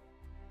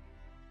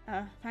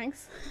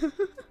 Thanks.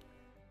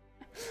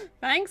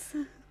 Thanks.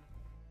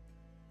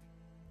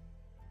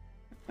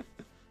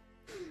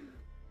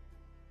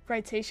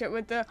 Great t-shirt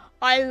with the...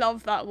 I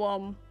love that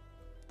one.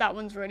 That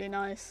one's really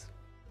nice.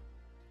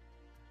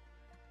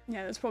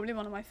 Yeah, that's probably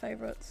one of my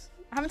favourites.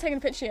 I haven't taken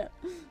a picture yet.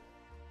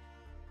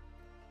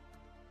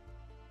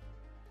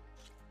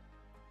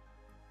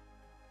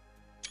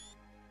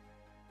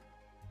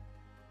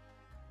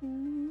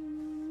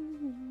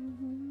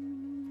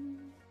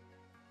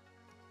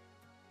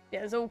 Yeah,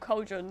 there's all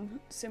cauldron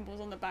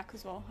symbols on the back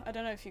as well. I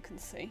don't know if you can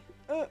see.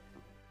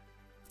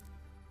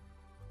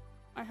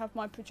 I have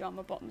my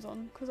pajama bottoms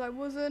on because I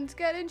wasn't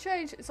getting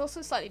changed. It's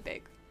also slightly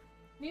big.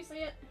 Can you see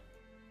it?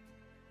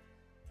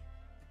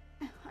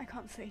 I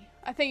can't see.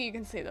 I think you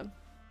can see them.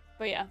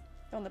 But yeah,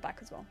 they're on the back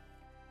as well.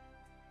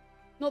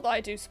 Not that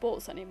I do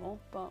sports anymore,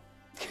 but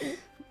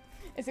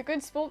it's a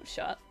good sports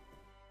shirt.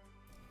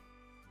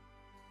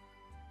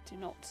 Do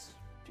not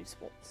do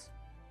sports.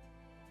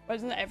 Well,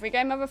 doesn't every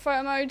game have a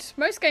photo mode?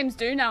 Most games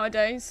do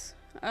nowadays.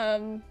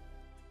 It'll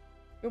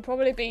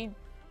probably be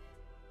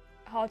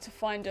hard to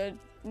find a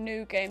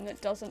new game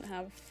that doesn't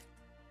have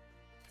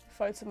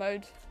photo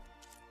mode.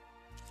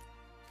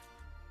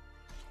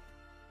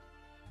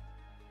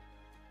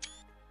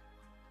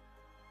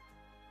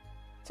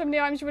 So many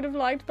items you would have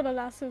liked, but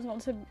alas, it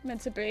was not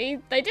meant to be.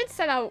 They did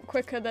sell out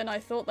quicker than I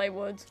thought they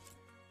would.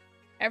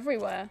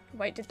 Everywhere.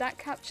 Wait, did that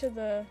capture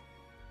the...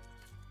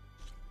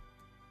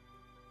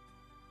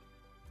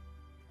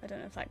 I don't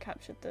know if that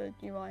captured the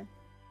UI.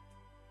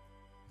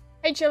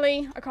 Hey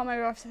Chili, I can't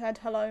remember if I said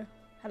hello.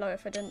 Hello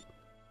if I didn't.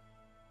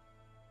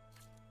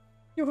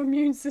 Your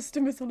immune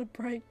system is on a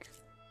break.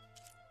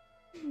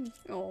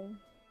 Oh.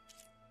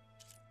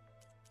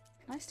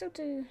 Can I still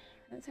do...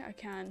 I don't think I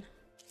can.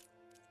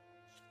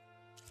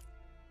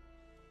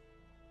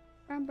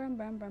 Bram bram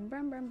bram bram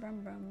bram bram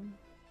bram bram.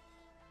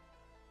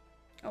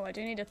 Oh, I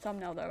do need a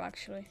thumbnail though,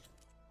 actually.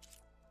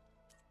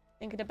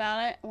 Thinking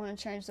about it, I want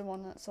to change the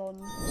one that's on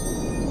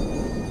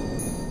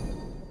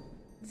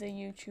the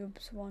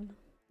YouTube's one.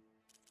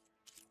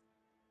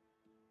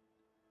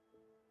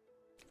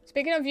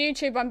 Speaking of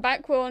YouTube, I'm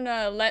back on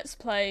Let's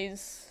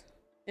Plays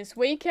this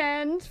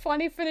weekend.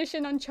 Finally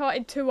finishing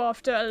Uncharted 2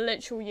 after a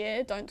literal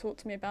year. Don't talk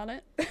to me about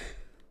it.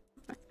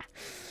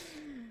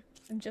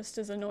 I'm just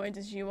as annoyed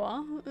as you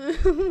are.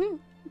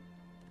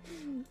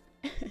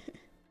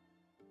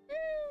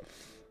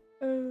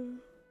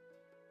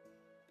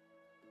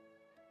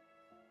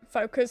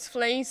 Focus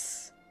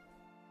fleece.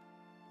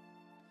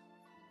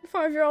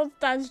 5-year-old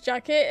dad's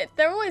jacket.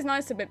 They're always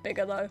nice, a bit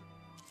bigger though.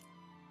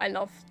 I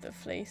love the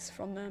fleece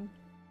from them.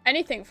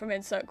 Anything from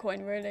Insert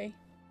Coin, really.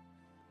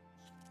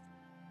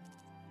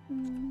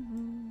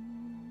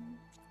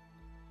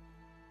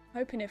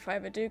 Hoping if I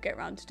ever do get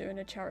around to doing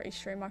a charity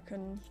stream, I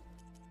can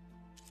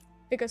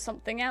figure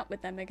something out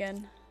with them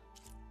again.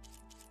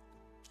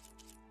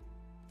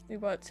 We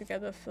worked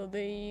together for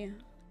the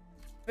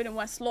Forbidden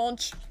West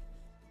launch.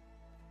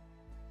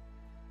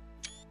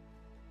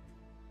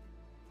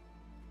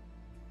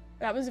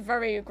 That was a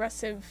very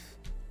aggressive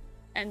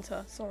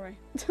enter, sorry.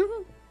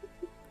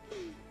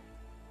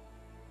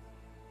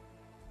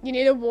 You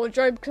need a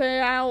wardrobe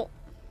clear out.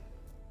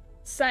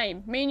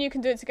 Same. Me and you can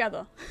do it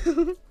together.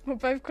 We'll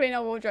both clean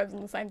our wardrobes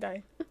on the same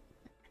day.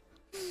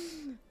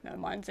 No,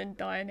 mine's in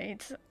dire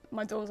need.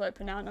 My door's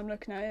open now and I'm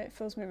looking at it. It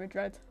fills me with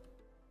dread.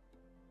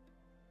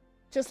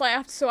 Just like I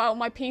have to sort out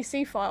my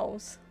PC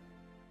files.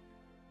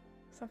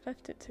 'Cause I've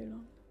left it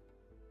too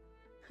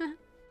long.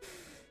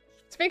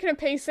 Speaking of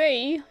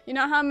PC, you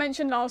know how I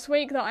mentioned last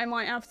week that I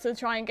might have to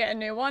try and get a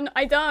new one?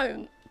 I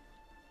don't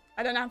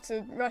have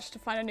to rush to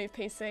find a new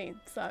PC,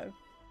 so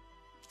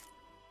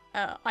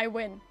I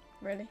win,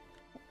 really.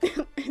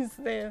 Is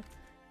the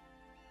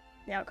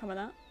outcome of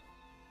that.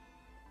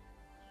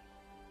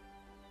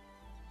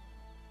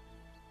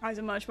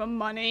 Hasn't much more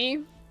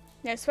money.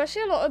 Yeah,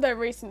 especially a lot of their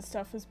recent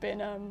stuff has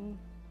been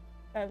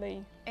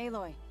fairly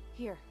Aloy,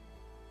 here.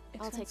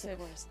 I'll take the expensive.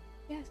 course.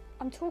 Yes,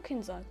 I'm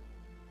talking, Zoe.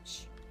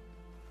 Shh.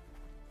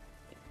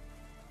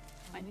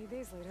 I need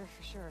these later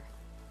for sure.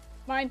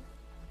 Mine.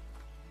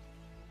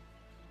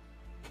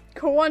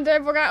 Cool, one day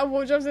we'll get a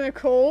wardrobes in a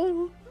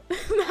call.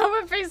 That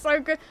would be so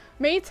good.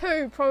 Me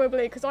too,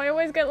 probably, because I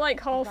always get like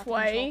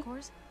halfway.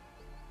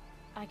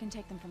 I can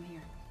take them from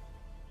here.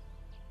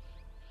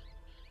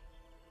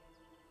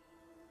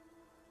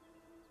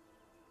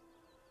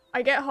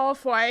 I get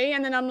halfway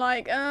and then I'm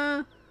like,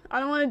 I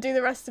don't want to do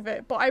the rest of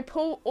it. But I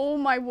pull all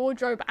my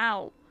wardrobe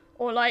out.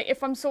 Or like,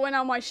 if I'm sorting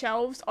out my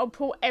shelves, I'll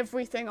pull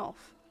everything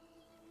off.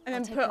 And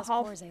then put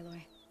half...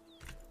 Aloy.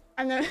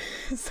 And then...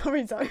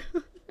 Sorry, Zoe.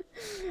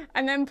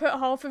 And then put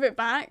half of it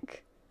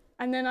back.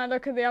 And then I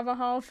look at the other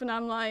half and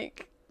I'm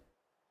like,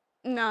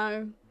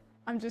 no.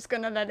 I'm just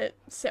going to let it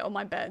sit on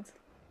my bed.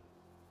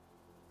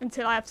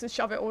 Until I have to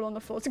shove it all on the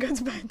floor to go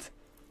to bed.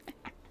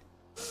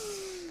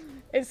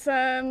 It's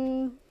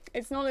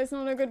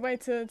not a good way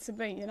to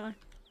be, you know.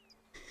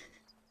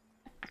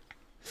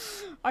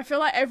 I feel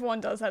like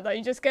everyone does that though.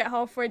 You just get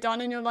halfway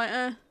done and you're like,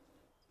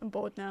 I'm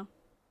bored now.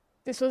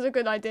 This was a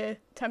good idea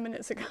 10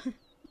 minutes ago.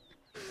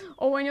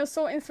 Or when you're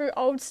sorting through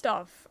old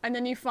stuff and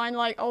then you find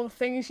like old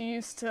things you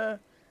used to,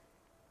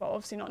 well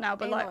obviously not now,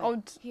 but Aloy, like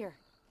old here.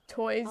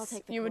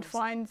 toys you would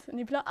find and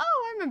you'd be like,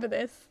 oh, I remember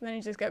this. And then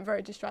you just get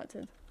very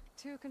distracted.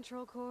 2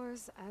 control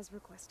cores as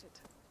requested.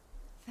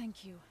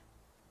 Thank you.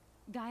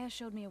 Gaia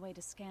showed me a way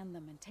to scan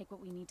them and take what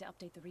we need to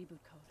update the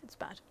reboot code. It's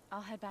bad.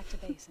 I'll head back to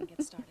base and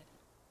get started.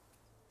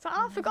 So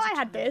oh, I forgot I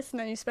had this, and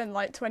then you spend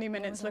like 20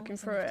 minutes looking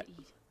through it.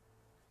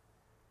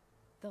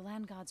 The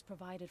land gods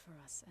provided for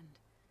us, and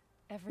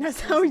every That's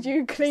how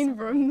you clean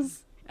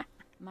rooms.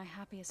 My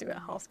happiest Do it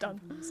half done.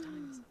 from those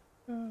times.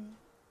 Do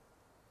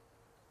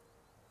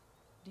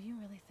you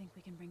really think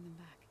we can bring them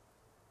back?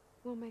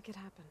 We'll make it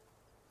happen.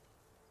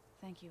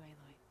 Thank you,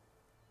 Aloy.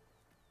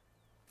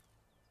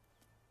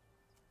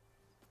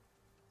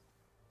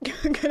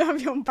 Could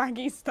have your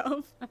baggy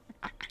stuff.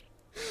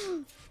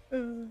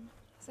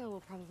 So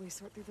we'll probably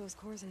sort through those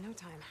cores in no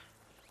time.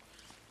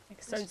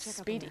 Like so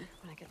speedy.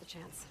 When I get the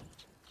chance.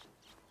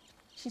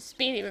 She's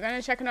speedy. We're going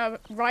to check on her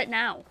right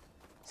now.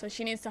 So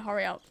she needs to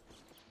hurry up.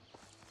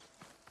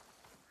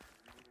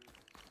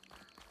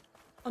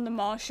 On the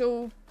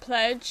Marshall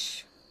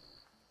pledge.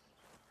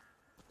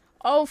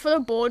 Oh, for the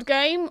board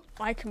game?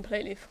 I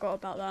completely forgot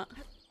about that.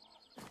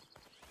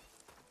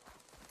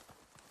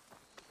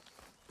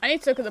 I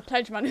need to look at the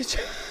pledge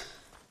manager.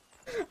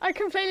 I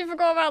completely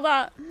forgot about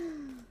that.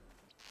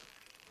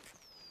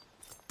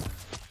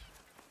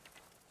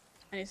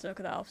 I need to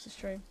look at that after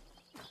stream.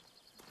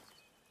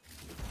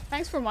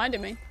 Thanks for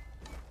reminding me.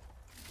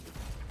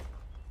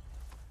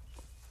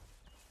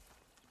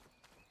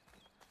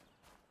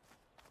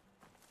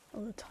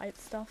 All the tight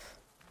stuff.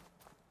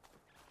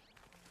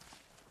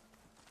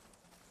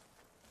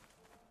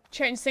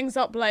 Change things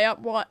up layout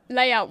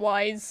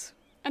wise,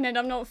 and then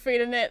I'm not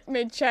feeling it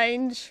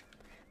mid-change.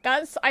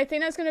 I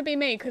think that's gonna be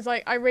me, because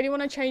like I really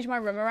want to change my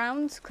room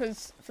around,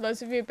 because for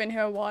those of you who've been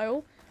here a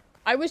while,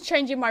 I was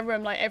changing my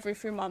room like every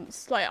few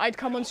months. Like I'd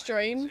come on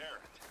stream.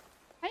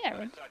 Hi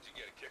Aaron. I thought you'd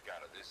get a kick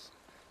out of this.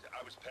 I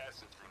was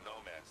passing through no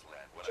man's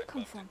land when Where'd you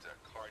come bumped from? into a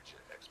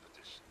Karja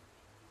expedition.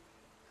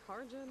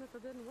 Karja in the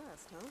Forbidden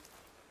West, huh?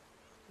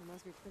 It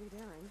must be pretty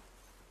daring.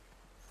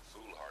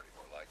 Foolhardy,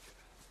 more like it.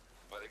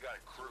 But they got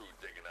a crew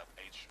digging up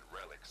ancient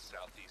relics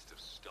southeast of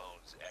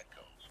Stone's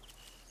Echo.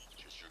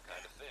 Just your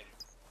kind of thing.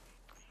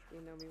 You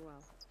know me well.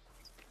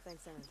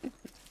 Thanks,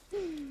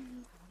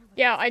 Aaron.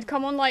 Yeah, I'd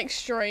come on like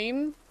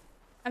stream,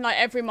 and like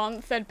every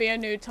month there'd be a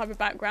new type of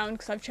background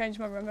because I've changed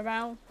my room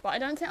around. But I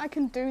don't think I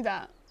can do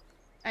that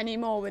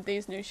anymore with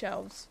these new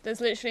shelves.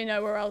 There's literally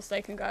nowhere else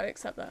they can go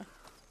except there.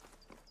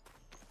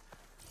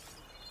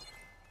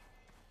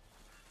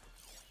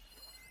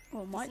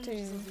 Well, might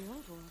do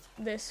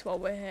this while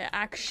we're here.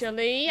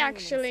 Actually.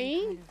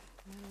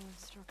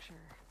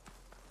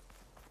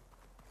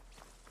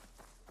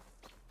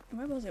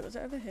 Where was it? Was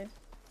it over here?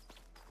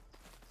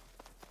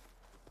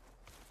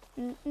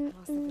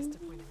 Lost the vista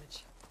point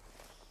image.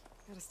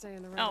 Gotta stay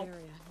in the right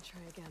area and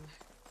try again.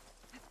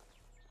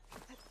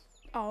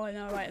 Oh, I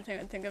know, right. I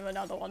think of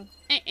another one.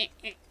 I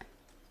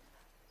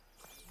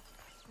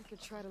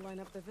could try to line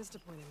up the vista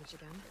point image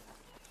again.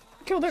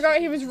 Killed the guy,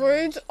 he was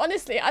rude.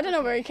 Honestly, I don't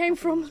know where he came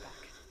from.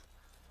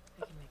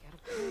 I can make out a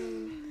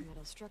plane,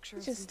 metal structure.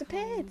 Just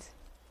appeared.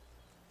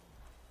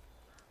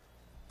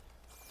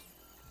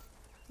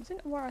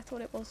 Isn't it where I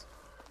thought it was?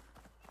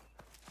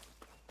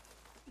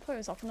 I thought it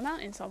was off on the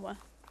mountain somewhere.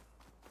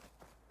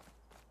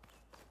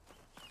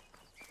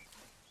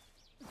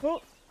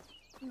 Oh.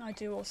 I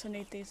do also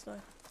need these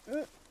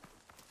though.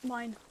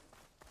 Mine.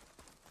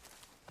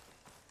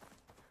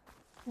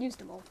 Used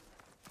them all.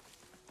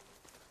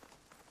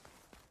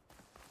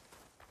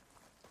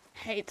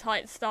 Hate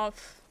tight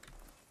stuff.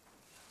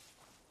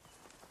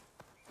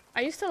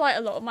 I used to like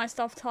a lot of my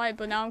stuff tight,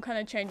 but now I'm kind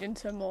of changing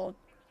to more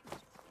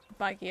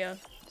baggier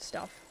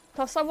stuff.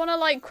 Plus I want to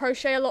like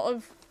crochet a lot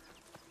of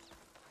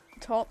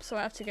tops, so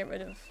I have to get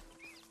rid of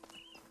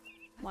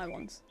my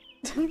ones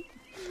to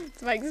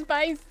make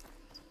space.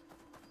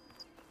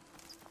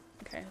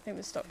 Okay, I think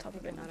we're stocked up a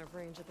bit now. Out of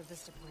range at the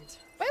vista point.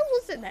 Where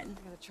was it then?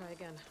 I gotta try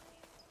again.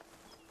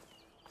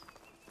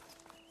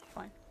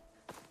 Fine.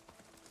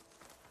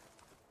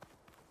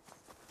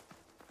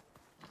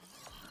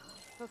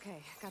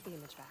 Okay, got the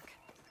image back.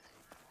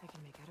 I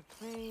can make out a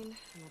plane,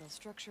 a metal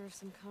structure of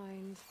some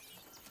kind.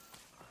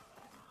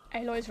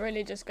 Aloy's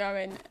really just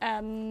going,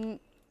 are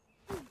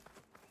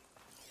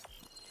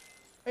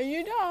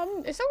you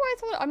done? Is that what I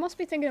thought? I must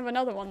be thinking of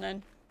another one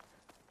then.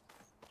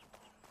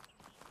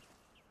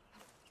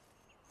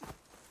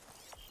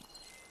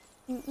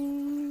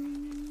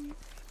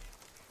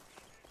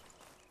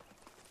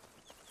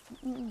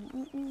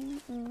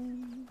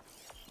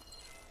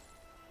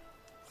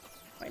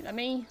 Wait, let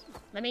me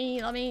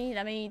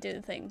do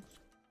the thing.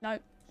 No,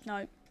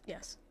 no,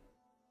 yes.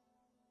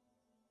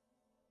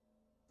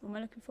 What am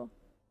I looking for?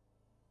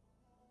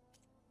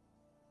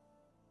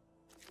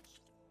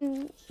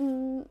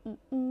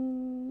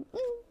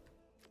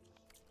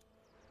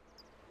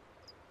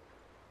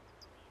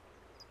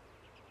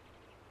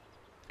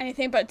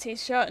 Anything but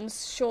t-shirt and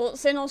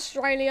shorts in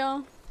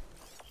Australia?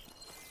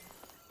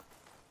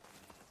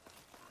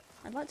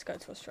 I'd like to go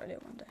to Australia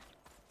one day.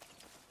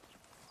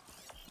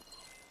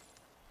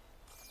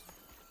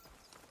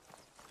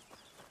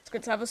 It's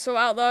good to have a sort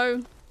out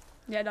though.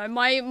 Yeah, no,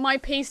 my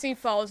PC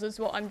files is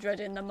what I'm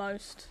dreading the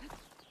most,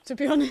 to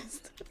be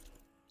honest.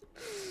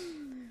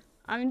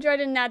 I'm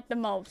dreading that the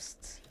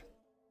most.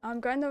 I'm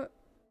going the...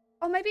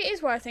 Oh, maybe it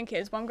is where I think it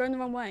is, but I'm going the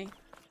wrong way.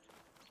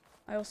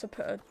 I also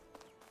put a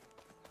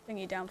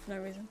thingy down for no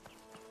reason.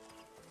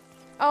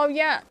 Oh,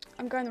 yeah.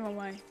 I'm going the wrong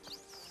way.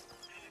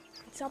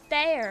 It's up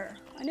there.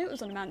 I knew it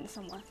was on a mountain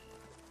somewhere.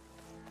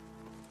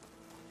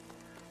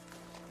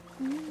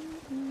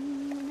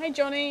 Hey,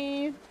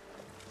 Johnny.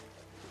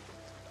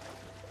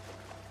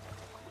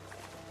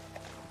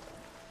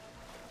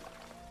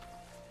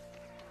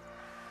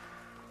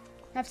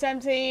 Have to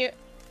empty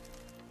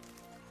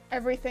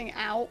everything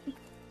out.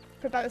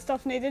 Put back the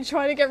stuff needed.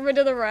 Try to get rid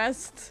of the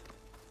rest.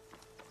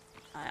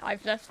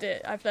 I've left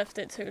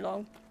it too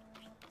long.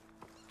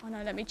 Oh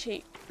no, let me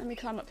cheat. Let me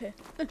climb up here.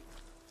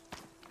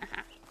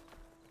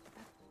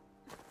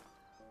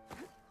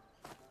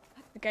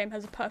 The game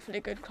has a perfectly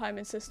good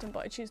climbing system,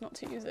 but I choose not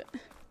to use it.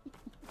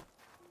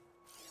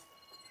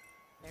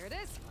 There it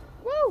is.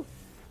 Woo!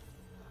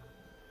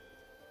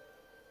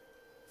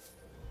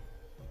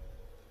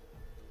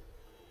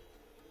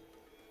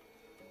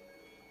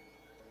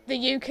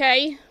 The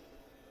UK.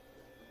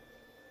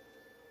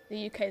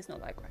 The UK is not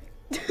that great.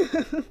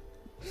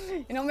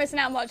 You're not missing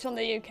out much on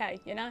the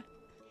UK, you know?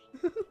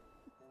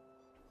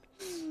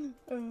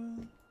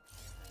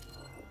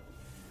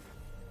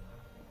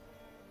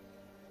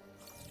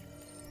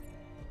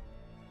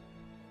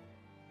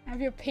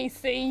 Have your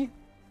PC.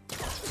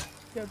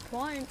 Good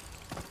point.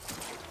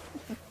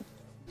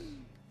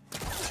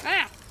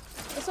 Ah!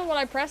 That's not what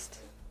I pressed.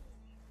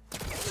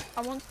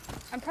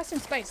 I'm pressing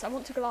space. I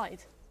want to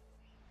glide.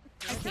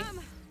 Thank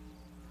you.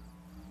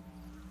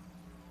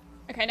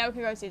 Okay, now we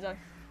can go see Zoe.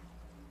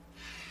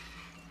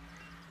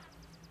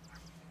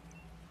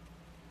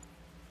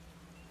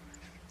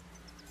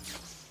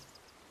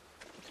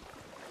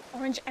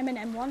 Orange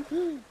M&M one.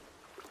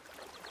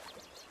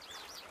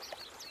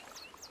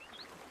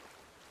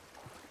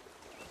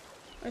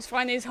 I just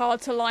find these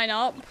hard to line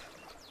up.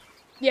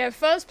 Yeah,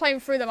 first playing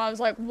through them, I was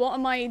like, what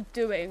am I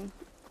doing?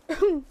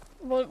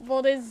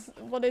 what is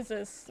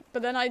this?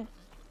 But then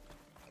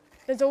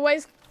there's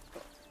always...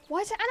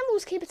 Why do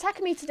animals keep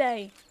attacking me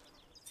today?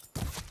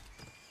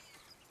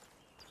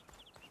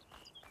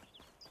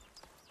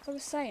 As I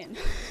was saying.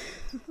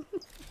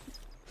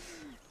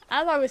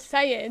 As I was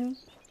saying,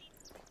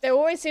 there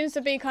always seems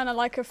to be kind of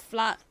like a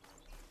flat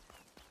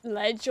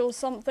ledge or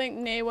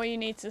something near where you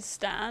need to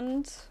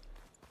stand.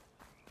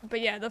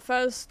 But yeah, the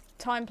first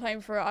time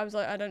playing through it, I was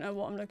like, I don't know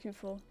what I'm looking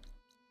for.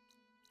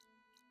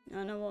 I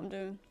don't know what I'm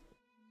doing.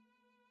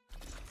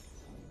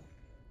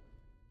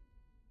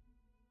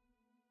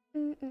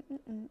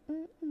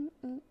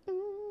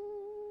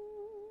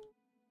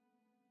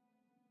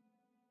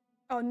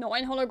 Oh, not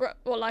in hologram,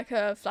 or like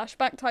a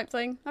flashback type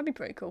thing. That'd be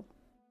pretty cool.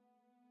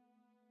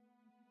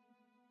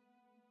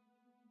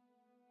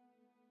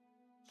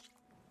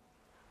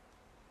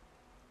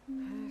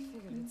 I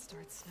figured it'd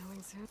start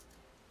snowing soon.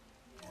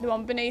 The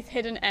one beneath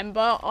Hidden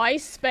Ember. I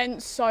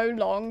spent so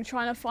long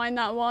trying to find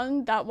that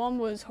one. That one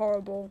was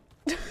horrible.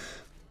 It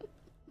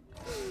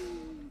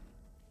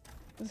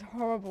was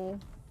horrible.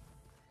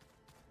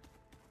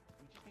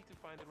 We just need to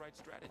find the right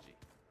strategy.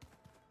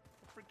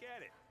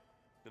 Forget it.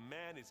 The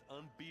man is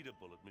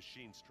unbeatable at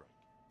machine strike.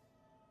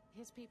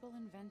 His people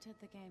invented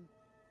the game.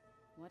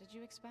 What did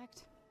you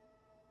expect?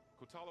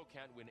 Kotalo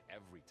can't win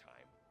every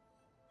time.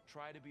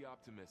 Try to be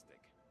optimistic.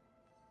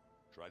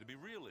 Try to be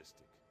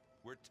realistic.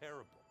 We're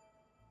terrible.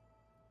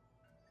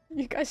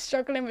 You guys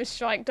struggling with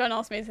strike, don't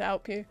ask me to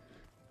help you.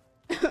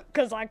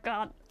 Because I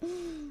can't.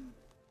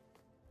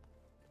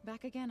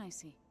 Back again, I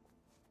see.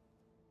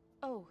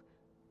 Oh,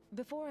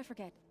 before I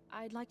forget,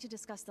 I'd like to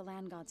discuss the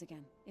land gods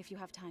again, if you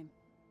have time.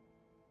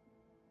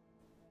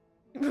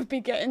 We'll be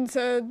getting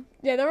to...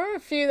 Yeah, there are a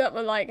few that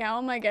were like, how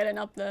am I getting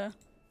up there?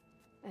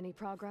 Any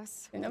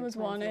progress? I think there with was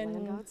your plan one for the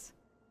land in gods?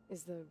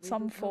 Is the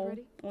some reboot code form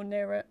ready? or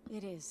near it.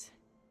 It is.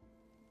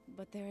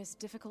 But there is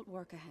difficult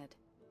work ahead.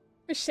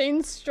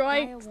 Machine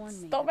strike, Gaia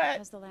warned me stop that it!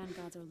 because the land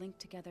gods are linked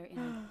together in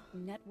a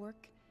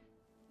network,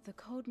 the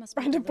code must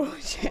be Random delivered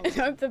bullshit.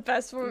 to I all hope the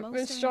best of them. with Most are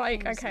in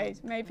strike. plain Okay,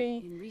 sight, maybe...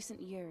 but in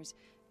recent years,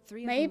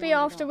 3 of them Maybe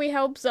wandered after off. we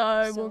help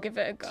Zoe, we'll So, give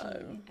it a go.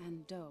 T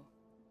and Do.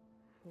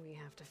 We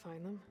have to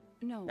find them.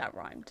 No, That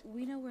rhymed.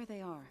 we know where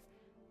they are,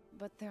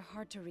 but they're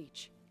hard to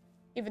reach.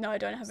 Even though I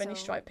don't have any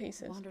So, strike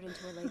pieces. Wandered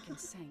into a lake and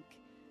sank.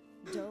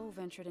 Do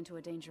ventured into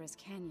a dangerous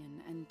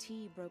canyon, and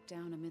T broke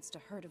down amidst a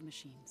herd of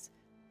machines.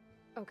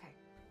 Okay.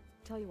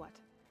 Tell you what.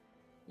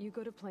 You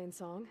go to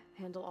Plainsong,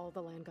 handle all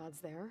the land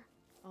gods there.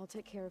 I'll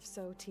take care of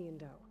So, T, and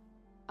Do.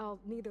 I'll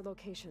need their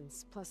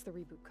locations, plus the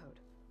reboot code.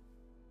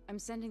 I'm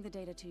sending the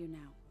data to you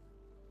now.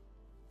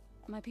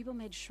 My people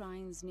made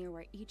shrines near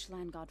where each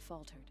land god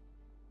faltered.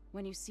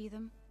 When you see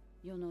them,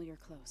 you'll know you're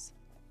close.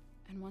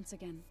 And once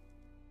again,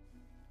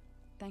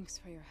 thanks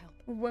for your help.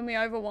 We'll win me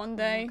over one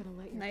day. I'm not gonna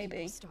let your Maybe.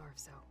 people starve,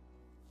 So.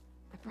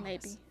 I promise.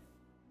 Maybe.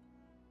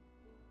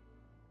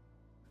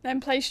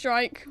 Then play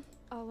strike.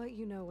 I'll let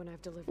you know when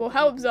I've delivered. We'll the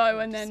help reboot Zoe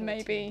code and to then So, T,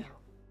 maybe... and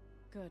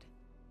Do. Good.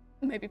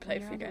 Maybe play a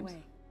When few you're games.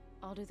 underway,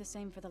 I'll do the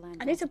same for the land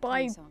I need gods to at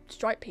buy Plainsong.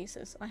 strike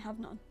pieces. I have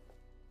none.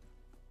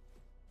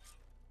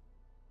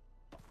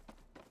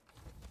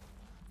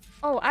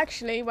 Oh,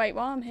 actually, wait,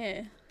 while I'm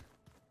here.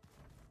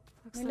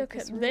 Looks Let me like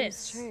look at room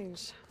this. has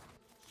changed.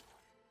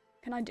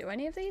 Can I do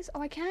any of these?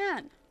 Oh, I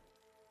can.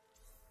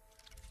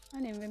 I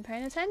haven't even been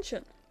paying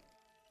attention.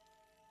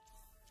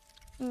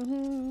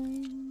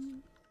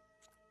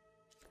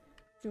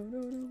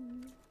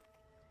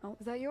 Oh.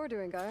 Is that your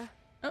doing, Gaia?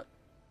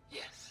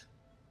 Yes.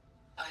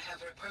 I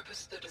have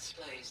repurposed the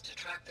displays to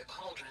track the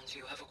cauldrons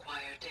you have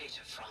acquired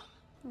data from.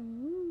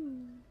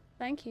 Ooh,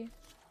 thank you.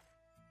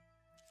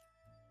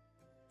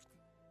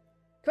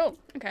 Cool,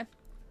 okay.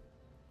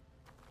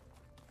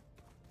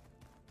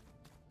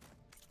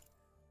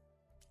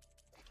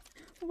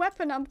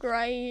 Weapon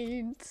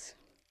upgrades.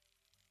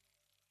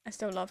 I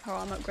still love how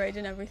I'm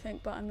upgrading everything,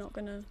 but I'm not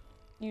gonna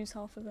use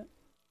half of it.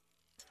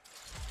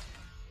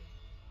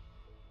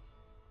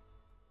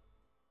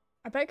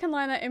 I bet I can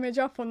line that image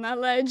up on that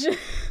ledge.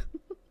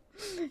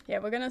 Yeah,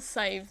 we're gonna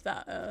save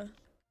that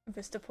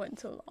vista point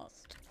until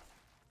last.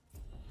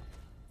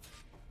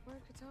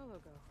 Where'd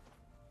Kotalo go?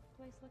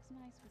 Place looks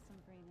nice with some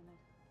green in it.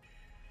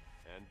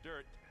 And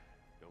dirt.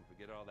 Don't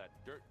forget all that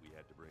dirt we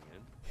had to bring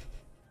in.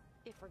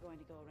 If we're going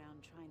to go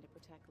around trying to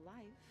protect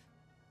life,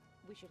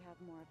 we should have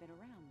more of it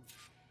around.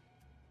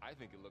 I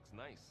think it looks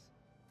nice.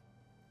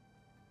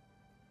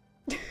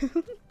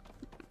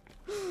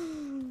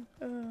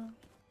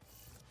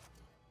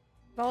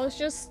 Val's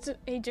just,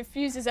 he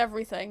diffuses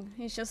everything.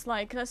 He's just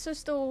like, let's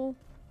just all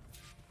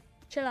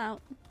chill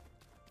out.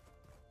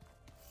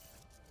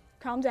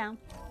 Calm down.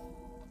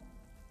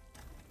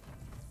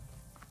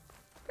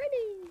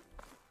 Pretty.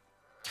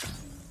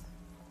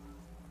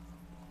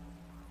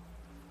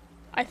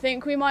 I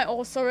think we might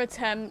also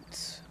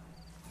attempt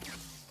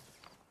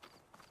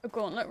a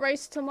gauntlet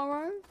race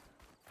tomorrow.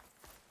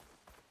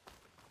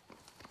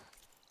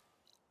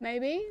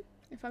 Maybe,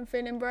 if I'm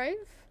feeling brave.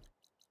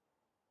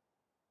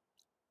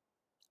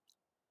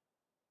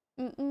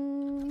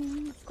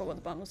 I forgot what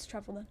the button was to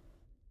travel then.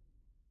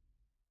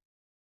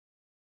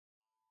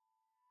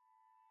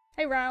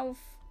 Hey Ralph.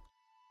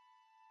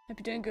 Hope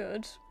you're doing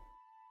good.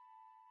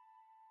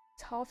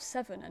 It's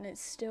 7:30 and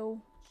it's still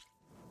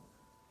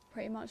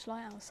pretty much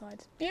light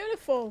outside.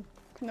 Beautiful!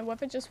 Can the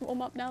weather just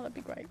warm up now? That'd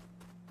be great.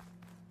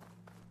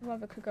 The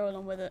weather could go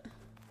along with it.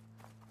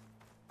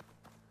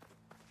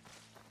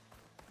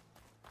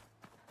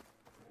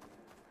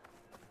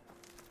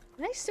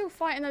 Are they still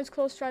fighting those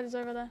claw striders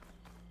over there?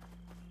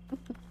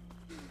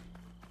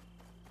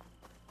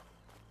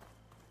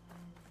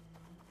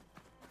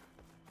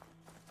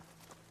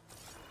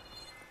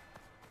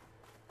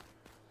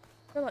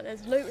 I feel like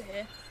there's loot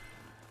here.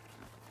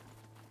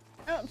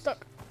 Oh, I'm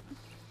stuck.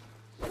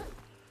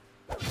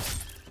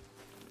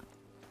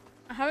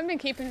 I haven't been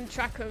keeping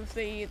track of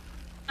the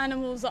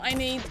animals that I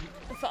need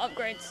for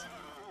upgrades.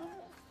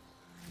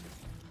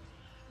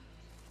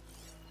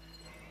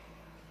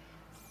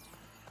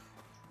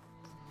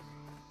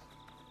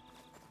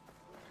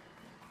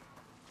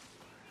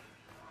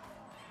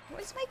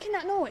 What is making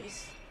that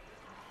noise?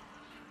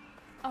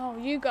 Oh,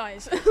 you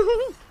guys.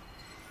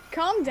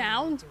 Calm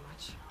down. Too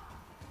much.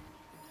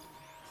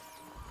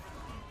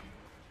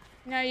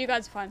 No, you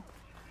guys are fine.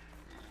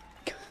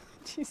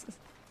 Jesus.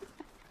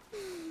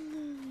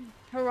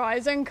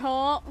 Horizon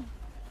cart.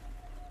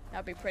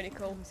 That'd be pretty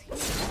cool.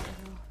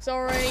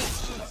 Sorry.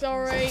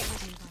 Sorry.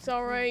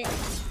 Sorry.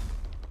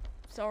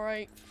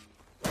 Sorry.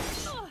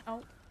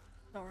 Oh.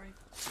 Sorry.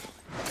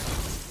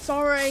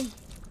 Sorry.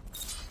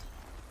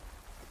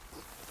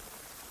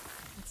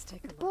 Let's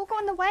take a look. Ball got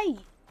in the way.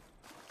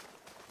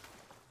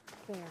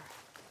 There.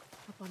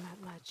 Up on that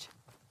ledge.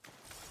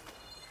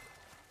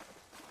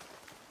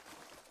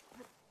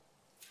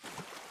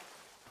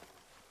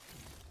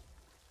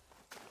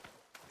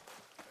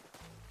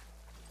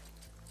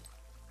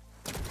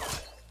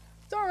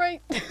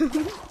 Sorry.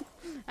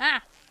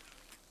 Ah.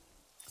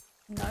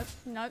 Nope.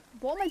 Nope.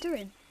 What am I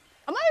doing?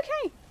 Am I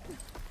okay?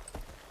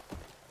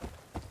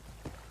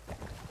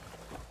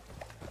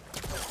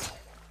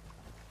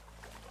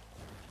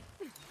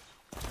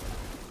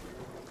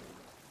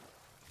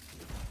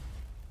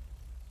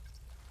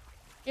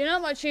 You're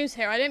not much use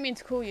here. I didn't mean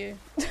to call you.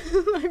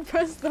 I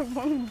pressed the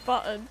wrong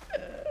button.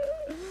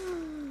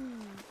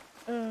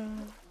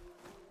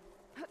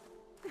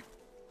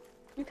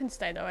 You can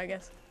stay though, I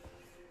guess.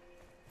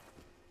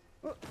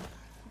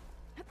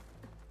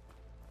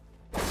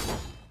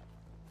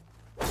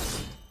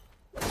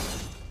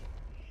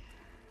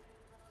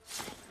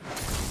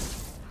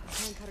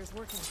 Handcutter's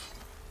working.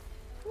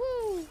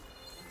 Woo!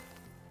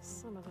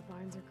 Some of the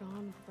vines are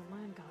gone, but the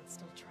land god's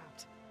still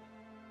trapped.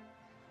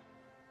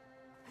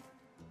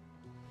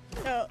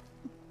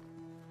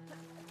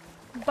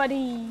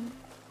 Buddy.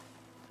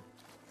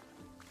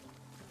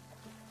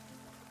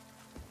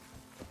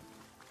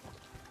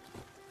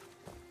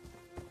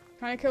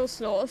 Trying to kill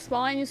Slaughter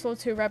Spine, you saw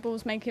 2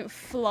 rebels make it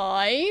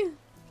fly.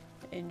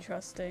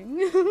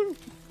 Interesting.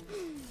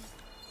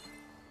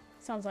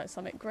 Sounds like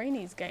something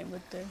Grainy's game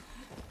would do.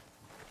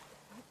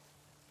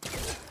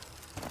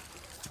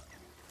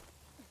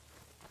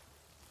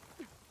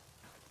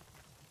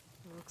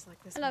 Looks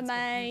like this. Hello,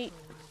 mate.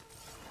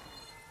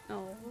 Oh.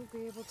 I won't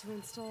be able to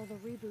install the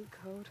reboot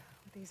code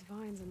with these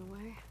vines in the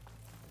way.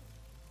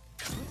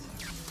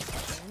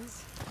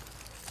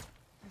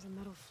 There's a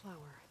metal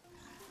flower.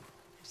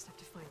 I just have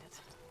to find it.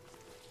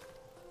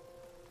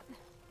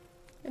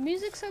 The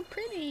music's so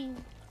pretty.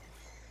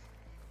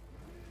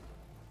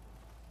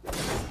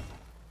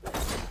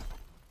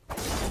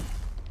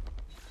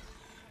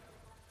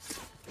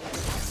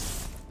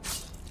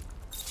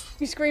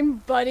 You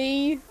scream,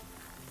 buddy.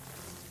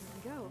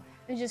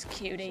 They're just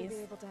cuties.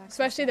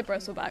 Especially the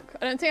bristleback.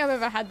 I don't think I've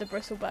ever had the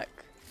bristleback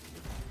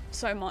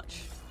so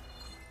much.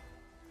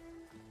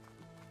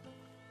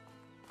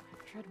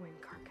 Treadwing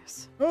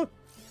carcass. Oh!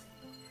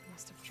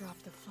 Must have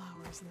dropped the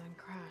flowers and then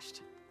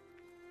crashed.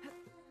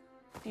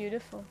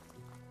 Beautiful.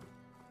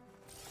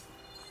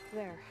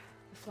 There,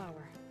 the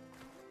flower.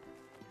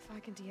 If I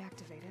can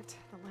deactivate it,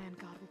 the land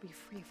god will be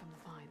free from the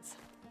vines.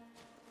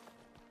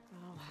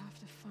 But I'll have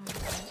to find a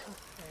way up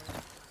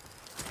there.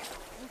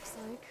 Looks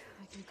like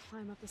I can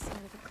climb up the side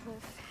of the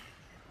cliff.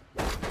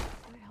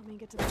 Might help me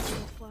get to the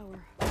little flower.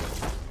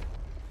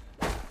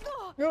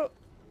 Oh.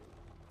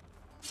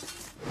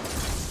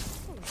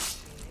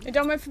 You're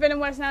done with Forbidden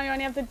West now, you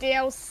only have the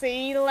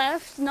DLC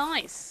left.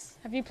 Nice.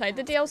 Have you played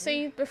the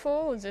DLC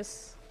before, or is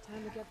this...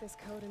 Time to get this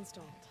code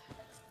installed.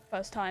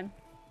 First time?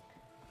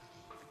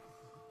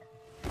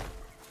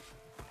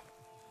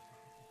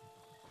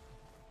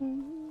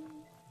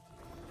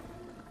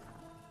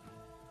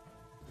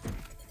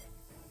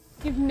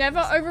 You've never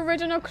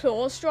overridden a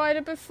Claw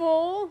Strider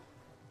before?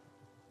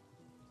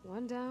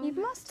 One down. You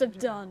must have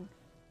done.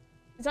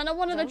 Is that not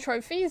one of the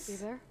trophies? You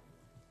there?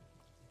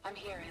 I'm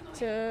here, Aloy.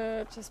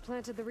 To just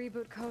planted the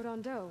reboot code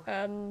on Doe.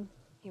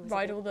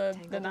 Ride all the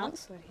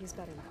mounts. But he's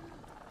better now.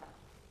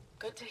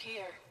 Good to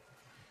hear.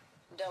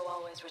 Doe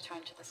always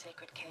returned to the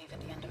sacred cave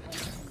at the end of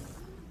winter,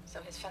 so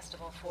his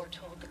festival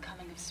foretold the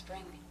coming of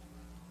spring.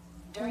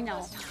 During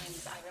those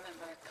times, I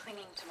remember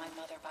clinging to my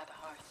mother by the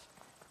hearth,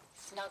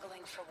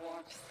 snuggling for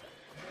warmth,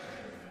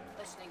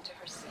 listening to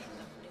her sing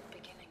of new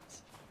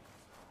beginnings.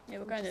 Yeah,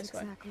 we're going this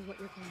way. Exactly what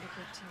you're going to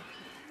get to.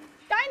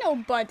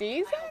 Dino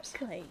buddy,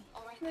 exactly.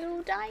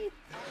 Little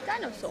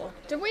dinosaur.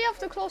 Did we have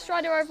the Claw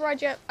Strider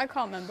override yet? I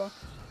can't remember.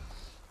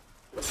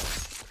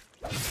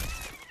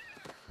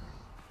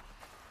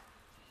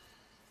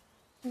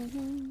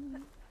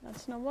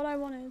 That's not what I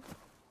wanted.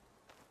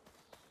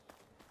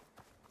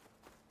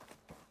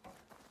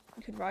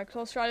 You could ride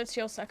Claw Strider to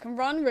your second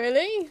run,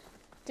 really?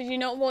 Did you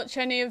not watch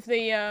any of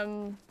the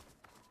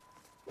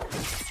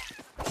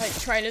like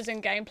trailers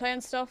and gameplay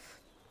and stuff?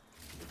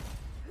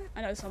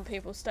 I know some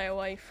people stay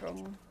away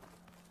from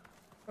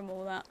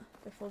all that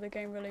before the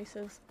game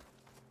releases.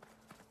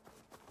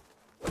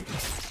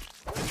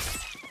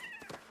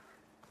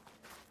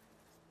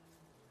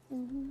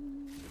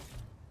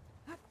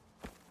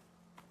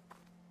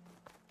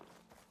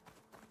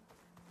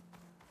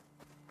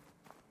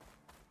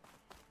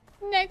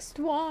 Next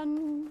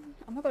one.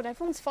 Oh my god,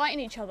 everyone's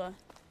fighting each other.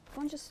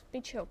 Everyone just be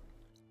chill.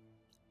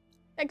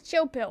 Take a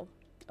chill pill.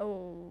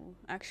 Oh,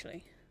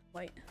 actually,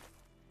 wait.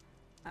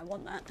 I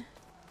want that.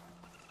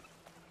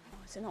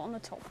 Oh, is it not on the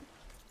top?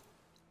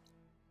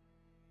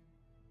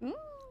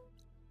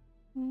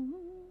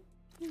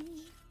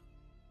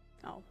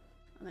 Oh,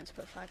 I meant to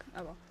put a flag.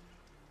 Oh well.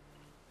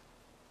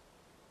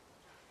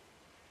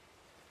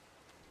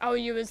 Oh,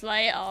 you was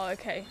late? Oh,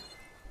 okay.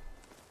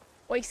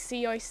 I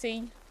see, I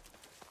see.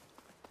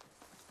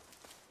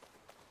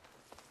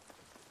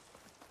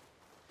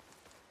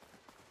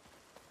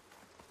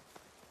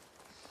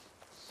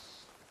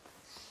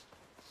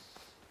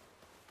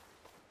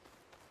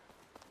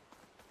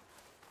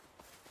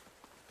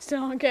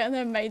 Still not getting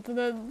their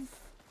maintenance.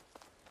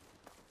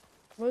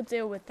 We'll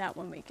deal with that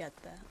when we get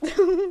there.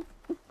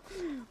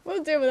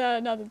 We'll deal with that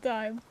another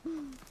time.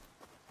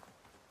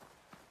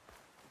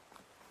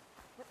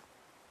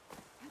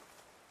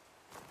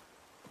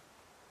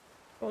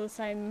 All the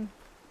same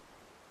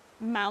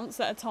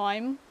mounts at a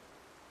time.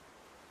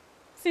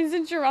 Seems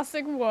in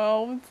Jurassic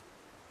World.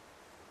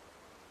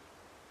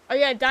 Oh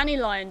yeah,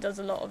 Dandelion does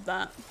a lot of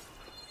that.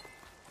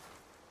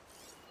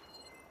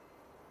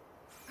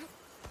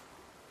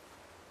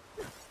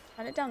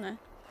 Had it down there?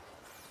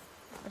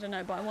 I don't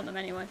know, but I want them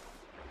anyway.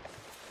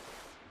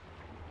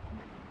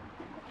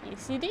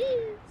 Yes, it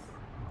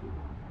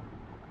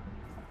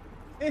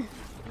is.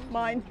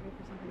 Mine.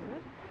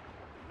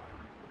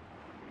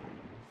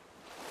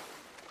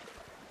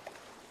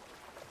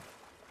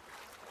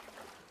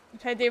 You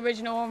played the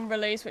original on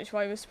release, which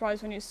why you were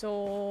surprised when you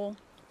saw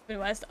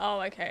West.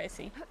 Oh, okay, I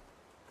see.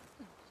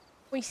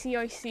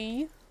 I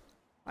see.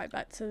 Right,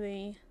 back to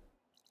the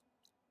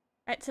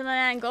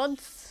land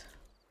gods.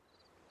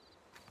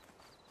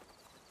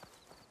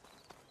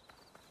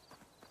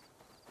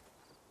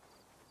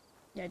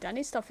 Yeah,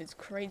 Danny's stuff is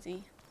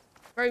crazy.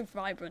 Very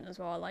vibrant as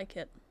well, I like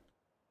it.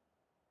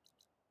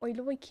 I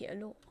like it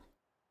a lot.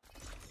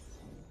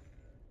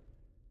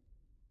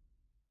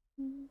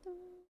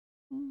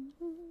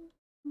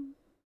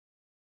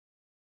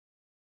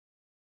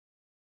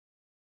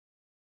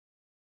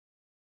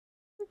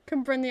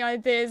 Can bring the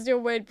ideas your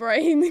weird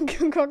brain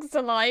concocts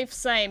to life.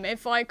 Same.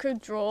 If I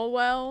could draw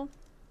well,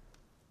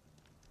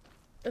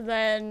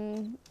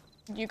 then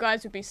you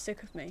guys would be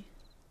sick of me.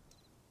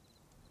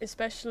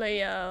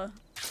 Especially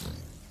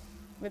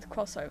with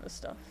crossover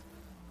stuff.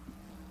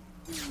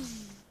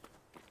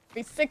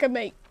 Be sick of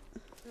me.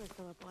 I'll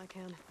fill up all I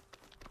can.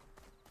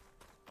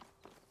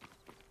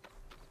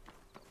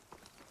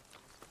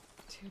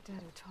 Two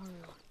dead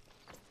Utaru.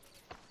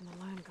 And the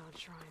land god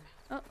shrine.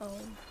 Uh-oh.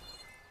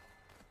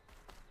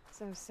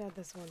 So said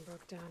this one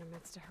broke down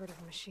amidst a herd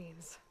of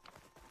machines.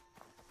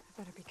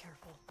 I better be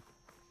careful.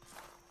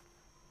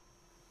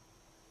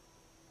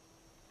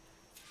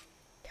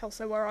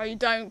 Kelso, where are you?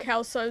 Don't.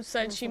 Kelso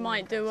said she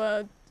might do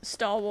a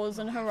Star Wars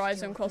and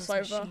Horizon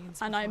crossover,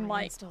 and I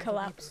might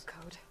collapse.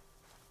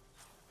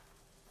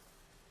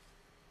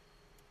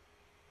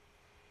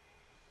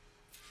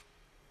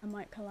 I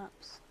might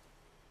collapse.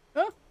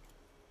 Oh!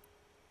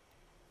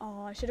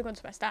 Oh, I should have gone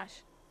to my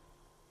stash.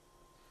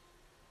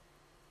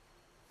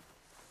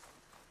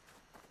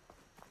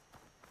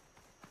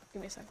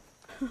 Give me a second.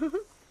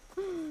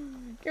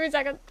 Give me a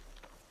second.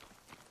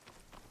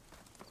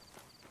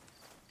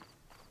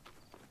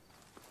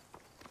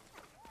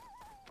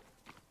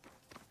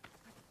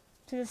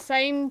 To the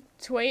same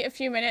tweet a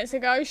few minutes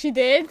ago, she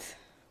did.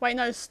 Wait,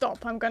 no,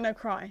 stop. I'm gonna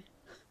cry.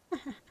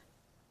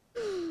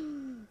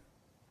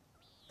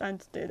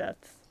 Don't do that.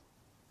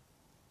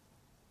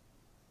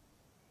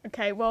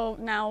 Okay, well,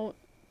 now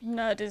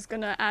Nerd is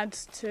gonna add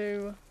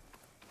to...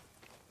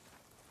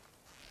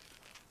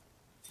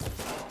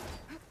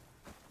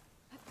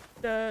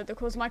 the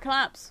cause of my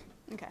collapse.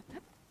 Okay.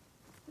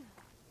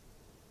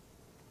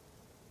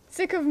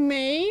 Sick of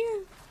me?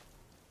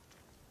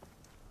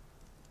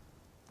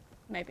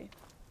 Maybe.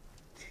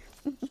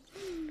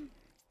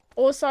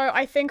 Also,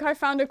 I think I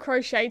found a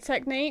crochet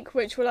technique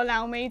which will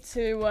allow me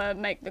to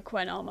make the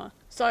Quen armor.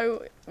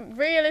 So,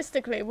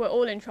 realistically, we're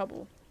all in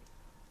trouble.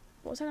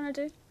 What was I gonna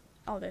do?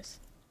 Oh, this.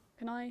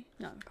 Can I?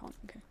 No, I can't.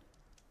 Okay.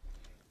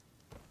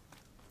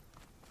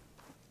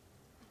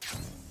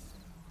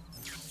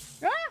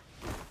 Ah!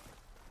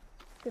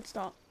 Good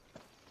start.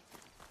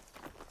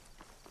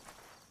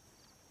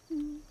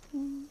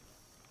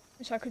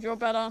 Wish I could draw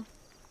better.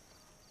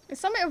 It's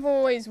something I've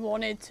always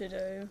wanted to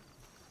do.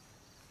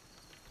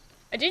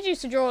 I did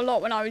used to draw a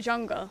lot when I was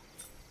younger.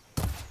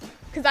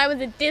 Because I was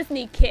a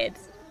Disney kid.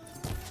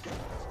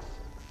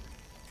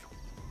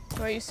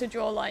 So I used to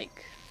draw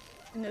like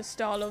in the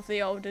style of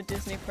the older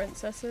Disney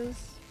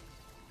princesses.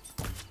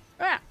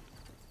 Ah!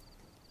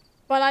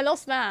 But I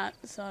lost that,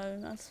 so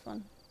that's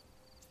fun.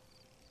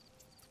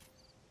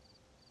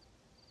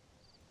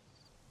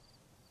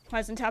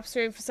 Horizon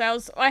Tapestry for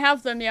sales. I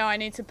have them, yeah, I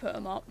need to put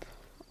them up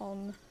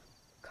on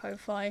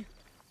Ko-Fi.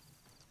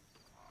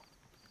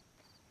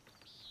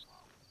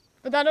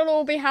 But that'll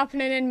all be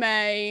happening in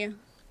May.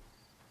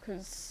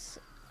 Because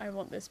I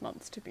want this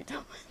month to be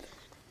done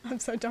with. I'm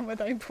so done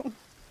with April.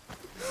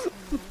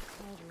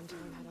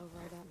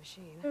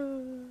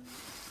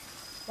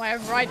 Why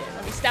override it?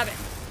 Let me stab it.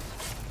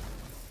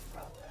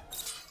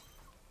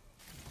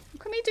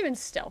 Look at me doing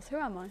stealth. Who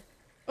am I?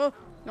 Oh,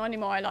 not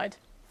anymore. I lied.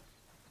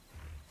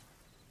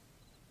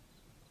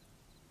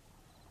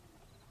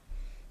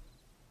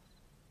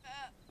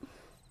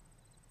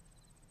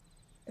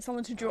 get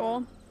someone to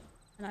draw,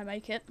 and I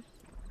make it.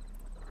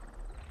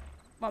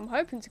 Well, I'm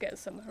hoping to get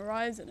some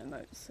Horizon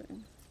emotes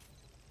soon.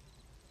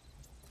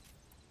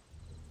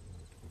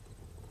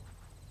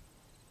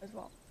 As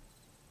well.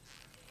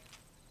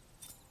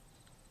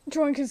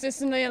 Drawing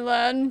consistently and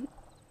learn.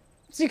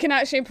 So you can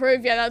actually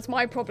improve. Yeah, that's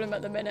my problem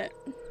at the minute.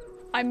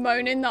 I'm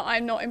moaning that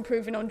I'm not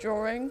improving on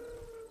drawing.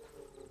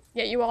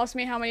 Yet you asked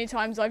me how many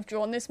times I've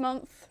drawn this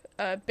month.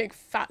 Big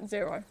fat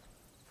 0.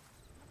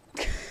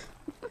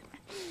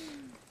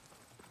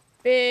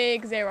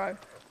 Big 0.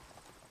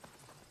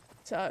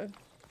 So.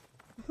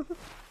 You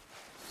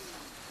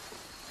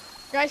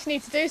actually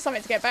need to do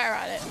something to get better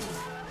at it.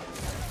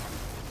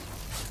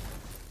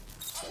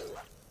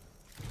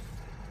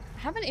 I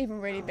haven't even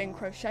really been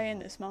crocheting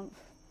this month.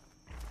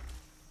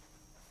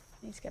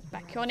 Need to get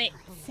back on it.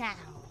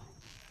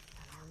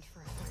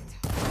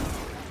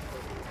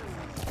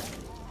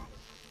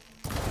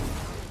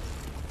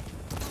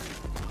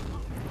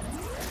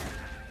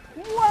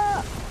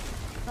 What?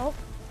 Oh,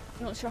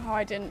 I'm not sure how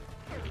I didn't.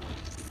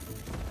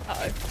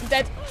 Uh-oh, I'm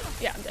dead.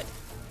 Yeah, I'm dead.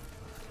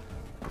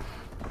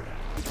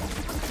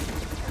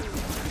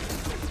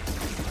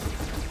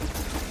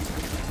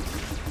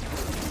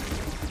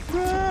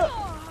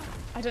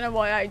 I don't know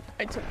why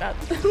I took that.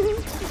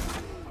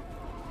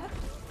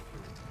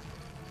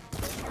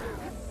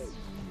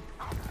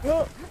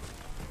 Oh.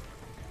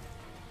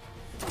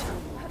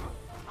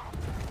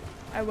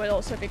 I will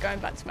also be going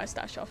back to my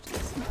stash after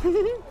this.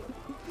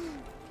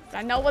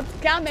 I know what's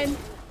coming.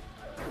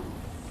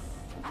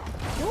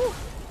 Ooh.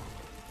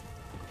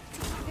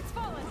 It's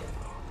fallen.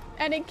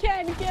 And it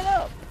can't get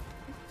up.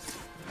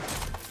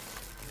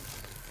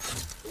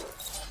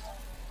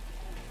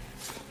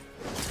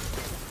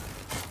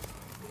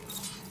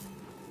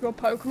 Your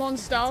Pokemon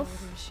stuff.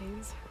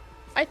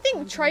 I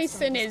think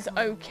tracing is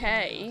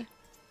okay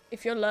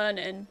if you're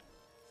learning.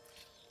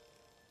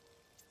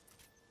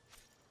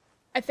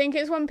 I think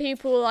it's when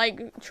people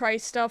like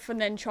trace stuff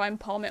and then try and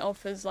palm it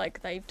off as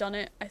like they've done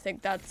it. I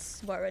think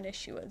that's where an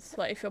issue is.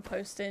 Like if you're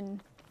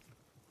posting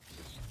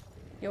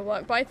your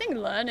work. But I think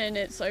learning,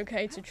 it's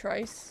okay to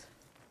trace.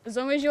 As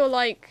long as you're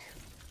like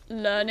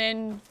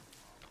learning,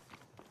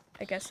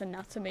 I guess,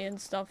 anatomy and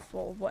stuff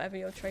or whatever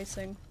you're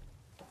tracing.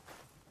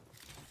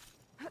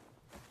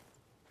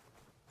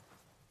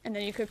 And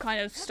then you could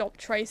kind of stop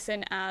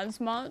tracing as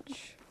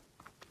much.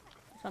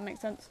 If that makes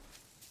sense.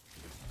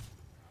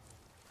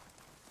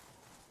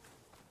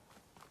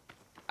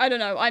 I don't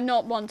know. I'm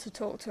not one to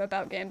talk to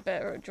about getting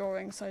better at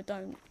drawing, so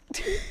don't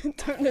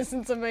don't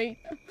listen to me.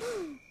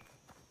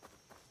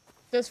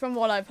 Just from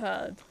what I've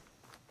heard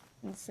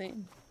and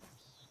seen.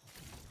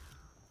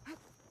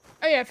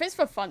 Oh yeah, if it's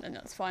for fun then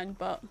that's fine,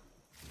 but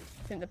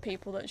I think the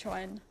people that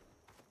try and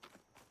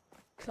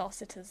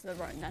class it as their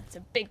own, that's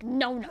a big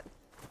no-no.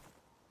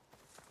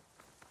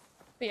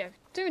 But yeah,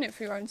 doing it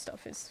for your own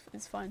stuff is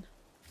fine.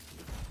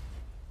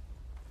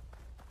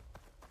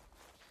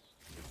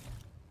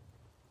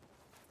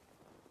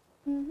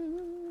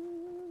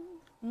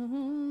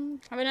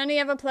 I've only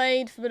ever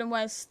played Forbidden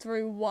West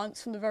through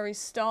once from the very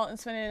start and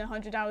spending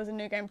 100 hours in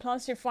New Game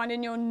Plus. You're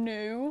finding your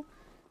new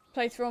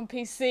playthrough on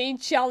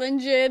PC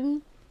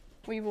challenging.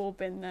 We've all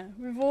been there.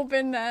 We've all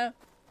been there.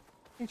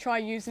 You try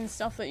using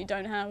stuff that you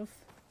don't have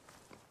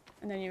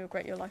and then you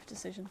regret your life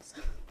decisions.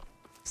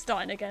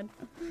 Starting again.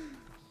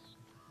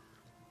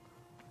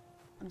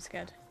 I'm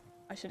scared.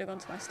 I should have gone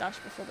to my stash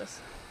before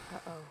this.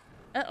 Uh-oh.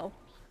 Uh-oh.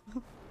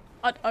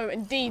 Uh-oh,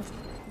 indeed.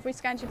 Have we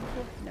scanned you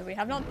before? No, we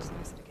have not.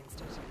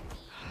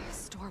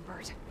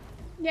 Stormbird.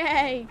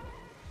 Yay!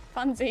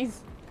 Funsies.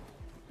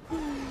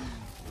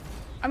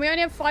 And we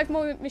only have 5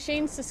 more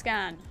machines to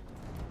scan.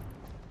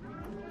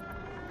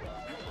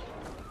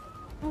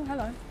 Oh,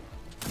 hello.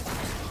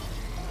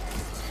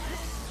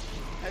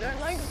 I don't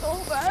like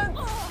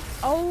Stormbirds.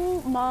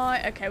 Oh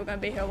my. Okay, we're going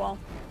to be here a while.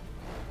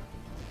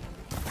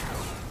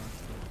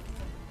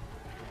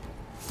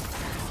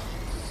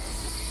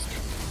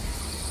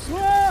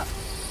 Whoa!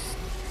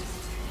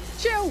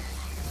 Chill!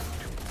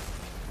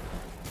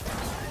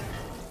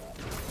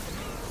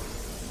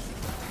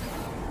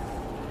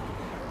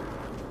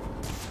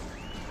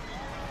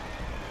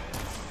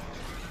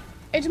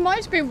 It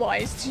might be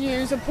wise to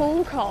use a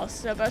pool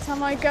caster, but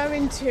am I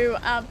going to?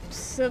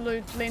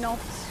 Absolutely not.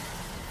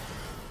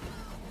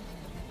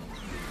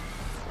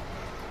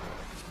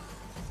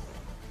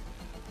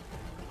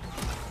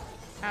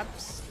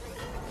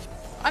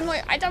 I'm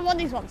like, I don't want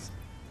these ones.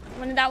 I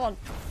wanted that one.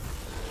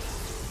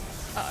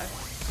 Uh-oh.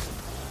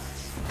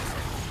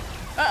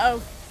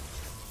 Uh-oh.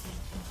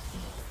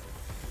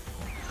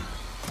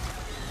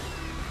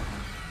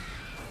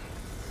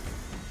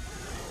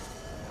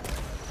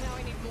 Now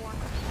I need more.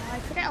 I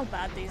forget how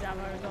bad these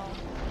ammos are.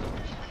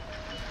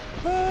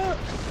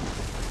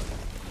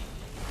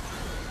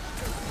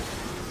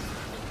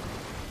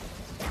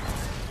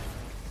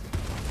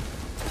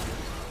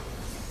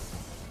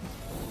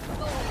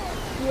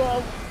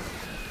 Whoa.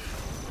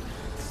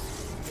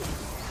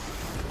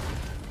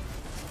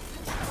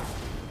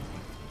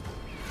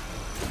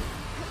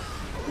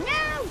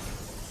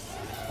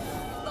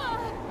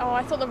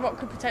 I thought the rock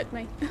could protect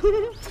me.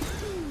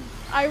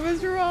 I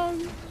was wrong.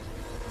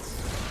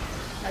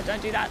 No,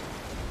 don't do that.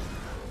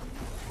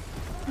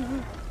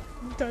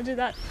 Don't do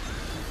that.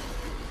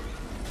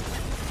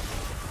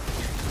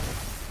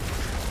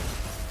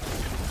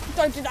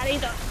 Don't do that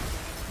either.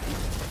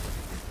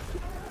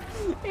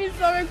 He's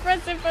so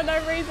aggressive for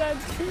no reason.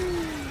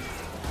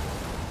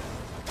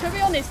 To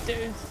be honest,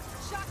 dude.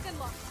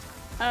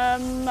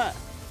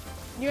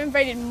 You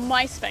invaded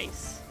my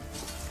space.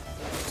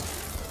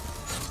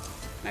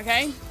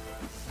 Okay?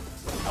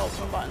 Oh,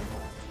 wrong button.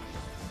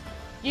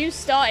 You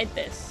started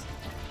this.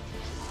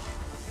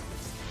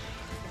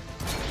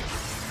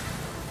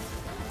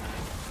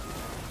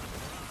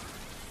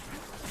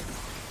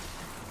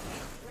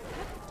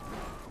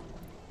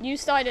 You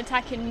started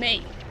attacking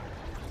me.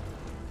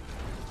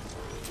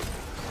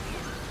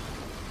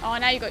 Oh,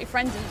 now you got your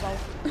friends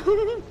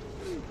involved.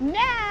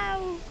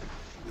 No!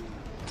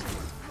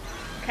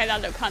 Okay,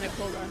 that looked kind of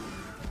cool though.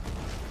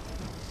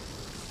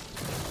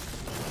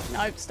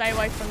 Nope, stay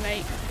away from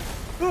me.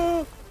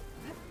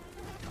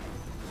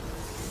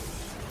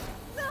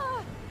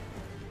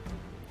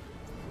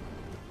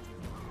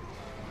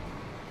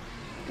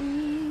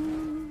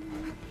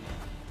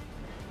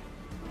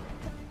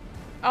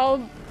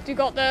 Oh, you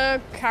got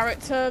the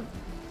character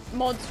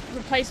mod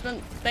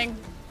replacement thing.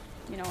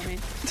 You know what I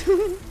mean.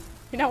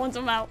 You know once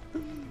I'm out.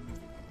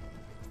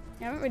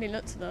 I haven't really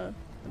looked at the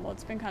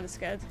mods, been kind of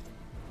scared.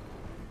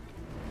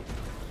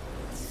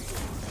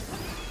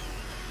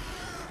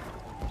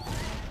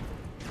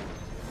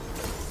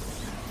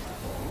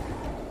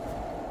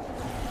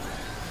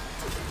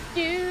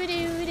 Do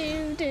do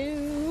do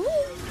do.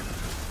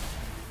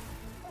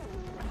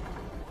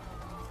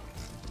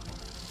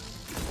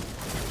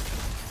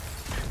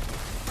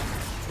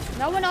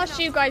 No one asked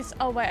you guys.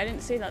 Oh wait, I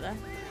didn't see that there.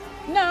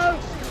 No.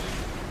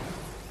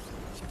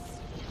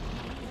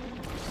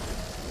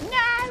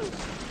 No.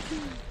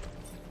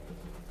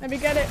 Let me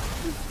get it.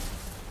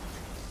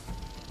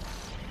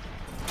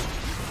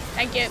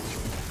 Thank you.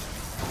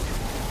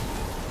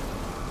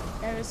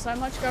 There is so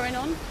much going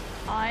on.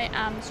 I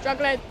am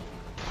struggling.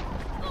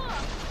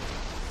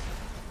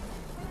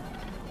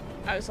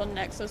 Oh, it's on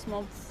Nexus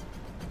mods.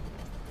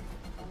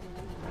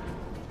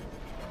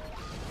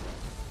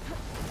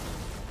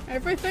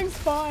 Everything's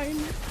fine.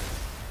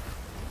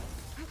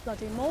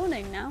 Bloody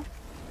morning now.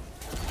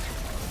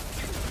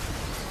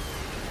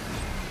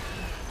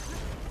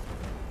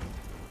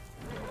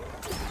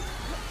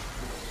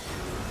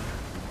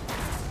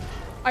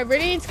 I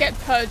really need to get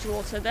purge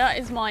water. That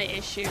is my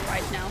issue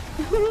right now.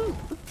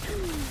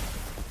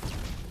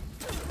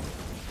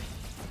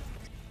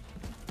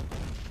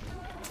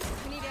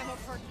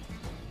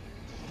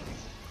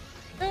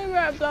 Oh,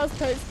 right, blast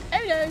post.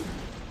 Oh no.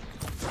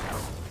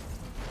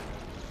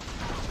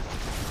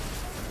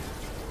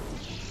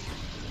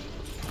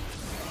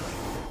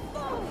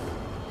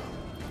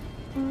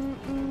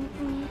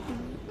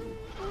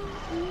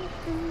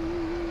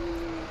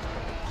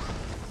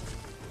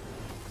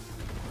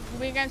 Are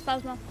we against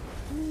Plasma?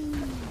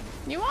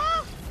 You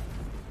are?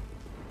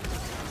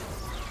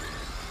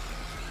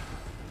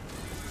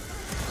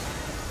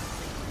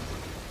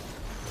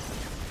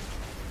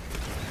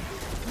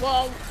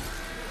 Whoa.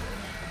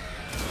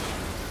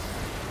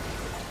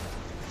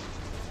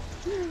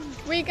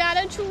 We got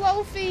a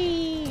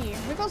trophy!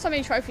 We got so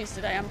many trophies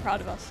today, I'm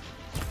proud of us.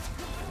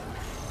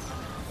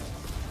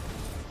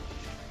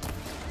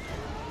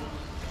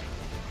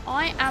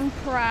 I am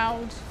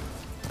proud.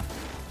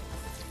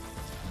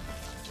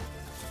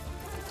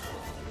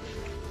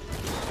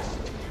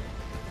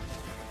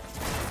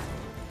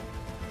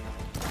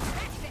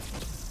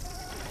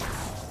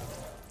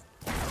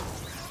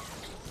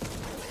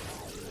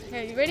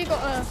 Yeah, you really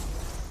gotta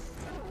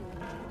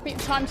beat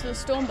time to the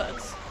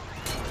Stormbirds.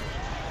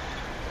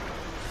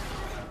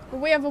 But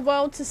we have a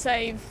world to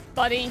save,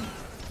 buddy.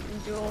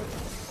 And you're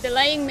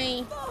delaying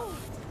me.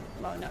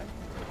 Well, no.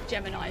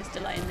 Gemini is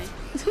delaying me.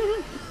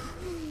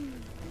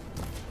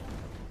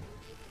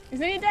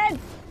 Isn't he dead?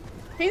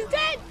 He's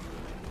dead!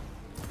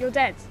 You're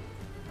dead.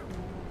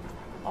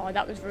 Oh,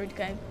 that was rude,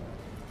 game.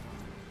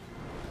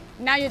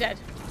 Now you're dead.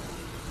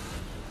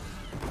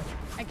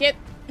 I get...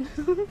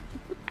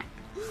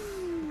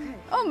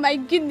 Oh my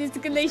goodness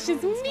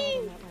gracious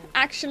me!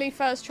 Actually,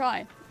 first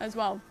try as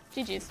well.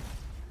 GG's.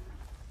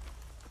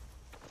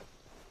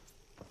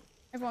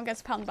 Everyone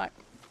gets a pound back.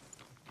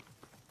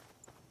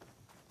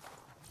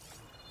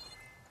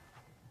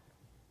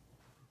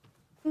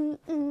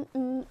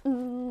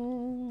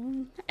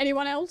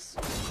 Anyone else?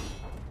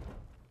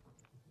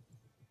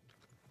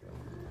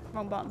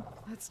 Wrong button.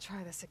 Let's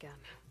try this again.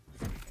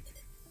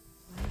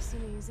 Nice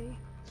and easy.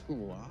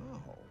 Wow.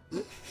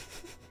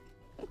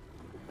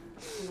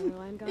 Another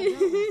line gone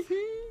down with.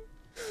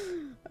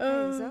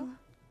 Hey, Zo?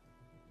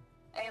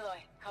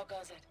 Aloy, how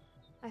goes it?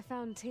 I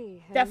found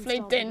tea. and Definitely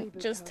installed the didn't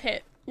reboot just code.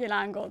 hit your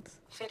land gods.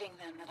 Fitting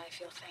then that I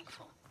feel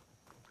thankful.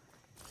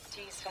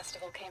 Tea's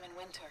festival came in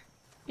winter.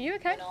 Are you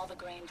okay? When all the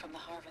grain from the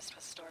harvest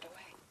was stored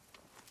away.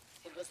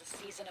 It was a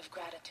season of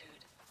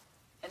gratitude,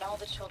 and all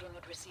the children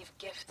would receive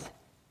gifts.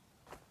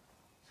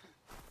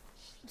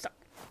 Sorry.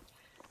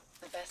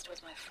 The best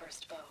was my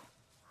first bow.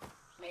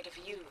 Made of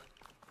yew.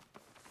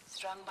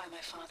 Strung by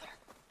my father.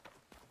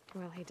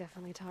 Well, he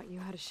definitely taught you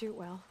how to shoot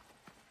well.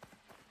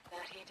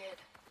 That he did.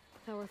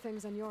 How are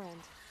things on your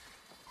end?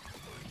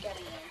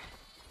 Getting there.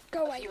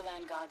 Go A away. few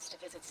land gods to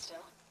visit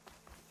still.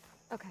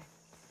 Okay.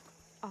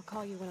 I'll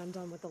call you when I'm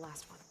done with the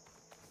last one.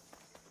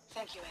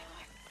 Thank you,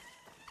 Aloy.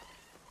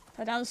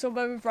 Her down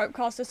Stormbow with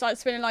Ropecaster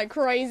starts spinning like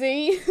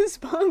crazy.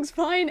 Sparks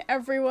flying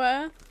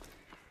everywhere.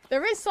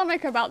 There is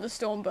something about the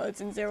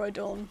Stormbirds in Zero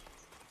Dawn.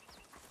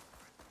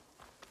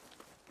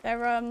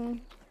 They're a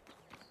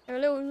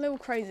little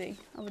crazy,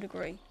 I would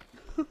agree.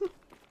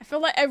 I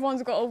feel like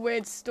everyone's got a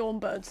weird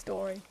Stormbird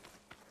story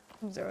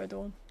from Zero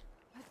Dawn.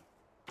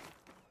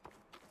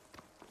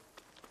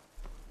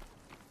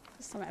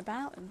 There's something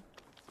about them.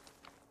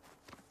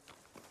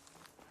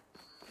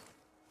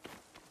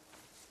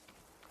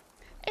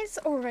 It's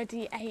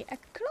already 8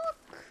 o'clock.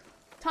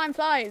 Time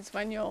flies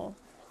when you're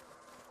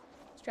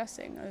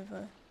stressing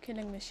over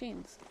killing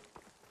machines.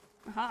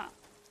 Aha.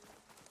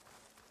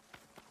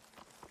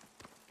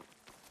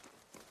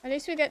 At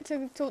least we get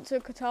to talk to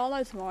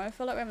Katalo tomorrow. I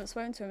feel like we haven't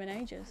spoken to him in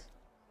ages.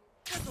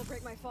 This'll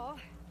break my fall.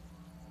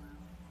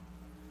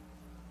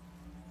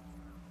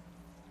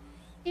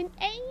 In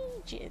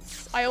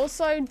ages. I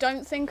also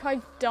don't think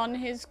I've done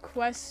his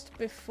quest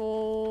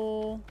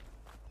before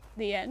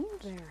the end.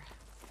 There.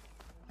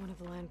 One of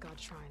the land god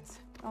shrines.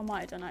 I might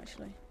have done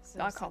actually.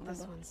 So I can't this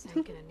remember. one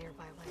sank in a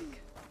nearby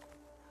lake.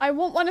 I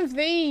want one of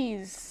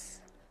these.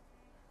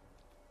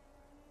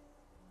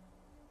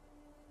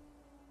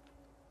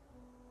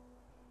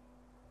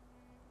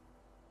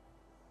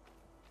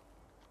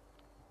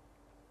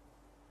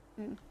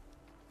 Land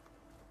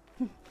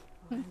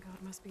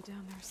god must be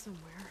down there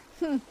somewhere.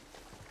 Time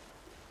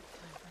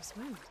for a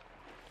swim.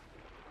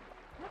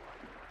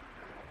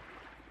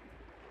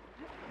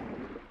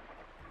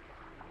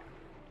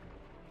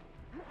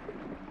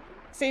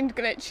 Seemed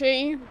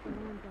glitchy.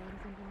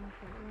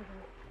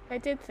 I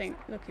did think,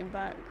 looking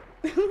back.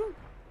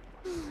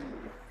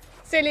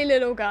 Silly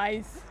little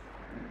guys.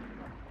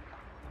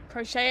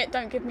 Crochet it,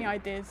 don't give me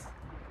ideas.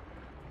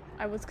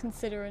 I was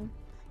considering.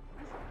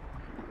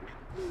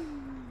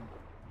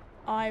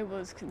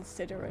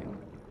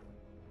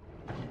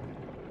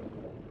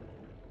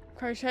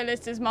 Crochet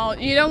list is mild.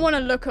 You don't want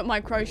to look at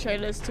my crochet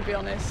list, to be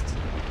honest.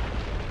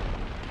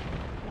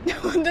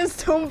 The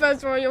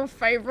Stormbirds were your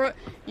favourite.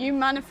 You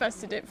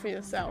manifested it for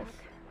yourself.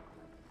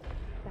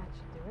 That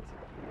should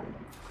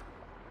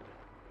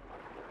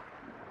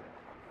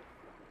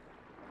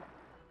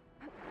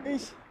do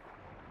it.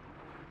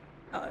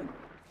 Uh-oh.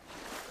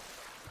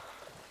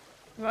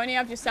 You only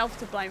have yourself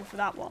to blame for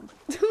that one.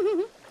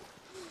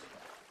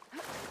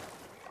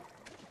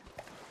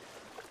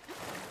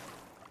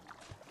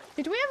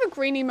 Did we have a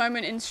greenie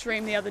moment in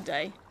stream the other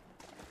day?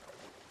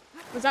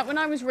 Was that when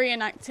I was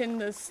reenacting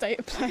the state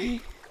of play?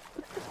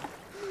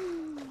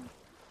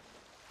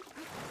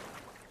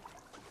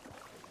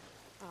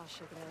 Oh,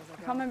 shit, there I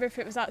can't remember if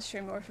it was that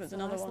stream or if it was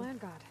another one. Land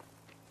god.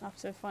 I'll have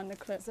to find the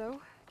clip.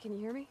 So, can you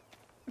hear me?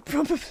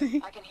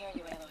 Probably. I can hear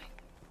you,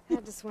 Aloy.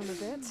 Had to swim a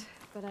bit,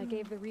 but I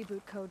gave the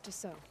reboot code to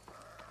So.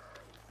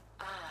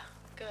 Ah,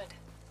 good.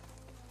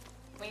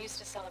 We used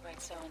to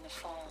celebrate So in the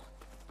fall,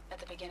 at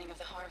the beginning of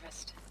the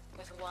harvest,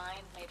 with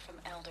wine made from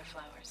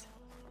elderflowers.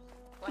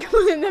 One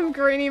of them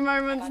greenie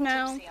moments I got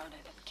now. tipsy on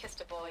it and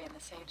kissed a boy in the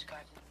sage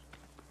garden.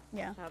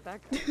 Yeah. How'd that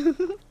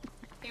go?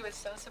 He was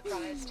so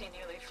surprised he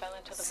nearly fell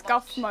into the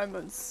Scuff mulch.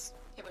 moments.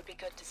 It would be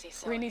good to see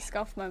So Greenie again,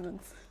 scuff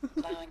moments.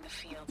 plowing the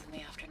fields in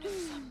the afternoon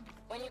sun.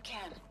 When you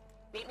can,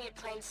 meet me at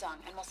Plainsong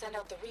and we'll send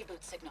out the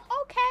reboot signal.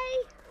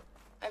 Okay.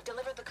 I've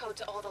delivered the code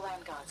to all the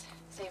land gods,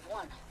 save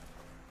one.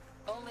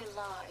 Only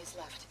La is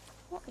left.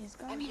 What is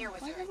going on? I'm here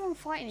with Why is her. everyone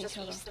fighting Just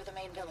each other? east of the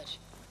main village.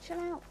 Chill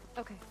out.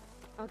 Okay,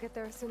 I'll get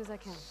there as soon as I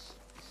can.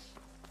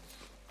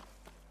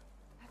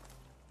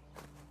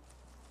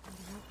 And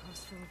an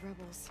outpost full of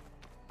rebels.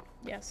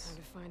 Yes. Time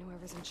to find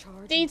whoever's in charge.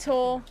 and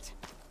Detour. take them out.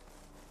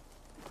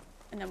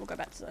 And then we'll go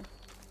back to the...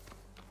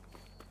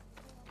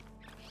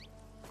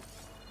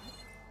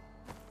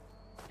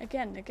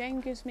 Again, the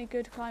game gives me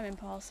good climbing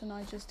paths and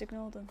I just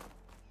ignore them.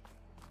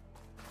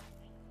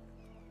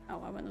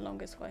 Oh, I went the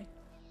longest way.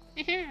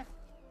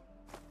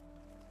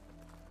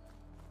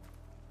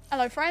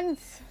 Hello,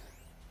 friends.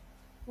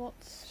 What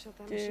Shut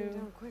that do machine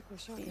down quick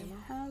with we shotgun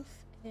ammo. have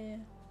here?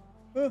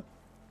 Oh,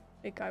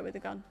 big guy with a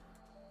gun.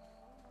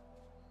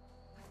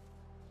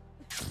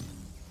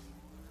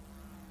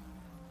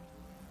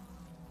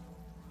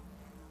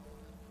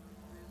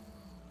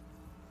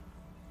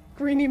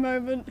 Greenie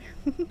moment.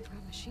 They've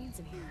got machines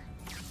in here.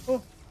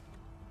 Oh.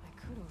 I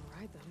could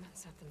override them and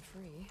set them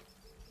free.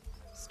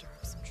 Stir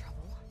up some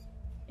trouble.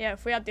 Yeah,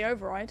 if we had the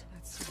override.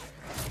 Let's see.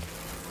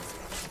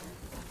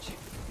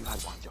 You had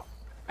one job.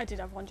 I did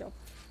have one job.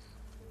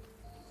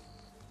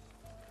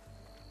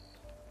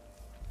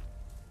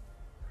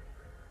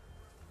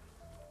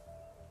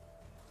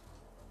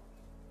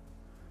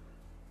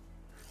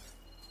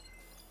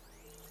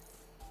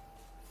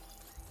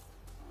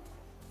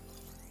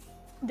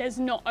 There's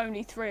not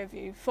only 3 of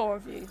you, 4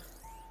 of you.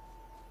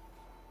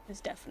 There's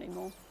definitely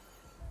more.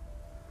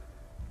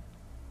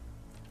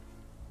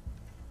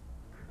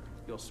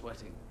 You're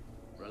sweating.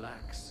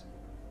 Relax.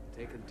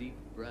 Take a deep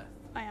breath.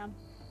 I am.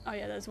 Oh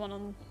yeah, there's one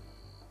on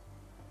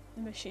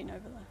the machine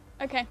over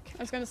there. Okay,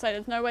 I was going to say,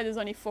 there's no way there's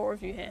only 4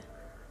 of you here.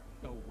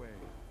 No way.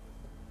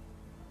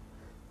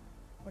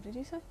 What did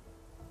you say?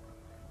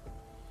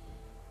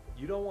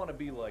 You don't want to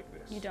be like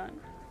this. You don't.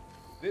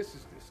 This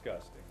is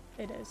disgusting.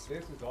 It is.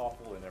 This is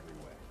awful in every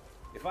way.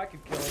 If I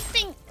could kill it,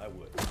 Bing! I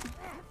would.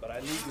 But I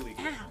legally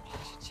can't.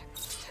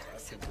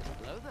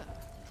 Hello there.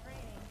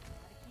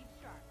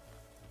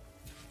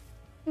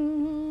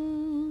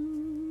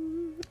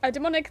 A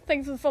demonic,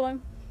 thanks for the follow.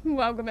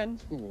 Welcome in.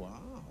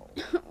 Wow.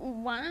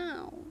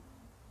 Wow.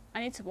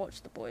 I need to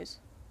watch The Boys.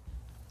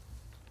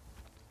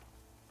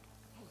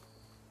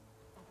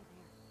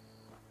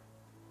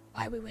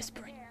 Why are we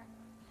whispering?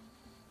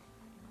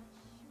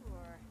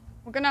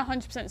 We're gonna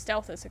 100%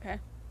 stealth this, okay?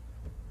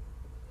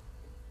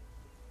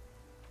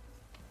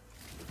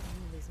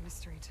 All these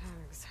mystery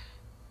tags.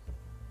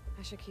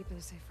 I should keep them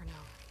safe for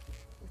now.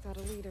 Without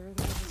a leader,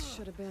 the others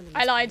should abandon this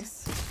I lied.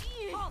 place.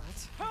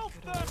 But I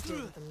could always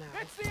deal with them now.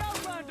 It's the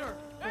Outlander!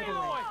 By the way,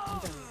 I'm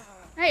done.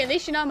 Hey, at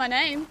least you know my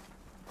name.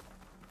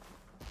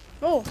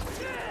 Oh.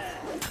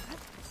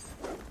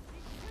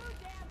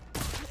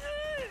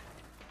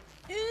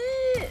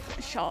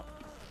 Shot.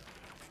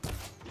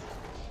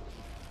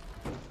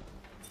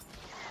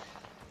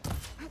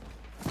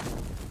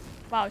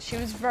 Wow, she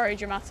was very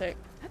dramatic.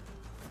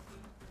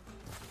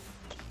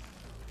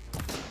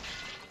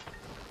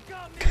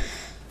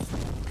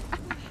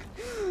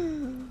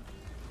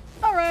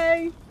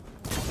 Hooray!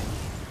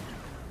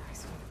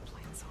 Nice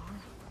plain song.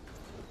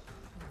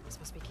 Whoever's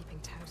must be keeping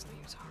tabs on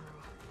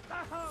Yotaro.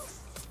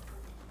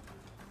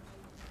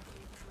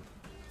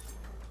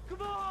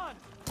 Come on!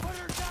 Put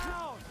her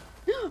down!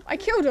 I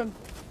killed him!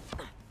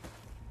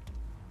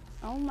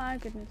 Oh my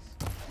goodness.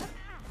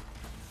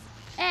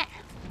 Eh!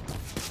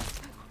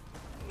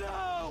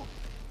 No!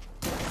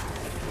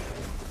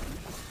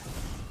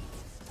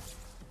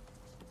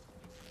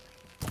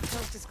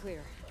 Coast is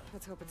clear.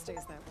 Let's hope it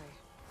stays that way.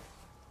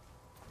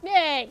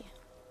 Yay!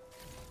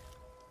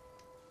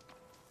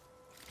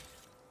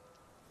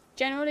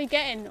 Generally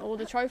getting all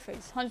the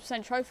trophies.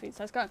 100% trophies.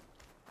 Let's go.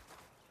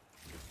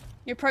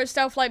 You're pro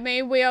stealth like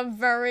me. We are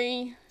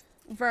very,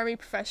 very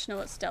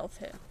professional at stealth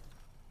here.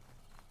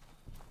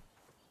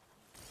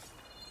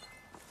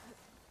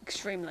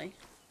 Extremely.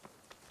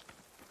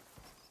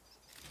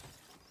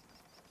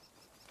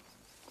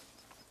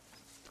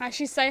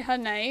 Actually say her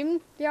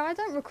name? Yeah, I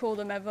don't recall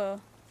them ever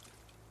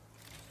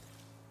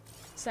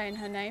saying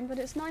her name, but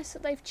it's nice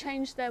that they've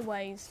changed their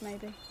ways,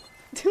 maybe.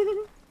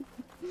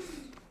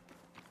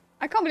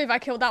 I can't believe I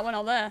killed that one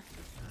out there.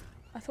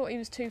 I thought he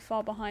was too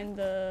far behind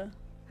the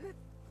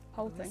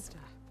whole thing. Ballista.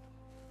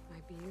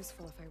 Might be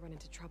useful if I run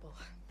into trouble.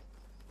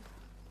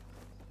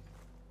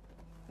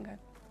 Okay.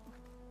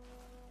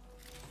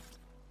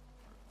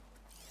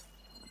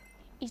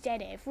 Is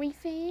that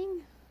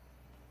everything?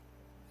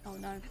 Oh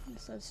no,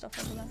 there's no stuff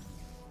over there.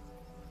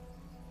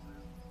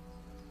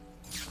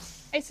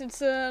 Hey,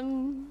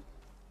 Simpson.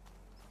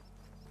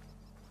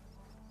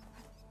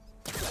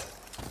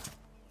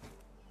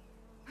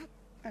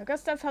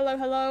 Gustav, hello,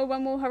 hello.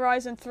 When will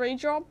Horizon 3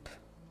 drop?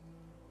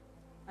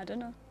 I don't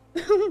know.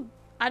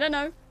 I don't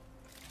know.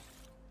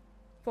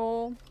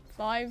 4,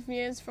 5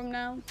 years from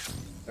now?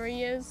 3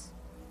 years?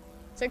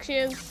 6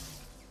 years?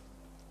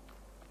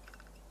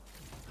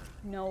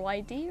 No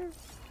idea.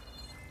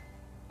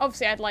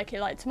 Obviously, I'd like it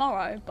like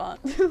tomorrow, but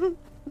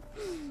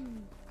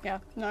yeah,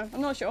 no,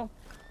 I'm not sure.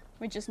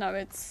 We just know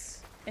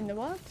it's in the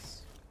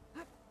works.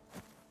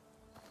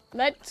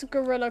 Let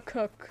Gorilla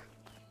cook,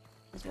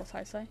 is what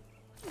I say.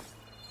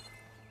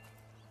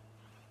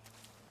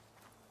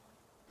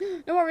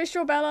 No worries,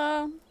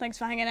 Strawbella. Thanks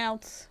for hanging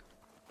out.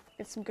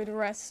 Get some good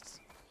rest.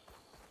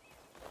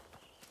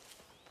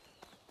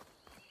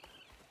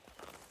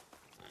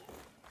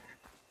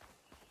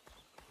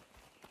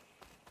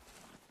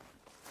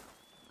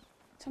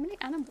 So many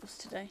animals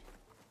today.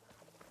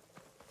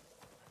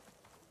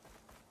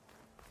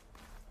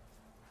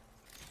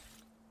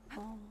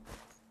 Oh.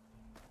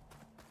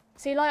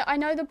 See, like, I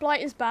know the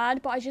blight is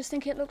bad, but I just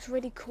think it looks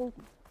really cool.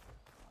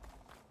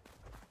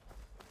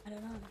 I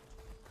don't know.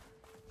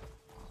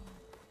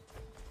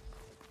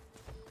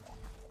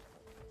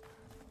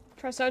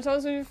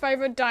 Triceratops was your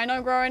favourite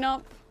dino growing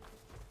up?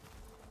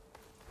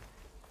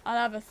 I'll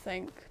have a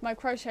think. My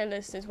crochet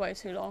list is way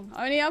too long.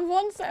 I only have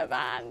one set of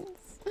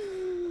hands.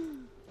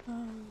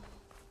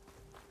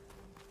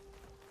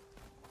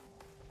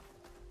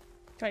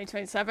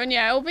 2027,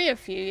 yeah, it'll be a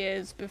few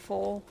years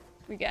before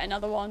we get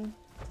another one.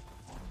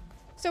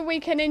 So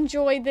we can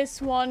enjoy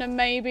this one and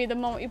maybe the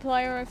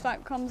multiplayer if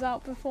that comes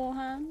out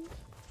beforehand.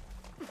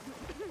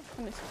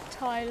 And it's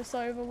tied us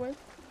over with.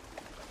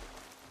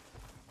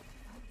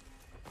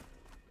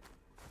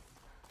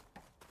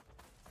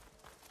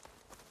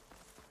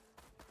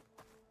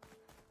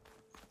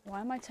 Why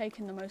am I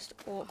taking the most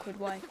awkward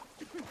way?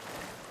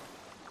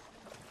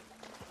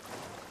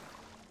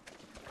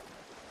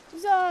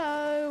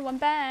 So, I'm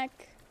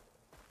back.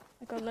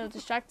 got a little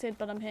distracted,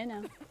 but I'm here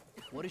now.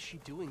 What is she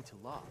doing to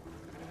Law?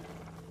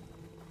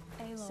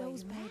 Aloy,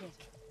 you made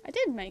it. I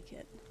did make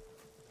it.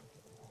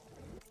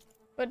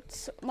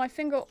 But my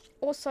finger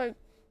also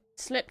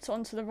slipped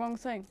onto the wrong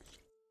thing.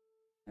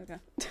 Okay.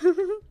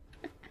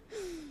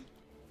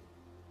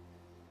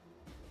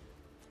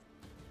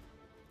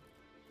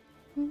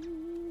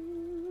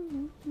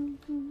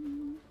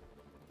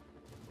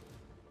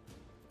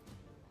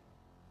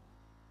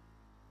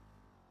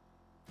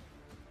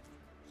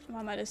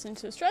 I might listen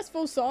to a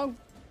stressful song.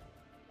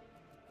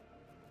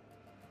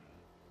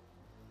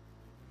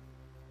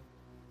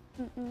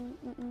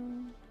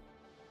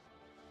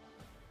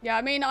 Yeah,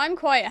 I mean, I'm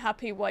quite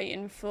happy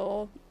waiting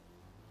for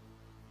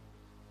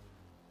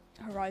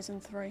Horizon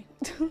 3.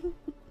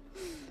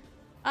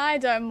 I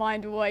don't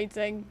mind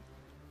waiting.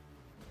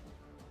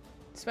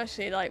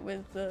 Especially like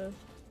with the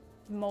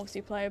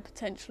multiplayer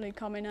potentially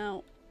coming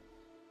out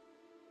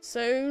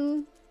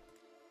soon.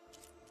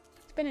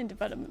 It's been in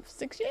development for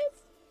 6 years.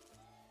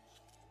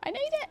 I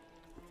need it.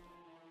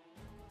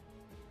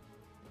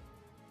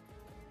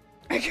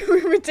 I can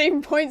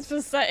redeem points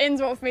for settings.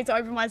 What for me to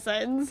open my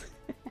settings?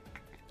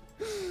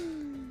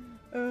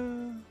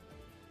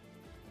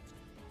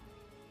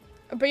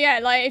 But yeah,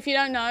 like if you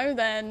don't know,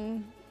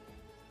 then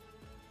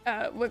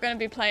we're going to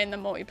be playing the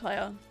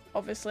multiplayer.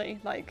 Obviously,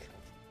 like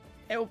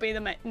it will be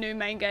the new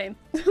main game.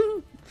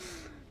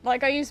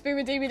 Like I used to be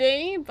with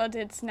DVD, but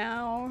it's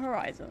now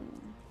Horizon.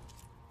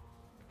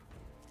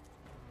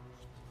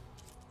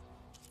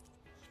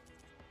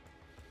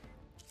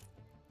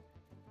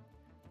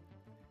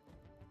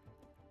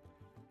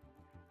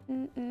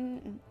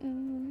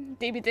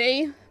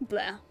 DVD,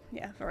 blah.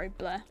 Yeah, very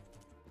blah.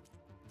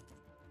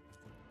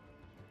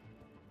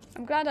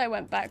 I'm glad I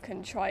went back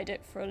and tried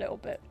it for a little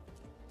bit.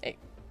 It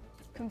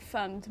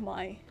confirmed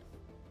my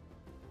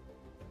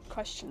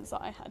questions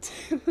that I had.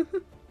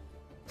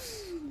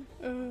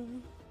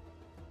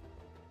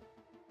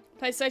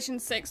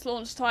 PlayStation 6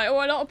 launch title.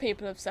 A lot of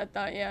people have said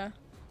that, yeah.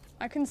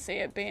 I can see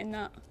it being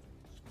that.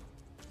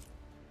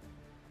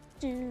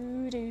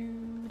 Do.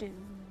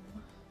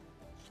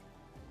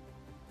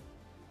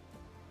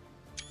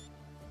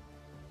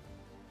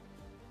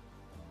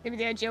 Give me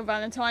the Jill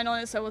Valentine on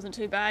it, so it wasn't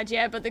too bad.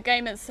 Yeah, but the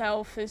game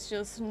itself is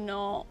just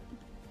not...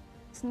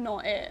 It's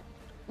not it.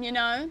 You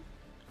know?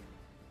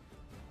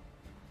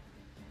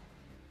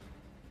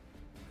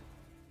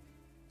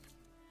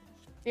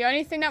 The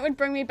only thing that would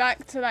bring me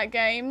back to that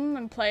game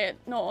and play it,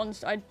 not on...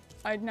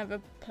 I'd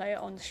never play it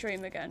on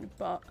stream again,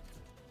 but...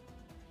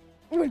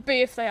 It would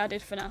be if they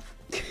added FNAF.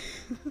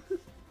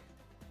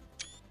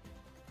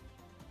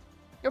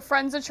 Your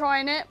friends are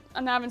trying it,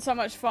 and they're having so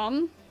much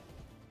fun.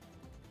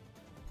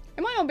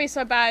 It might not be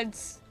so bad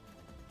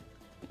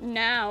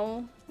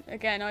now.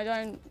 Again, I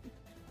don't...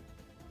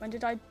 When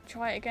did I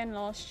try it again?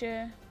 Last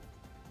year?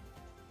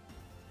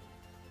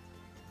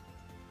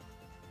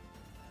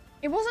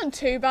 It wasn't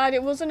too bad.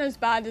 It wasn't as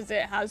bad as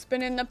it has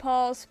been in the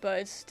past,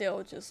 but it's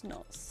still just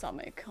not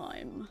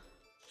summertime.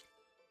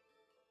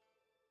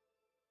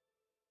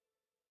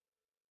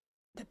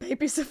 The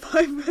baby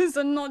survivors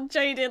are not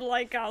jaded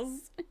like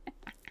us.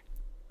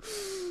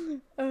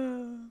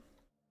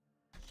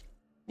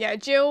 Yeah,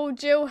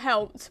 Jill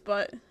helped,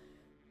 but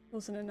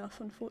wasn't enough,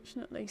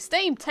 unfortunately.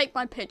 Steam, take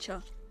my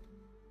picture.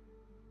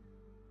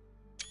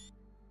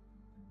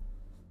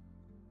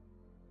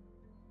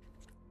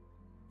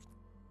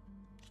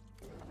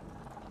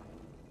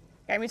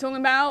 Game we talking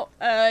about?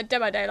 Dead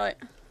by Daylight.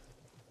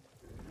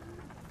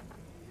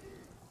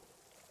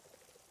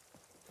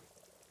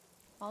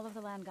 All of the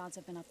land gods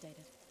have been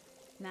updated.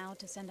 Now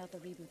to send out the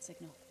reboot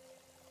signal.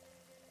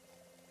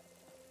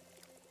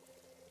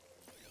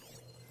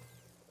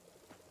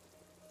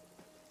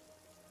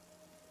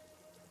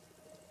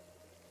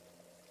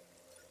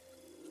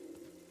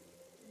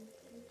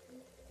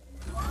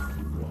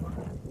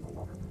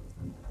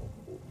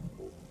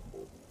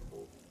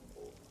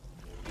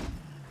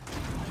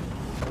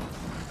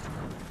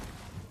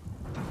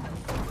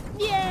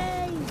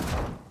 Yay!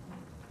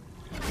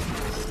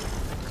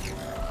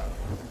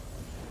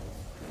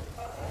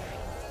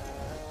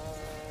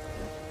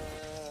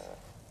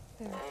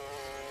 There.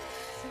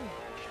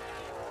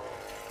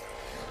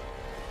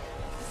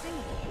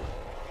 Singing.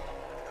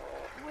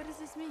 What does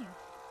this mean?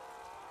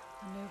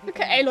 Look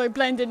at Aloy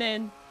blending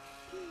in.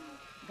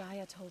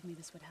 Gaia told me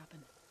this would happen.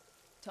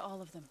 To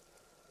all of them.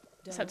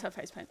 Except her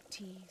face paint.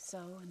 T, So,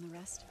 and the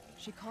rest.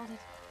 She called it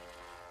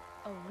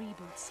a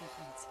reboot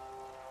sequence.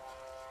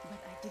 But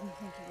I didn't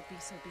think it would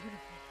be so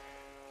beautiful.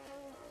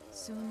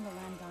 Soon the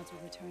land gods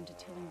will return to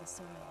tilling the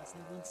soil as they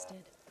once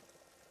did.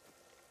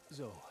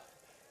 Zoe,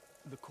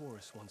 the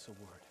chorus wants a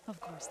word. Of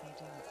course they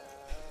do.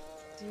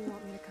 Do you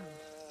want me to come?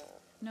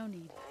 No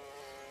need.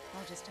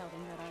 I'll just tell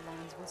them that our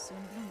lands will soon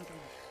bloom again.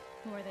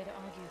 Who are they to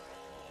argue?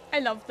 I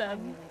love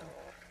Find me them. later,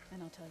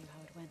 and I'll tell you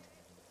how it went.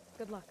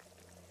 Good luck.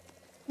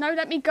 No,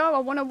 let me go. I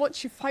want to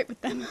watch you fight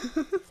with them.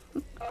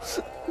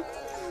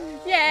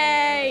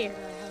 Yay!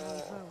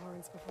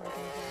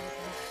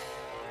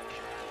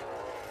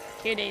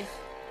 Cuties.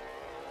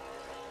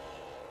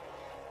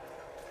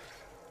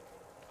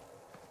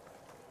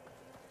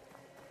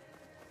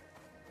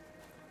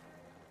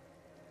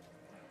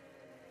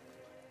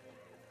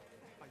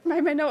 I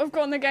may not have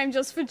gotten the game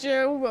just for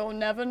Jill. We'll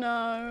never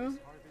know.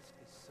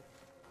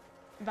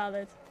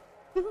 Valid.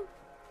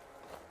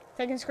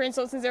 Taking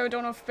screenshots in Zero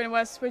Dawn or Forbidden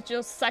West was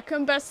your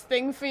second best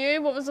thing for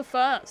you? What was the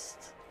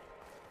first?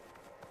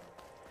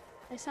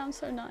 They sound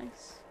so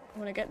nice. I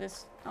want to get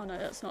this. Oh no,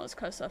 that's not as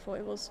close as I thought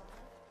it was.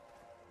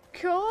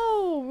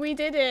 Cool! We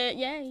did it!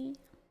 Yay!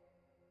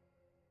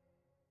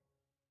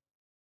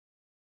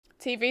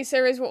 TV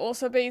series will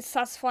also be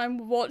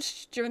satisfying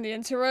watched during the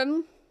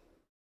interim.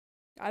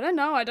 I don't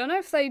know. I don't know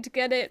if they'd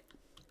get it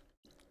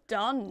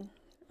done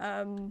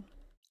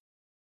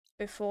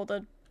before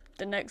the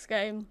next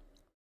game.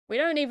 We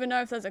don't even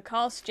know if there's a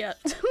cast yet.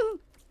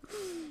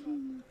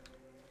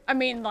 I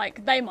mean,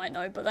 like, they might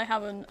know, but they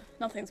haven't.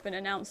 Nothing's been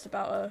announced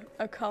about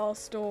a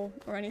cast or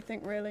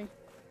anything, really.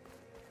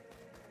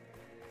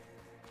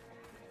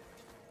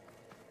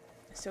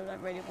 I still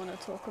don't really want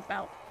to talk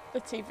about the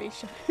TV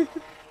show.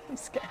 I'm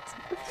scared.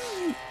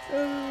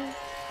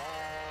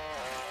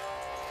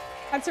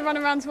 Had to run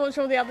around to watch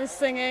all the others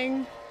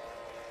singing.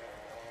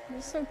 It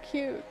was so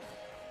cute.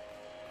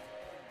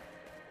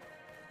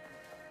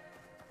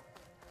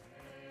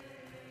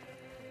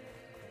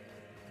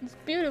 It's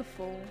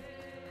beautiful.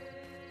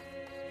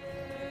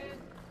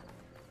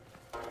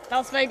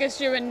 Las Vegas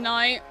during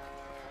night.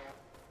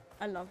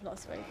 I love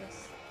Las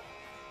Vegas.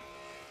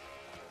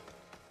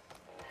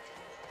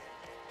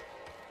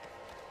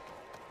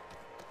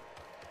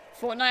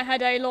 Fortnite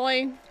had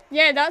Aloy.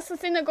 Yeah, that's the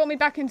thing that got me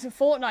back into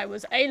Fortnite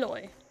was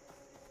Aloy.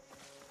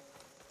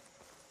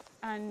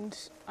 And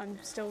I'm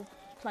still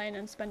playing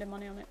and spending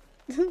money on it.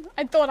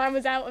 I thought I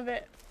was out of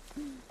it.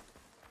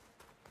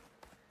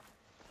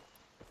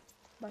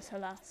 But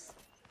alas,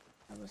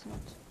 I was not.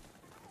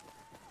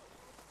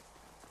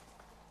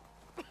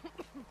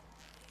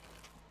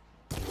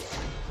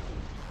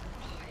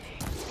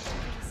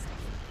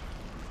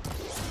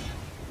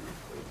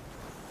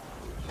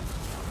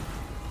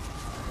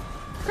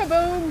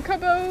 Kaboom!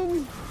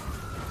 Kaboom!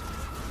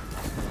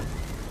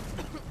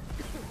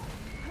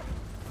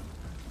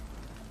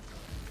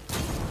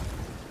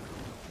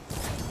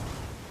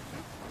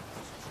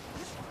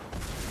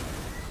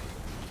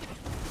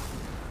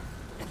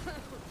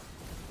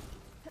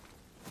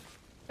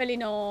 Really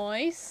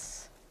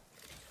nice.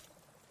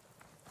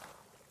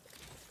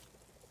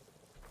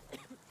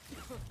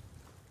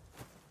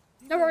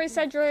 No worries,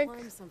 Cedric.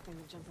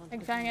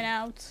 Thanks for hanging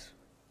out.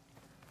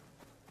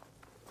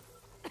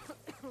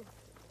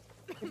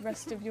 Good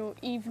rest of your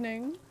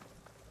evening.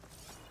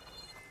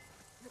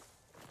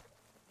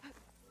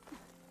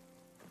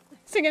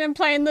 Singing and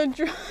playing the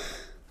drum.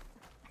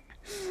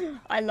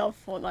 I love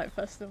Fortnite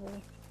Festival.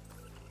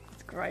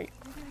 It's great.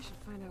 Maybe I should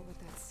find out what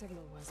that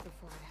signal was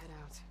before I head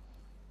out.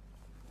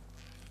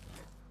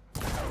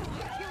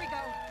 Here we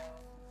go.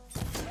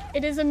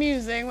 It is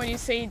amusing when you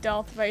see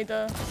Darth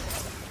Vader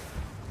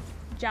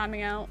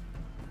jamming out.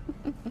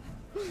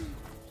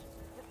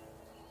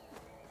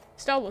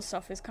 Star Wars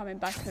stuff is coming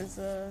back as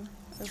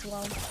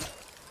well.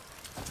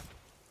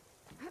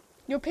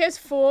 Your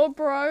PS4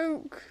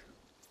 broke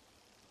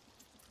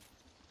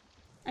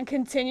and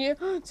continue.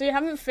 So you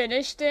haven't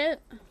finished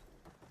it?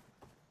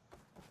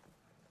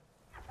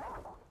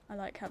 I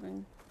like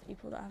having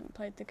people that haven't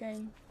played the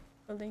game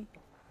fully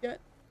yet.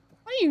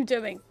 What are you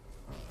doing?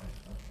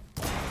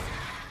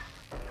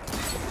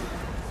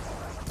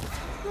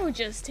 You're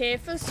just here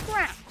for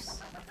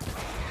scraps.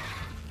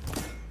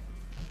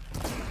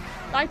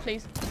 Die,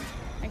 please.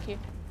 Thank you.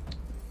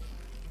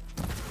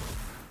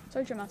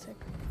 So dramatic.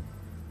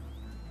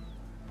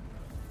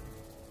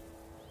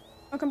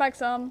 Welcome back,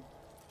 Sam.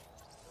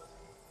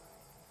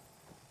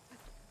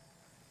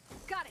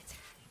 Got it.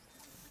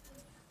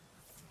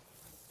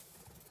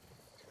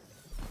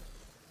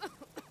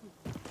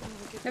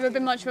 Never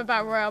been much of a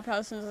battle royale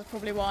person, that's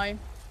probably why.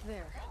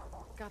 There.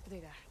 Got the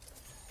data.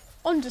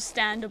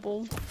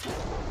 Understandable.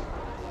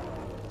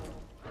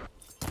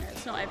 Yeah,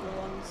 it's not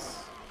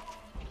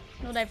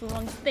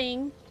everyone's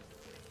thing.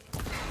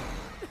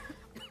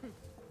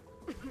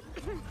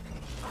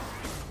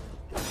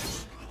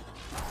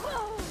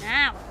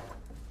 Ow.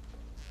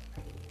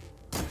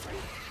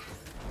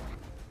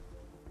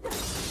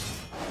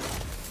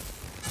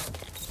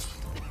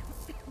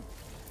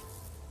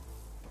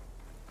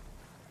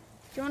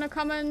 Do you want to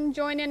come and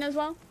join in as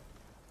well?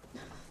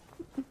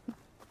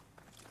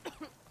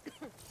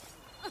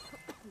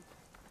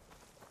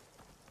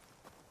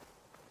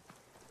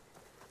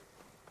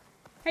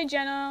 Hey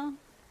Jenna.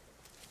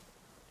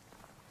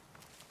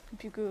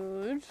 Hope you're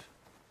good.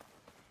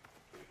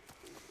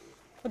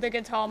 For the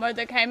guitar mode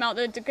that came out,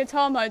 the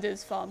guitar mode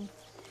is fun.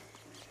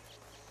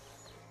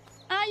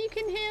 Ah, you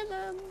can hear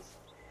them.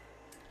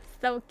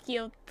 So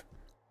cute.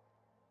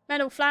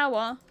 Metal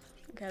flower.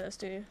 Okay, let's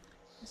do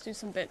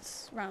some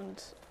bits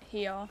around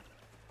here.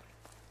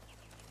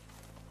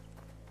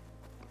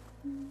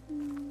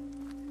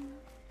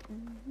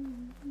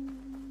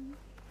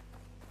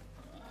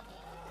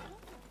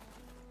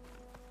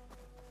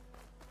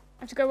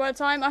 I have to go work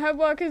time. I hope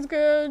work is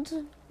good.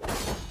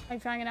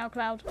 Thanks for hanging out,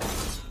 Cloud.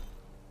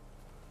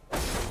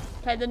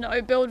 Play the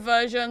no-build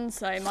version,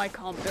 same, I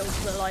can't build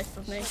for the life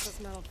of me. Shut this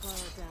metal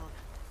flower down.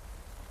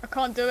 I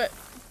can't do it.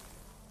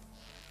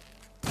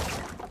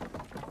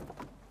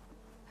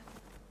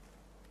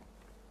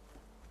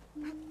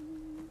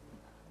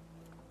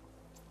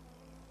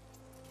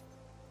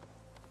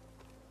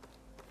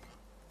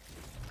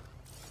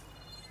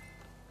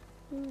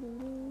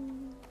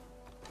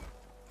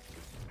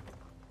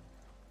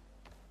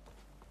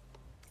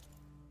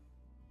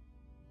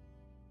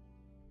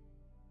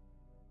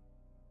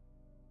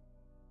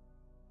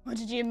 What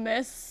did you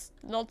miss?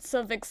 Lots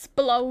of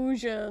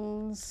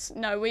explosions.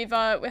 No, we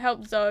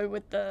helped Zoe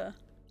with the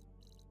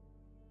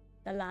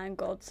land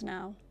gods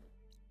now.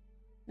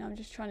 Now I'm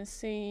just trying to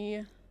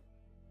see.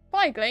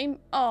 Fire gleam.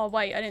 Oh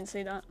wait, I didn't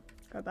see that.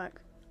 Go back.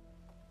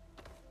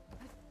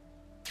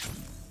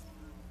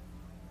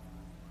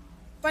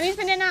 Bunny's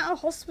been in and out of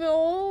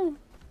hospital.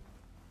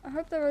 I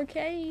hope they're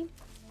okay.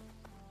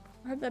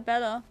 I hope they're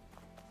better.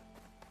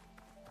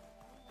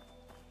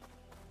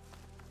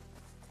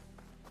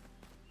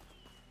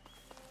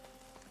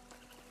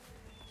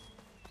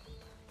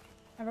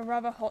 I have a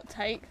rather hot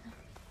take.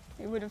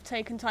 It would have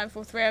taken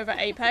Titanfall 3 over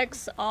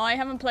Apex. I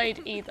haven't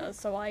played either,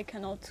 so I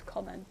cannot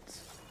comment.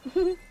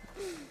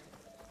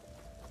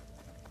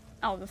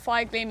 Oh, the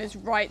fire gleam is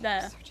right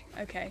there.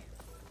 Okay.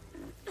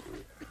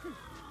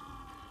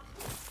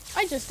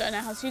 I just don't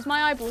know how to use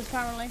my eyeballs,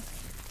 apparently.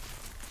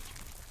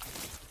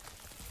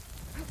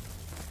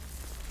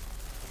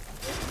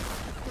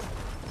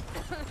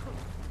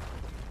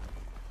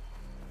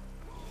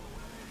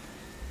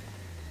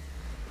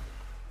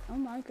 Oh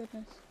my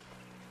goodness.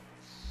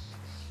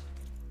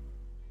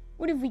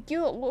 What have we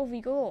got? What have we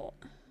got?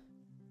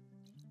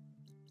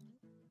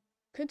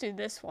 Could do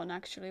this one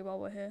actually while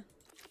we're here.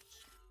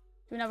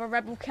 Do another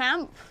rebel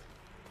camp?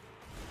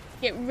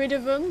 Get rid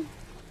of them.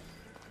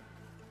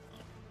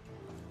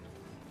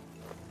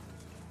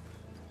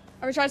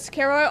 Have you tried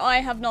Sekiro? I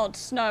have not.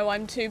 No,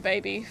 I'm too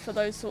baby for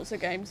those sorts of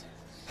games.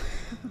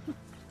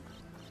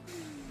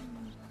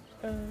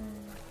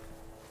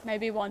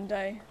 Maybe one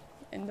day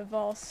in the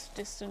vast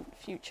distant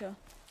future.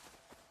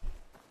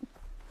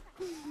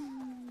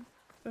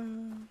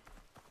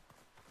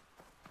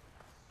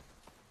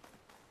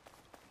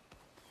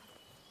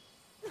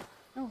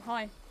 Oh,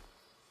 hi.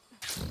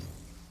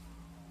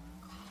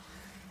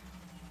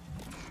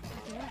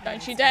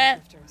 Don't you dare!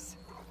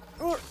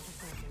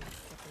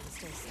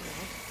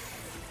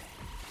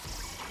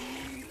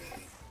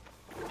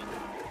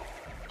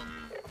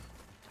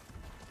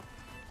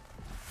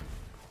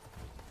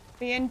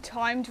 Being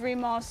timed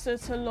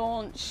remaster to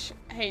launch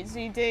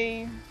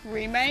HZD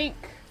remake.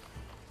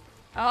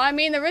 Oh, I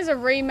mean, there is a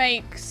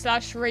remake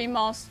slash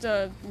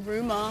remaster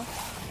rumor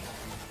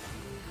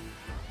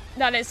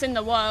that it's in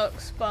the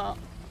works, but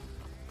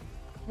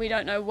we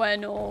don't know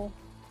when or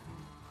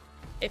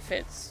if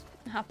it's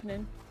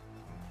happening.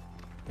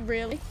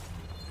 Really?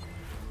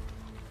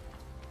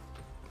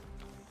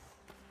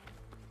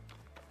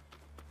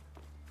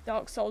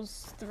 Dark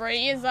Souls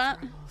 3, is that?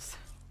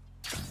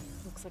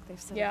 Looks like they've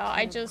set Yeah, up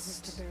I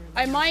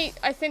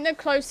think the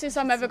closest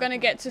I'm ever gonna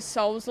get to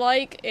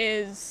Souls-like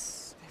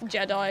is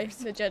Jedi,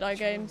 the Jedi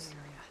games.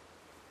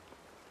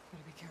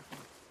 Gotta be careful.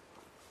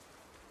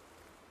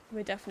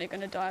 We're definitely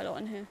gonna die a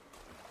lot in here.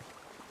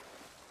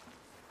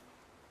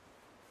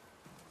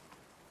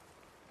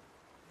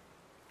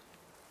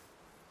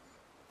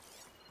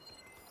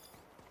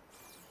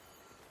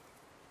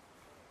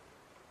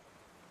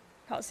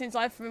 Cutscenes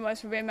live for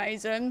most would be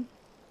amazing.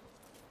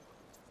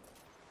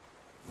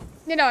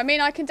 You know, I mean,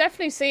 I can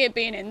definitely see it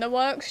being in the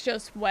works,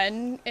 just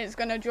when it's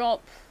gonna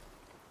drop.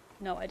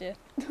 No idea.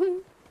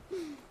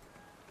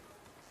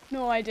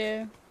 No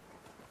idea.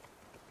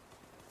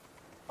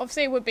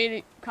 Obviously, it would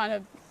be kind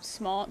of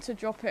smart to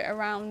drop it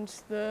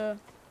around the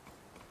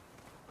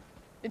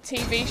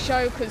TV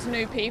show, because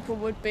new people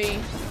would be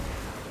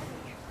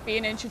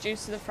being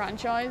introduced to the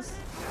franchise.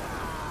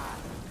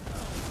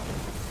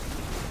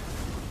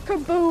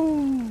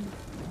 Kaboom!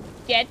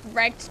 Get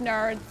wrecked,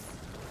 nerds.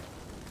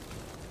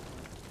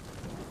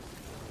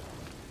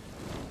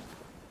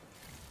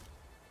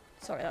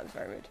 Sorry, that was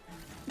very rude.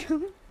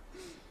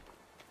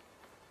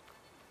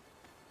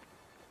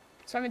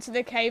 So I'm into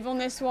the cave on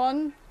this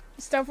one.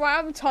 Stuff right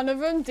out of a ton of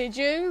them, did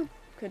you?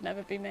 Could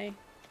never be me.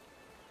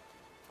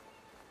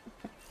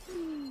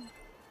 I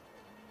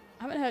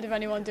haven't heard of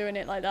anyone doing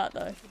it like that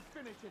though.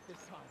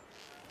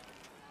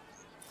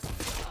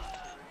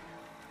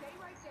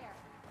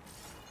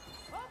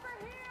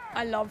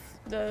 I love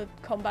the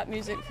combat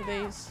music for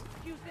these.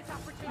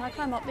 Can I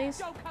climb up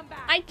these?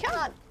 I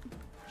can't!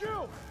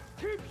 You!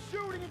 Keep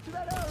shooting into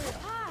that area!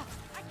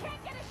 I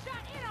can't get a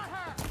shot in on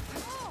her!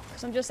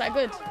 Because I'm just that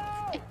good.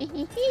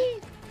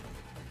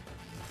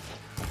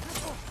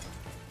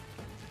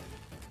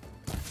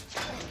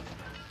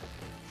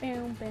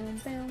 Bam,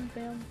 bam, bam,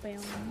 bam,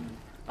 bam.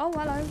 Oh,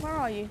 hello, where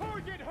are you?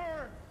 Target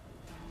her!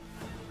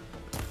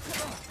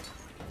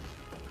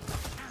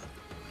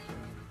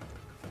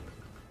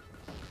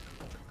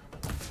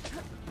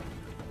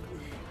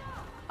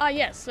 Ah,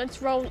 yes,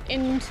 let's roll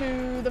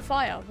into the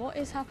fire. What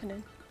is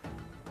happening?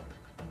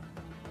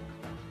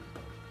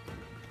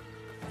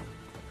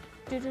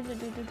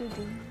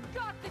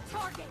 Got the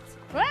target.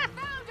 Ah!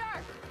 Found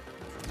her.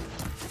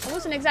 It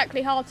wasn't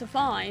exactly hard to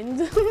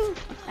find.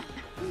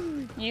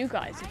 You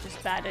guys are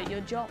just bad at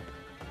your job.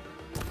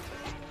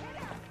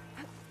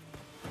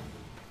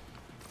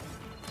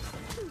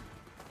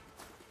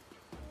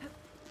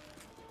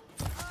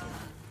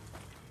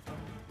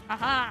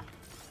 Aha!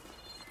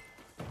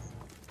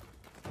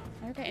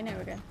 Okay, in there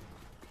we go.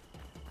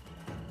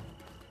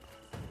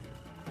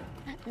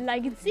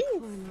 Like this.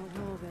 Climb that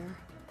wall there.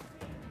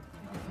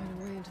 Maybe find a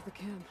way into the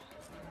camp.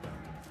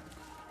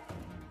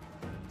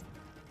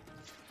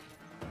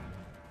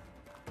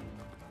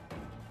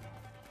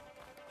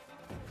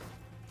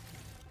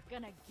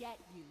 Gonna get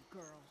you,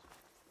 girl.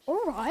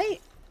 All right.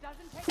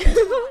 Doesn't take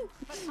much,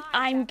 but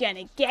I'm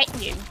gonna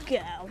get you,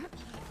 girl.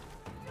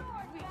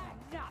 we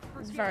cannot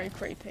It's forget. very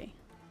creepy.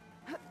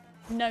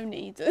 No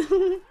need.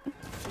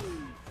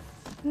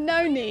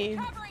 No need.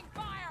 Covering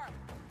fire.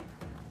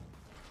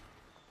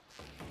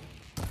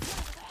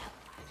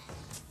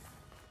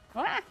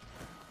 Ah!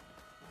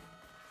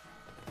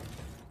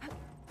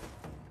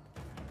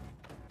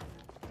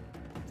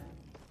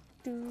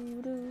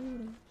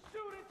 Doo-doo-doo.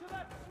 Shoot into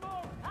that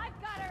smoke!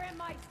 I've got her in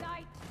my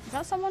sight. Is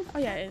that someone? Oh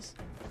yeah, it is.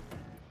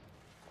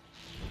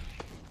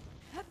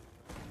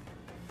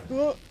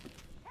 Whoa.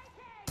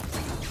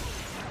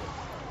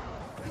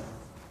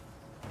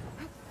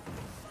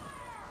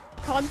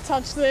 Can't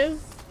touch this.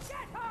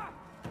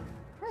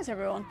 Where's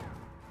everyone?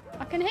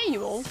 I can hear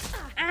you all.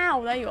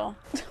 Ow, there you are.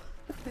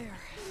 There.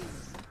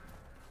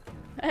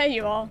 There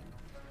you are.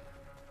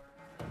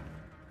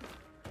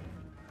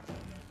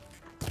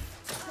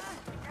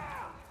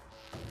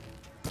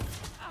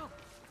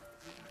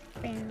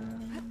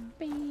 Bam, bam,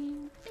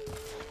 bam.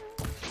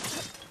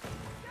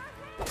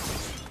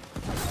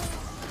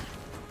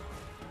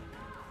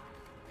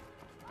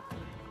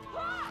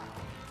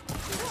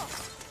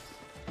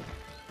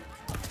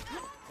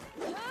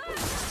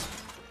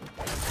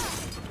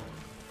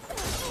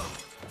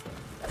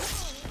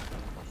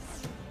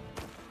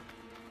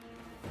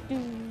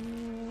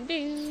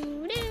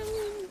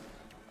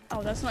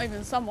 Oh, that's not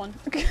even someone.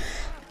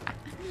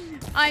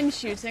 I'm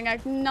shooting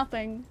at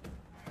nothing.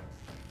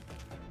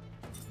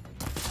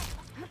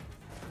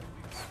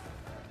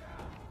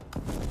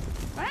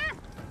 Ah!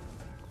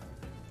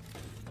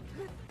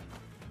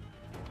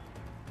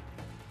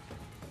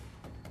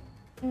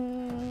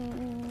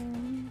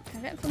 Can I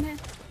get it from here?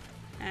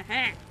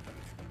 Aha!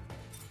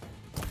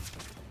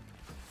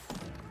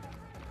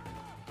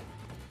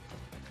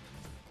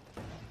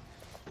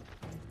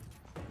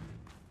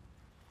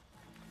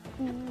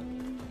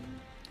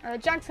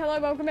 Jax, hello,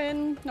 welcome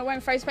in. Not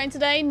wearing face paint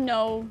today?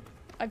 No.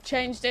 I've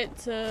changed it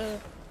to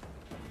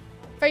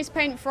face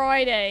paint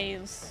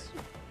Fridays.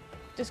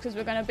 Just because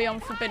we're going to be on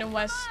Forbidden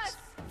West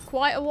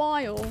quite a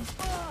while.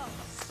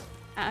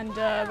 And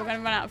we're going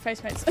to run out of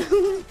face paints.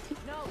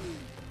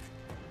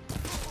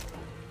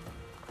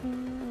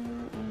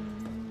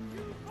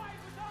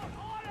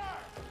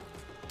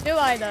 Do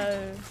I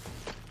though?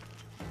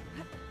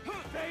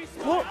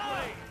 Whoa.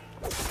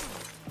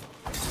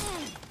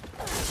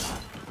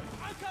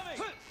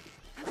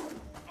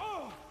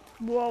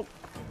 Whoa.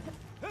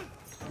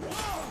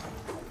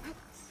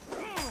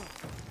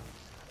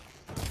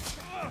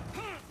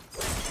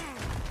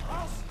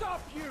 I'll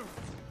stop you.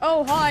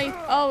 Oh hi.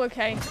 Oh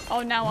okay.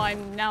 Oh now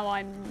I'm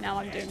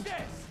doomed.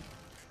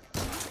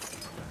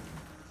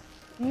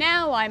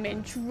 Now I'm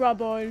in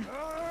trouble.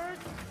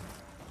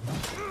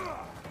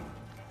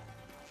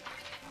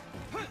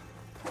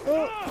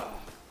 Oh.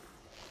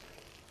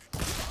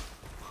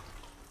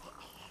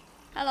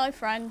 Hello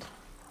friend.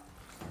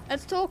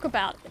 Let's talk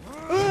about it.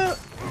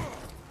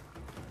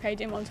 Okay,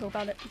 didn't want to talk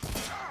about it.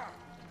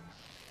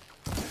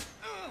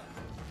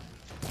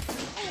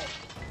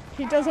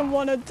 He doesn't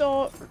want to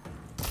talk.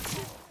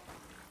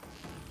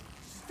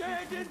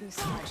 These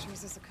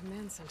structures as a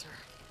command center.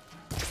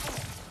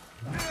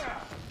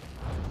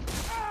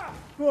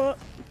 What?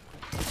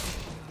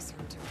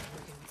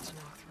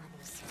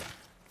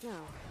 No,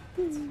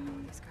 that's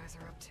what these guys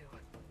are up to.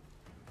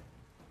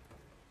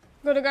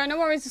 Gotta go, no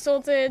worries, it's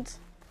sorted.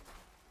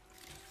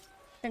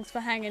 Thanks for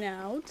hanging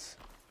out.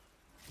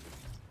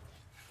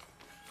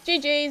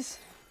 GG's.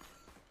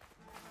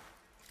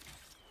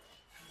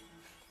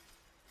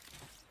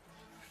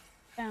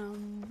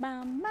 Bam,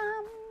 bam,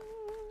 bam.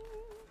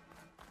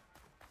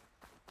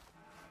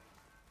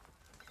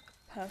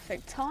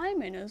 Perfect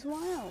timing as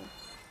well.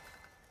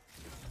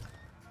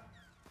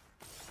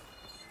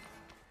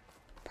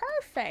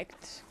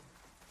 Perfect.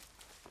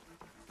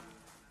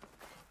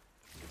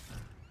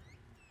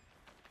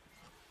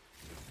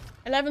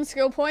 $11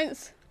 skill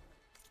points.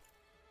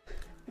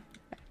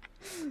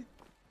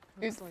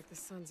 Looks like the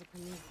sons of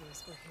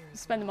Prometheus were here.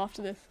 Spend them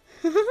after this.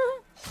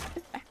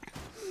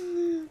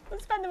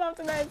 Let's spend them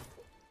after this.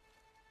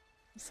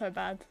 So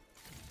bad.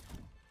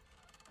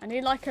 I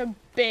need like a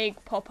big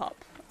pop-up.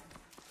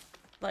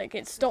 Like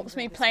it stops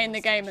me playing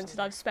the game until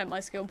I've spent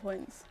my skill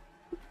points.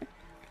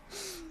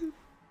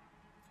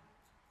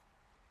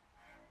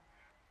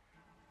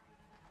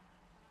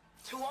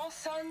 To all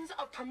sons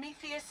of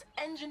Prometheus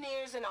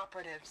engineers and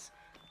operatives,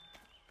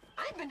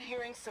 I've been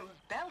hearing some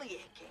belly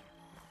aching,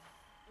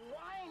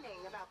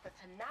 whining about the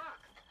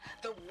Tanakh,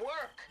 the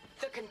work,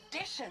 the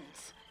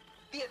conditions,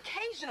 the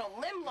occasional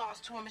limb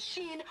loss to a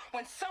machine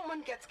when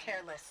someone gets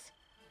careless.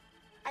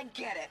 I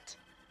get it.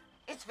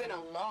 It's been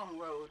a long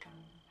road.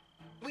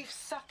 We've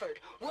suffered.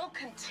 We'll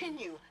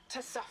continue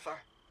to suffer.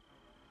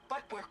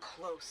 But we're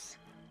close.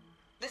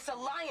 This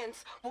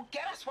alliance will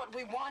get us what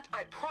we want,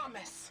 I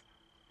promise.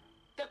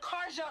 The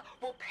Karja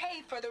will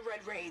pay for the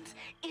Red Raids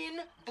in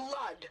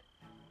blood.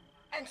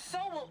 And so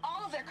will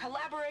all of their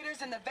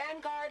collaborators in the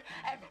Vanguard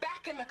and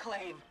back in the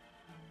claim.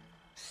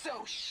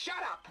 So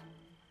shut up,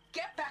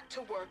 get back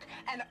to work,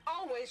 and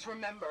always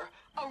remember,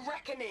 a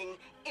reckoning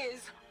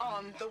is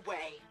on the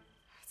way.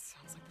 It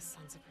sounds like the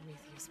Sons of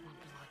Prometheus want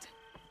blood.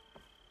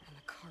 And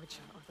the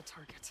Karja are the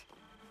target.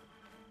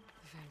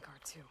 The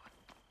Vanguard, too.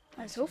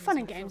 It's all fun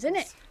and games, isn't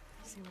it?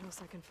 See what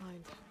else I can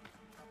find.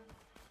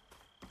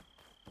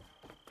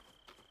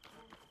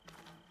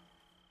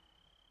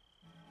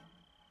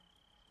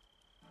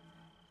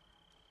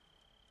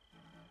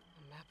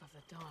 A map of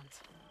the Daunt.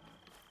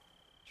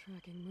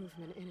 Tracking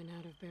movement in and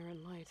out of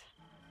barren light.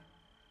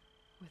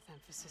 With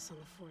emphasis on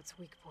the fort's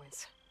weak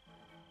points.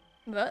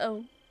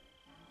 Uh-oh.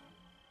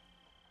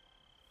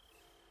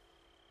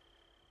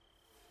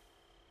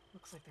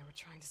 Looks like they were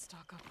trying to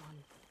stock up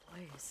on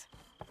blaze.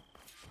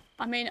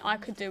 I mean, I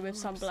could do with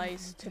some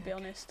blaze, to be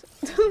honest.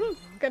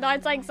 Could I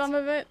take some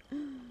of it?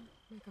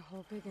 Make a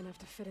hole big enough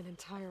to fit an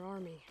entire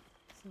army.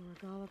 So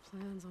Regala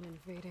plans on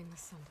invading the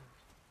Sundom.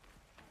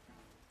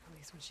 At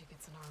least when she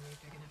gets an army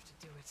big enough to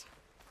do it.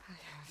 I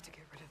have to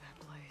get rid of that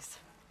blaze.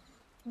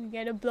 We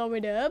gotta blow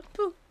it up.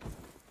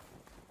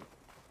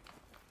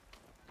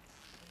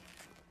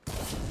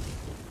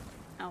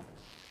 Ow.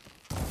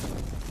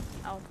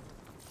 Ow.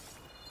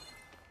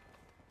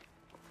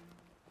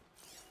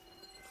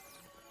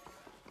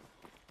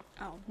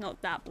 Oh,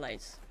 not that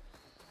blaze.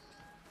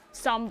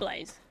 Some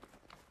blaze.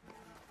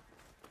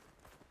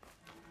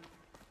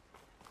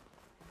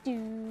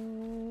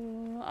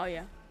 Oh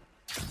yeah.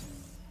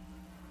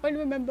 I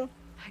remember.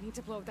 I need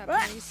to blow up that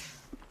blaze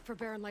for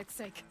Barren Light's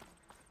sake.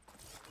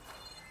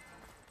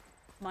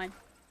 Mine.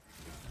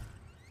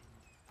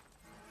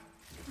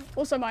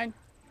 Also mine.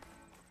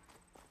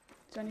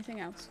 Is there anything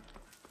else?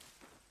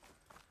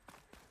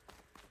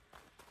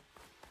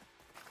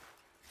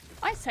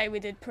 I say we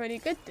did pretty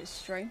good this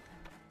stream.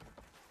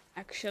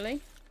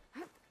 Actually.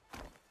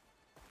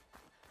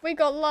 We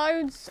got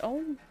loads.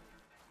 Oh.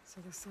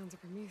 So the Sons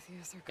of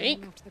Prometheus are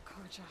coming up to the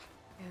Karja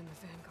and the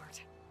Vanguard.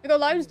 We got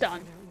loads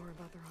done. Find out more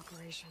about their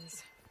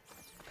operations.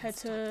 Compared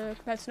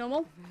to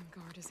normal. The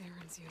Vanguard is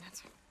Aaron's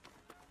unit.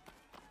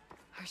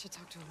 I should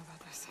talk to him about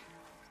this.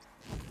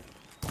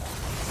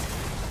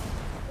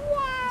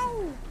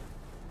 Wow!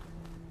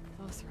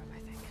 Closer up, I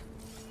think.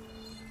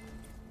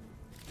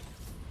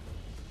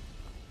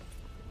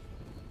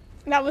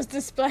 That was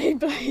display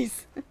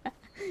blaze.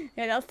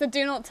 Yeah, that's the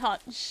do not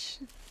touch.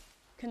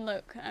 Can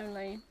look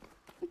only.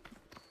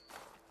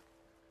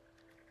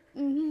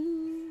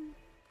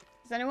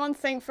 Does anyone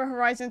think for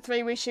Horizon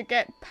 3 we should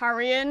get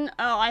parrying?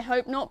 I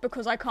hope not,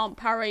 because I can't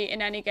parry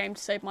in any game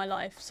to save my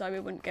life, so we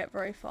wouldn't get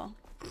very far.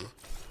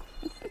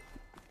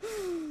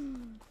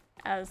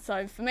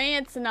 So for me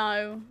it's a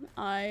no.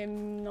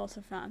 I'm not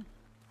a fan.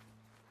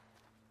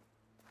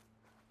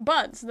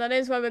 But that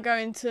is where we're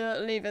going to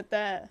leave it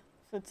there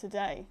for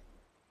today.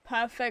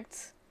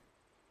 Perfect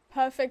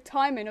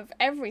timing of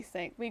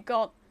everything. We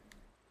got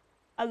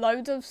a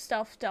load of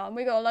stuff done.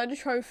 We got a load of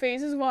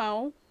trophies as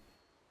well.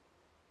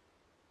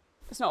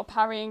 It's not a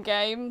parrying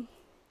game.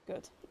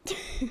 Good.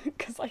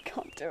 Because I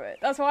can't do it.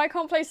 That's why I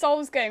can't play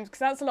Souls games, because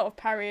that's a lot of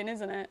parrying,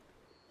 isn't it?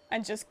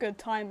 And just good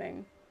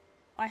timing.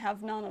 I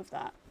have none of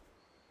that.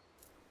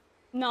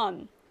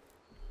 None.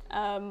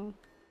 But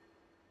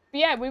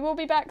yeah, we will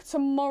be back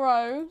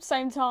tomorrow,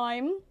 same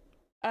time.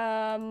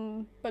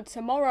 But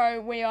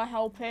tomorrow we are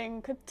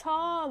helping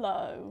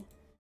Katalo.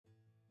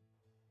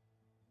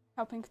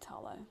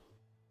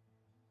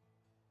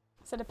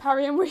 Instead of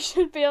parrying, we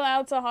should be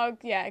allowed to hug.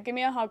 Yeah, give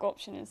me a hug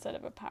option instead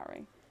of a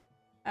parry.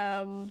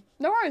 No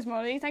worries,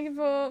 Molly. Thank you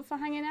for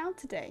hanging out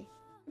today.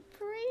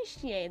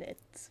 Appreciate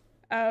it.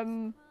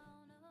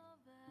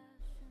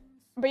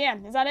 But yeah,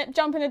 is that it?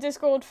 Jump in the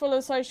Discord, follow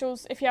the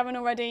socials if you haven't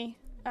already.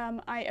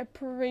 I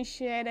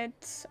appreciate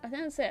it. I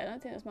think that's it. I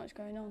don't think there's much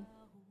going on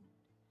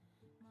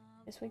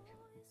this week.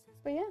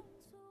 But yeah,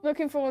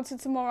 looking forward to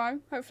tomorrow.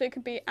 Hopefully it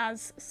could be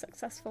as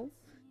successful.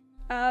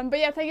 But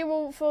yeah, thank you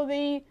all for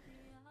the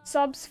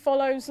subs,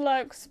 follows,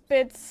 lurks,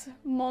 bits,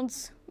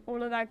 mods,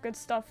 all of that good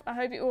stuff. I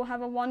hope you all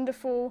have a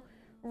wonderful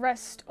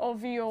rest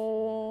of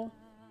your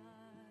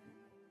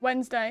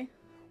Wednesday.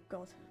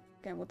 God,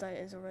 again, what day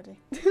it is already.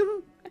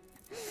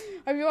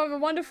 Hope you have a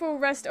wonderful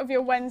rest of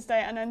your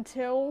Wednesday, and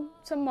until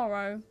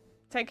tomorrow,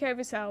 take care of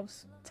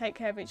yourselves, take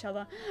care of each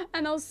other,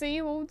 and I'll see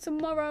you all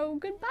tomorrow.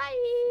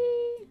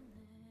 Goodbye!